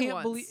be I very can't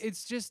Once. believe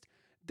it's just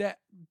that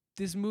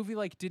this movie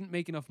like didn't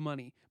make enough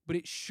money, but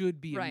it should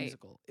be a Right.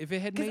 musical. If it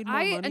had 'Cause made more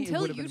money, it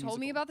until would have you been a told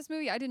me musical. about this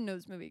movie, I didn't know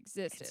this movie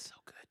existed. It's so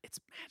good. It's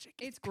magic.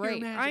 It's pure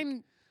great. magic.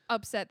 I'm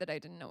upset that I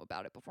didn't know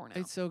about it before now.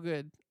 It's so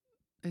good.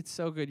 It's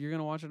so good. You're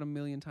gonna watch it a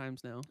million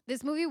times now.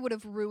 This movie would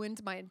have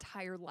ruined my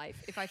entire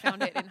life if I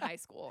found it in high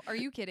school. Are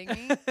you kidding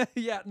me?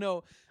 Yeah,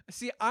 no.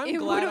 See, I'm It would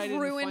glad I have didn't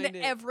ruined find it.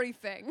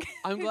 everything.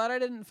 I'm glad I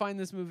didn't find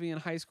this movie in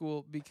high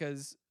school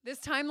because This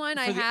timeline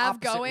I For the have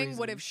opposite going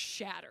would have reasons.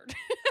 shattered.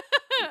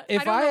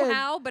 If I don't I know had-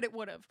 how, but it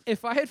would have.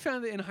 if I had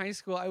found it in high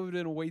school, I would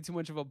have been way too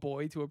much of a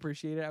boy to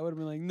appreciate it. I would have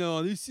been like,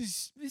 no, this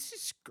is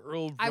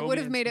girl. I would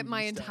have romance made it movie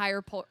my stuff.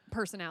 entire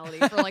personality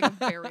for like a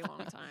very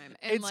long time.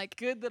 And It's like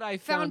good that I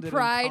found found it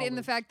pride in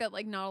the college. fact that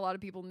like not a lot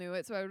of people knew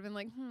it. So I would have been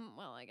like,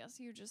 well, I guess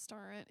you just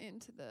aren't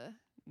into the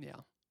Yeah,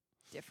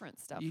 different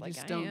stuff you like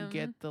just I don't am.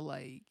 get the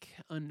like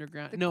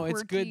underground. The No,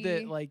 it's good that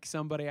quirky- like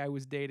somebody I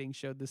was dating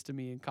showed this to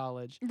me in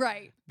college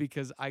Right,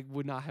 because I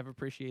would not have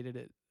appreciated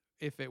it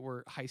if it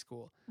were high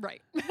school.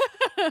 right.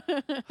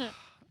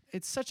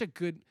 It's such a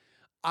good.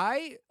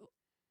 I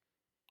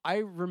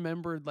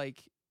remembered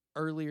like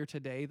earlier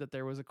today that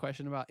there was a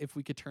question about if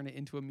we could turn it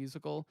into a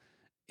musical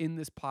in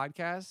this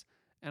podcast,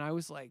 and I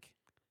was like,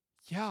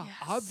 yeah, Yes.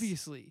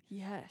 obviously.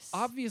 Yes.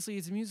 Obviously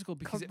it's a musical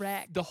because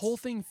Correct. the whole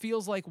thing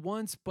feels like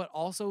Once, but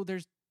also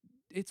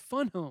it's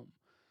Fun Home.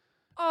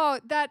 Oh,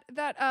 that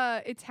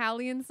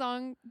Italian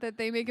song that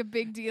they make a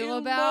big deal Il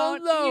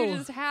about. Mondo. You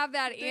just have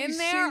that They in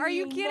there. Are sing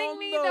you Il kidding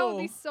me? That would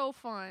be Mondo. so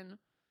fun.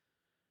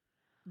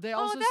 They Oh,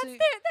 also that's sing, it.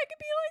 That could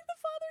be like the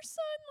father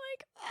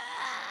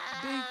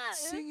son, they like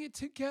sing it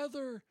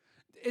together.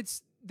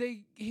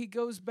 He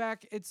goes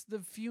back. It's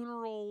the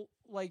funeral,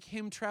 like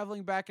him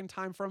traveling back in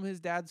time from his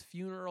dad's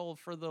funeral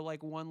for the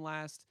like one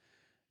last,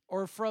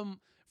 or from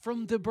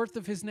the birth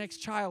of his next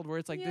child, where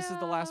it's like this is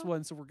the last Yeah.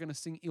 one, so we're gonna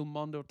sing Il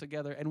Mondo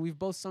together, and we've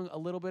both sung a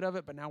little bit of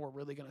it, but now we're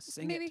really gonna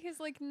sing maybe it. his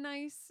like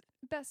nice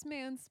best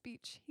man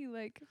speech. He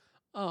like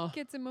Oh,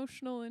 gets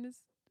emotional in his.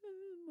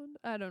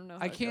 I don't know.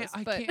 How I it can't- goes,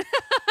 I but- can't-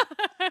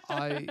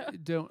 I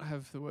don't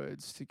have the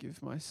words to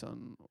give my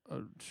son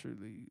a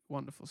truly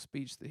wonderful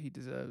speech that he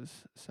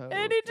deserves. So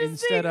And he just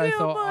instead, I sings Il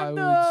thought I would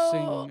Mondo.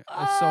 sing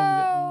a song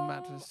that Oh.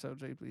 matters so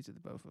deeply to the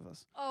both of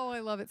us. Oh, I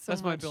love it so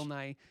That's much. my Bill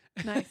Nye.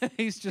 Nice.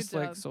 He's Good just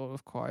like job. sort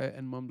of quiet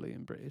and mumbly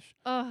and British.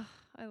 Oh,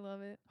 I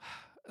love it.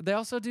 They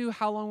also do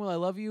 "How Long Will I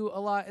Love You" a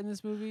lot in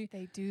this movie,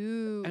 They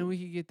do. and we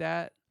could get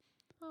that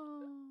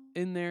Oh.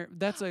 in there.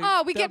 That's a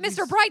Oh, we get that'd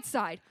be Mr.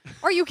 Brightside.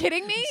 Are you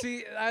kidding me?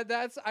 See,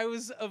 I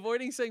was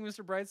avoiding saying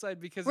Mr. Brightside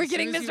because We're as soon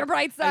getting as Mr. you-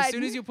 Brightside. As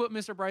soon as you put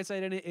Mr.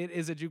 Brightside in it, it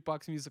is a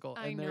jukebox musical,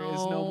 I and there is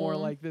no more know.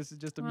 like this is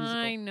just a musical.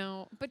 I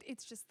know, but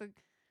it's just the.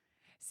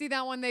 See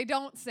that one? They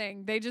don't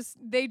sing. They just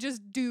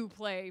do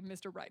play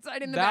Mr.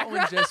 Brightside in the That one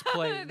background. just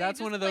play- They that's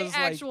just one of play those,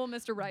 like- actual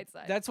Mr.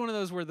 Brightside. That's one of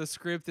those where the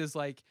script is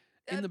like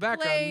in the Play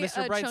background,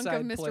 Mr. a Brightside chunk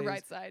of Mr. plays,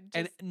 Brightside.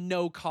 and Just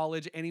no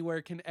college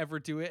anywhere can ever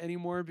do it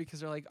anymore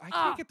because they're like, I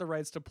Ah. can't get the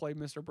rights to play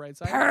Mr.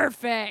 Brightside.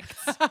 perfect.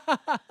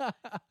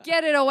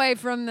 Get it away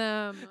from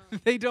them.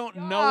 They don't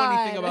know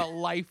anything God. about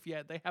life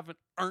yet. They haven't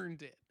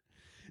earned it.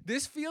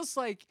 This feels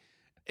like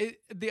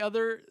the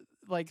other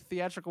like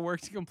theatrical work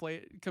to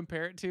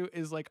compare it to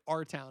is like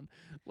Our Town.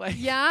 Like,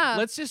 Yeah.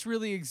 let's just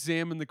really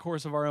examine the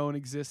course of our own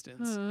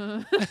existence.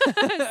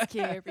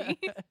 Scary.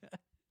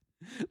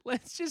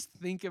 Let's just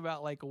think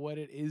about like what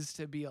it is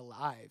to be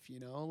alive, you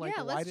know? Like,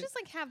 yeah, let's just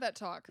like have that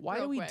talk. why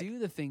real do we quick. do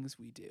the things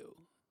we do?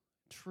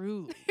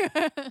 Truly.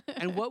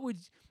 And what would,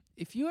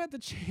 if you had the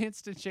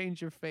chance to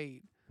change your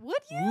fate, would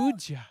you?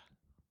 would ya?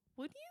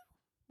 Would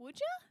you? Would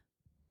you?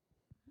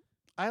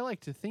 I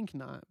like to think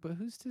not, but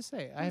who's to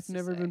say? I Who's have to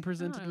never say? been I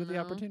presented don't with the know.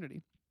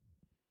 opportunity.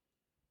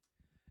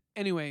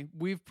 Anyway,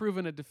 we've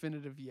proven a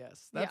definitive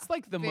yes. That's Yeah,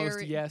 like the most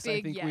very yes I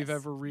big think we've yes.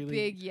 ever really.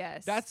 Big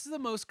yes. That's the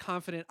most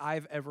confident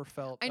I've ever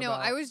felt. I know.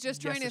 I about was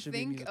just yes, trying it to should be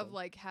a think of musical.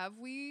 like, have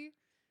we?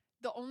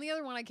 The only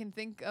other one I can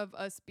think of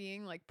us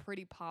being like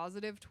pretty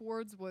positive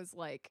towards was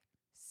like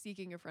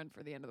Seeking a Friend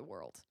for the End of the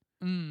World.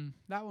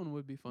 That one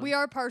would be fun. We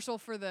are partial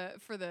for the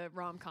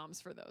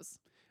rom-coms for those.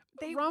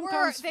 They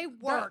rom-coms. They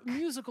work.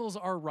 Musicals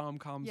are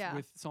rom-coms Yeah.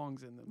 with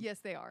songs in them. Yes,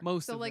 they are.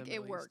 Most so of like them, at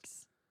it least.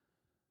 works,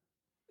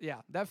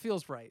 Yeah, that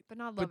feels right. but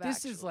not Love But this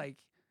Actually. is like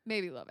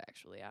maybe Love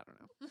Actually. I don't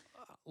know.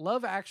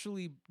 Love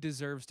Actually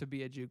deserves to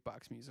be a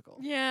jukebox musical.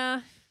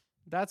 Yeah.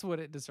 That's what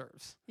it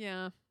deserves.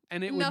 Yeah.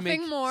 And it would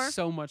Nothing make more.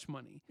 so much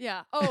money.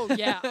 Yeah. Oh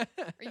yeah. Are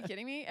you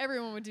kidding me?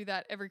 Everyone would do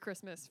that every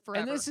Christmas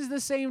forever. And this is the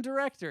same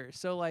director.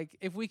 So like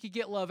if we could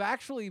get Love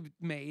Actually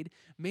made,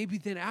 maybe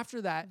then after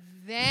that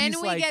then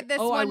he's we like, get this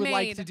oh, one I would made.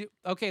 like to do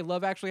okay,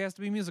 Love Actually has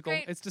to be musical.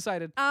 Great. It's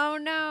decided. Oh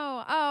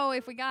no. Oh,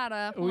 if we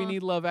gotta. We well,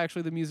 need Love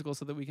Actually the musical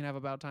so that we can have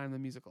About Time the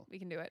musical. we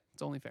can do it.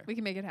 It's only fair. We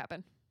can make it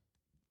happen.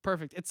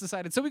 Perfect. It's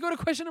decided. So we go to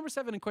question number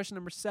 7, and question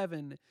number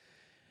 7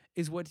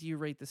 is, what do you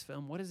rate this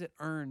film? What does it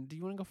earn? Do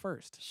you want to go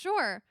first?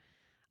 Sure.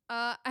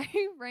 I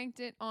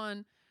ranked it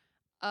on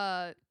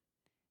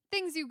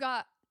things you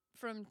got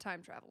from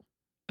time travel.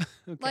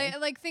 Okay.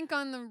 Like think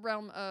on the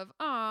realm of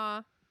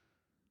my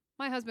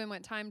husband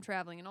went time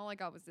traveling and all I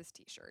got was this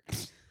t-shirt.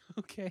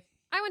 Okay.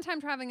 I went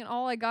time traveling and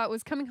all I got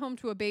was coming home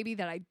to a baby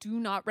that I do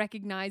not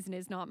recognize and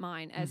is not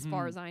mine as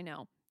far Mhm. as I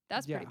know.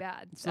 That's Yeah, pretty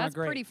bad. it's not That's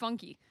great. pretty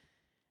funky.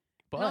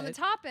 But And on the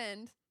top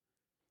end,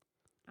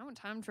 I went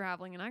time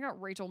traveling and I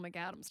got Rachel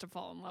McAdams to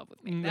fall in love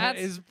with me. that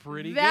is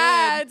pretty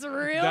that's good.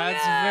 real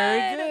That's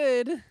good.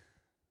 very good.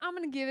 I'm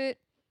going to give it,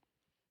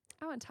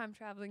 I went time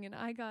traveling and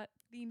I got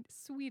the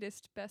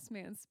sweetest best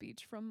man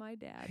speech from my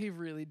dad. He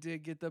really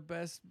did get the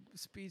best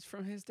speech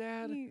from his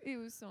dad. It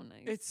was so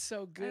nice. It's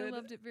so good. I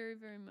loved it very,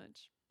 very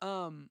much.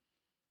 I'm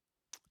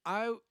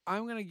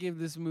gonna give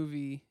this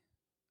movie.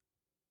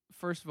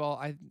 First of all,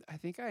 I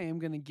think I am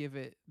gonna give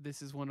it.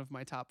 This is one of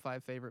my top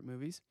 5 favorite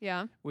movies,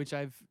 Yeah. which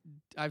I've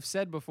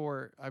said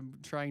before. I'm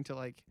trying to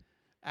like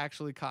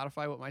actually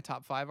codify what my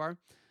top 5 are.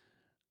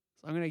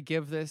 So I'm gonna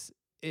give this.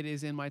 It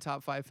is in my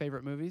top 5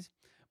 favorite movies,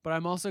 but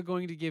I'm also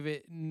going to give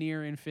it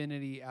near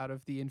infinity out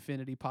of the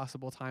infinity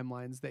possible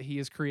timelines that he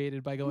has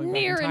created by going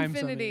Near back in time.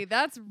 infinity.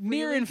 That's really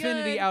Near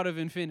infinity good. out of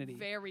infinity.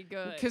 Very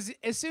good. Because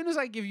as soon as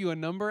I give you a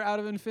number out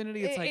of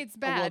infinity, it's like, it's oh,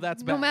 bad. well,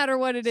 that's no bad. matter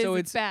what it is, So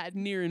it's bad.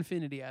 Near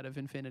infinity out of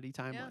infinity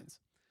timelines.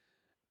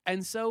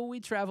 And so we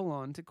travel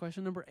on to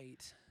question number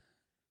 8.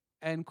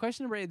 And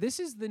question number 8, this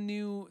is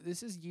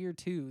year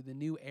 2, the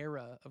new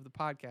era of the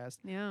podcast.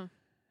 Yeah.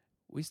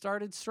 We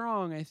started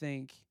strong, I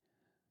think.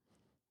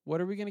 What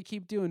are we going to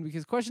keep doing?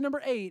 Because question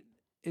number 8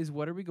 is,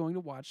 what are we going to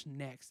watch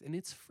next? And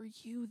it's for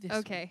you this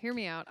Okay, week. hear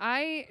me out.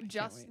 I can't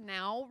just wait.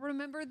 now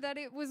remembered that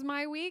it was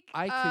my week.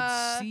 I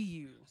could see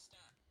you.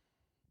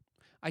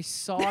 I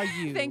saw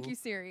you. Thank you,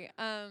 Siri.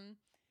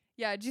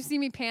 Yeah, did you see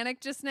me panic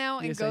just now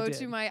and Yes, I go did.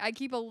 to I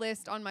keep a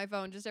list on my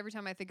phone just every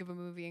time I think of a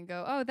movie and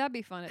go, oh, that'd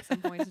be fun at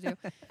some point to do.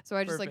 So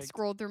I just like Perfect.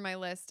 scrolled through my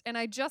list and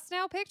I just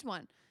now picked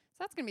one. So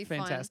that's going to be fun.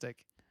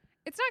 Fantastic.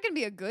 It's not going to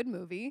be a good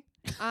movie.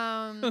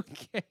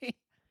 Okay.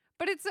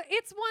 But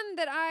it's one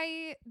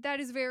that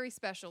is very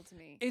special to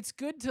me. It's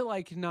good to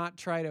like not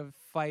try to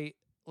fight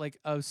like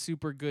a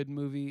super good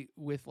movie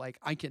with like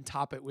I can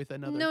top it with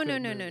another. No.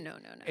 good movie.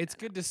 It's no.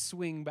 good to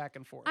swing back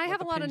and forth. I let have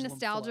the a lot of pendulum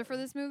nostalgia flow. for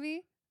this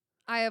movie.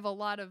 I have a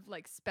lot of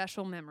like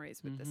special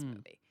memories with this Mhm.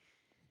 movie.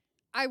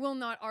 I will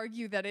not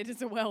argue that it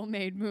is a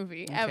well-made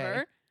movie Okay.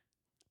 ever.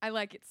 I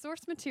like its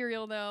source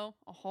material though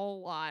a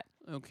whole lot.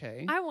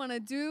 Okay. I want to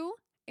do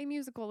a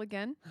musical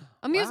again.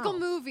 A musical Wow.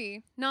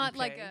 movie, not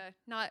like Okay.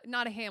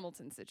 not a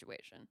Hamilton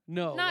situation.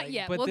 No, not like,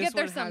 yet. But We'll this get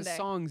there one has someday.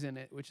 songs in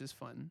it, which is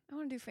fun. I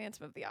want to do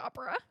Phantom of the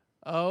Opera.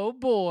 Oh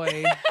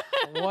boy,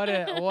 what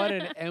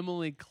an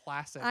Emily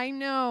classic. I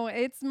know.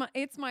 It's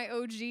my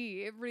OG.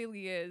 It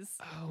really is.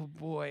 Oh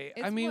boy.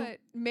 It's I mean, what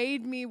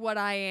made me what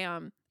I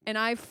am, and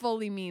I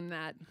fully mean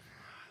that.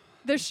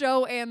 The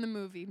show and the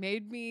movie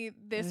made me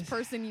this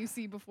person you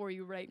see before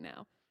you right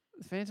now.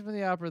 Phantom of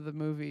the Opera, the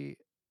movie,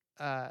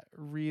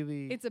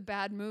 really, It's a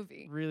bad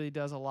movie. really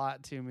does a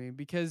lot to me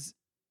because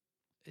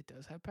it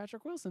does have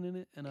Patrick Wilson in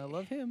it, and I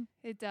love him.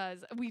 It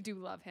does. We do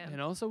love him. And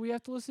also, we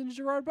have to listen to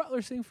Gerard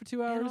Butler sing for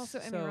 2 hours. And also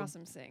Emmy so-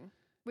 Rossum sing,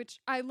 which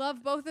I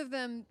love both of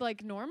them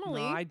like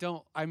normally. No, I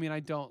don't. I mean, I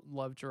don't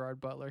love Gerard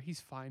Butler.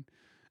 He's fine.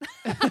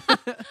 I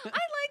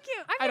like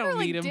can't. I've I don't never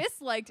need him.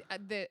 disliked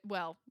the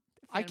well.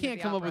 I Phantom of can't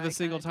the come up Opera, with a I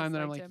single kinda time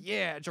that I'm like, disliked him.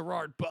 yeah,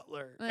 Gerard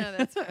Butler.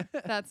 That's fair.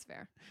 That's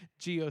fair.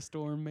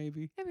 Geostorm,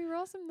 maybe. Emmy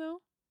Rossum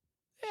though.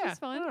 Yeah, She's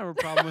fine. I don't have a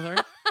problem with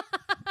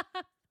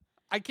her.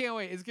 I can't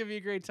wait. It's gonna be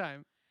a great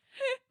time.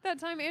 That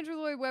time Andrew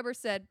Lloyd Webber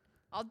said,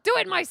 "I'll do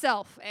it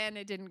myself," and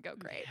it didn't go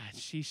great. Yeah,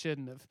 she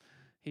shouldn't have.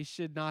 He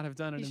should not have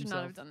done it He should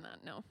himself. not have done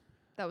that. No,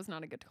 that was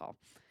not a good call.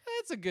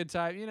 It's a good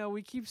time. You know,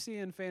 we keep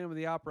seeing Phantom of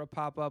the Opera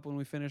pop up when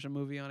we finish a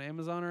movie on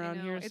Amazon I around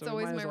know, here. it's So we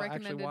always might my as well actually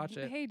recommended. watch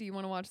it. Hey, do you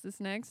want to watch this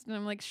next? And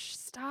I'm like, Shh,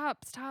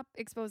 stop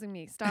exposing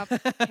me. Stop.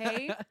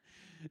 Hey.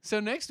 So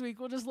next week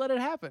we'll just let it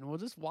happen. We'll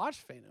just watch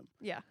Phantom.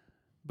 Yeah.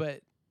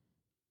 But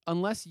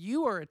unless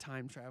you are a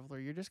time traveler,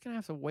 you're just gonna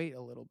have to wait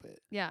a little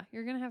bit Yeah.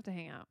 You're gonna have to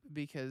hang out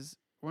because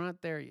we're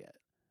not there yet.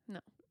 No.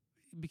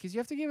 Because you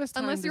have to give us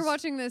time. unless to you're s-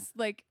 watching this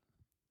like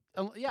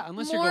yeah,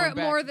 unless you're going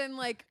back more than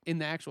like in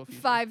the actual future.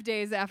 5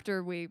 days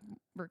after we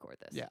record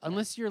this. Yeah,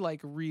 unless you're like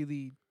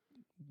really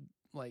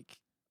like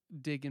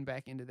digging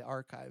back into the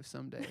archives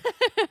someday.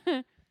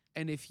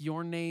 And if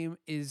your name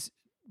is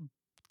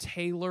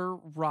Taylor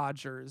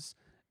Rogers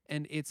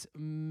and it's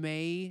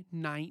May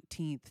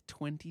 19th,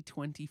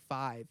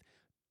 2025,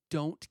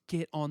 don't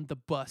get on the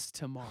bus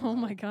tomorrow. Oh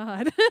my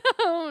god.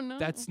 Oh no.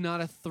 That's not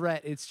a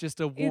threat. It's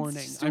just a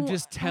warning. just I'm a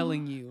just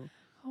telling you.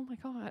 Oh my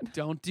god.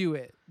 Don't do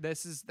it.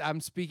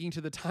 I'm speaking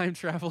to the time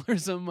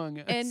travelers among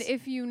us. And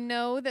if you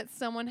know that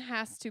someone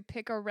has to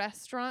pick a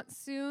restaurant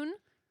soon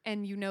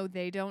and you know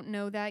they don't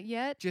know that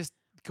yet, just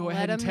go let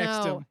ahead and them text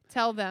know. them.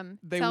 Tell them.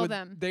 Tell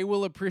them. They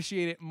will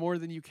appreciate it more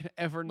than you can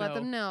ever know. Let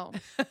them know.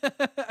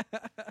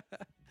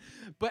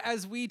 But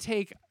as we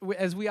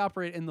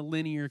operate in the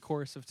linear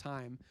course of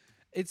time,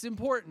 it's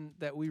important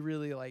that we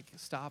really like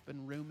stop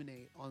and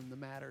ruminate on the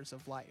matters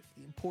of life,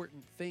 the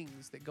important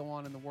things that go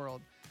on in the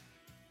world,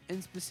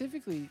 and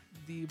specifically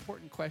the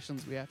important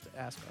questions we have to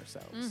ask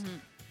ourselves. Mhm.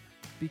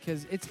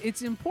 Because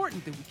it's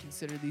important that we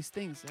consider these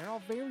things. They're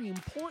all very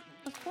important.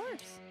 Of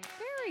course.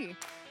 Very.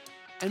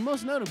 And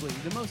most notably,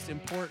 the most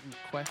important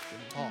question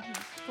of all. Mhm.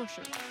 For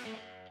sure.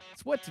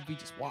 It's what did we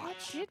just What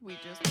watch? did we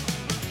just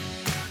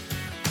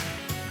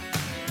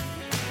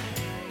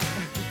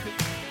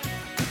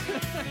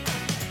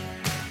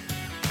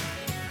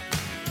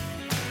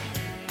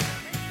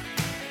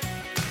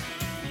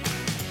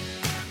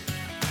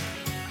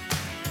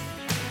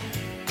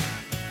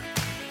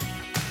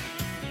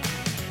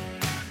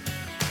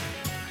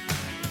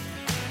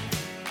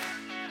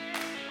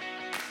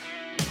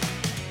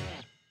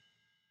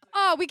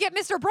Oh, we get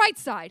Mr.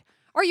 Brightside.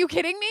 Are you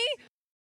kidding me?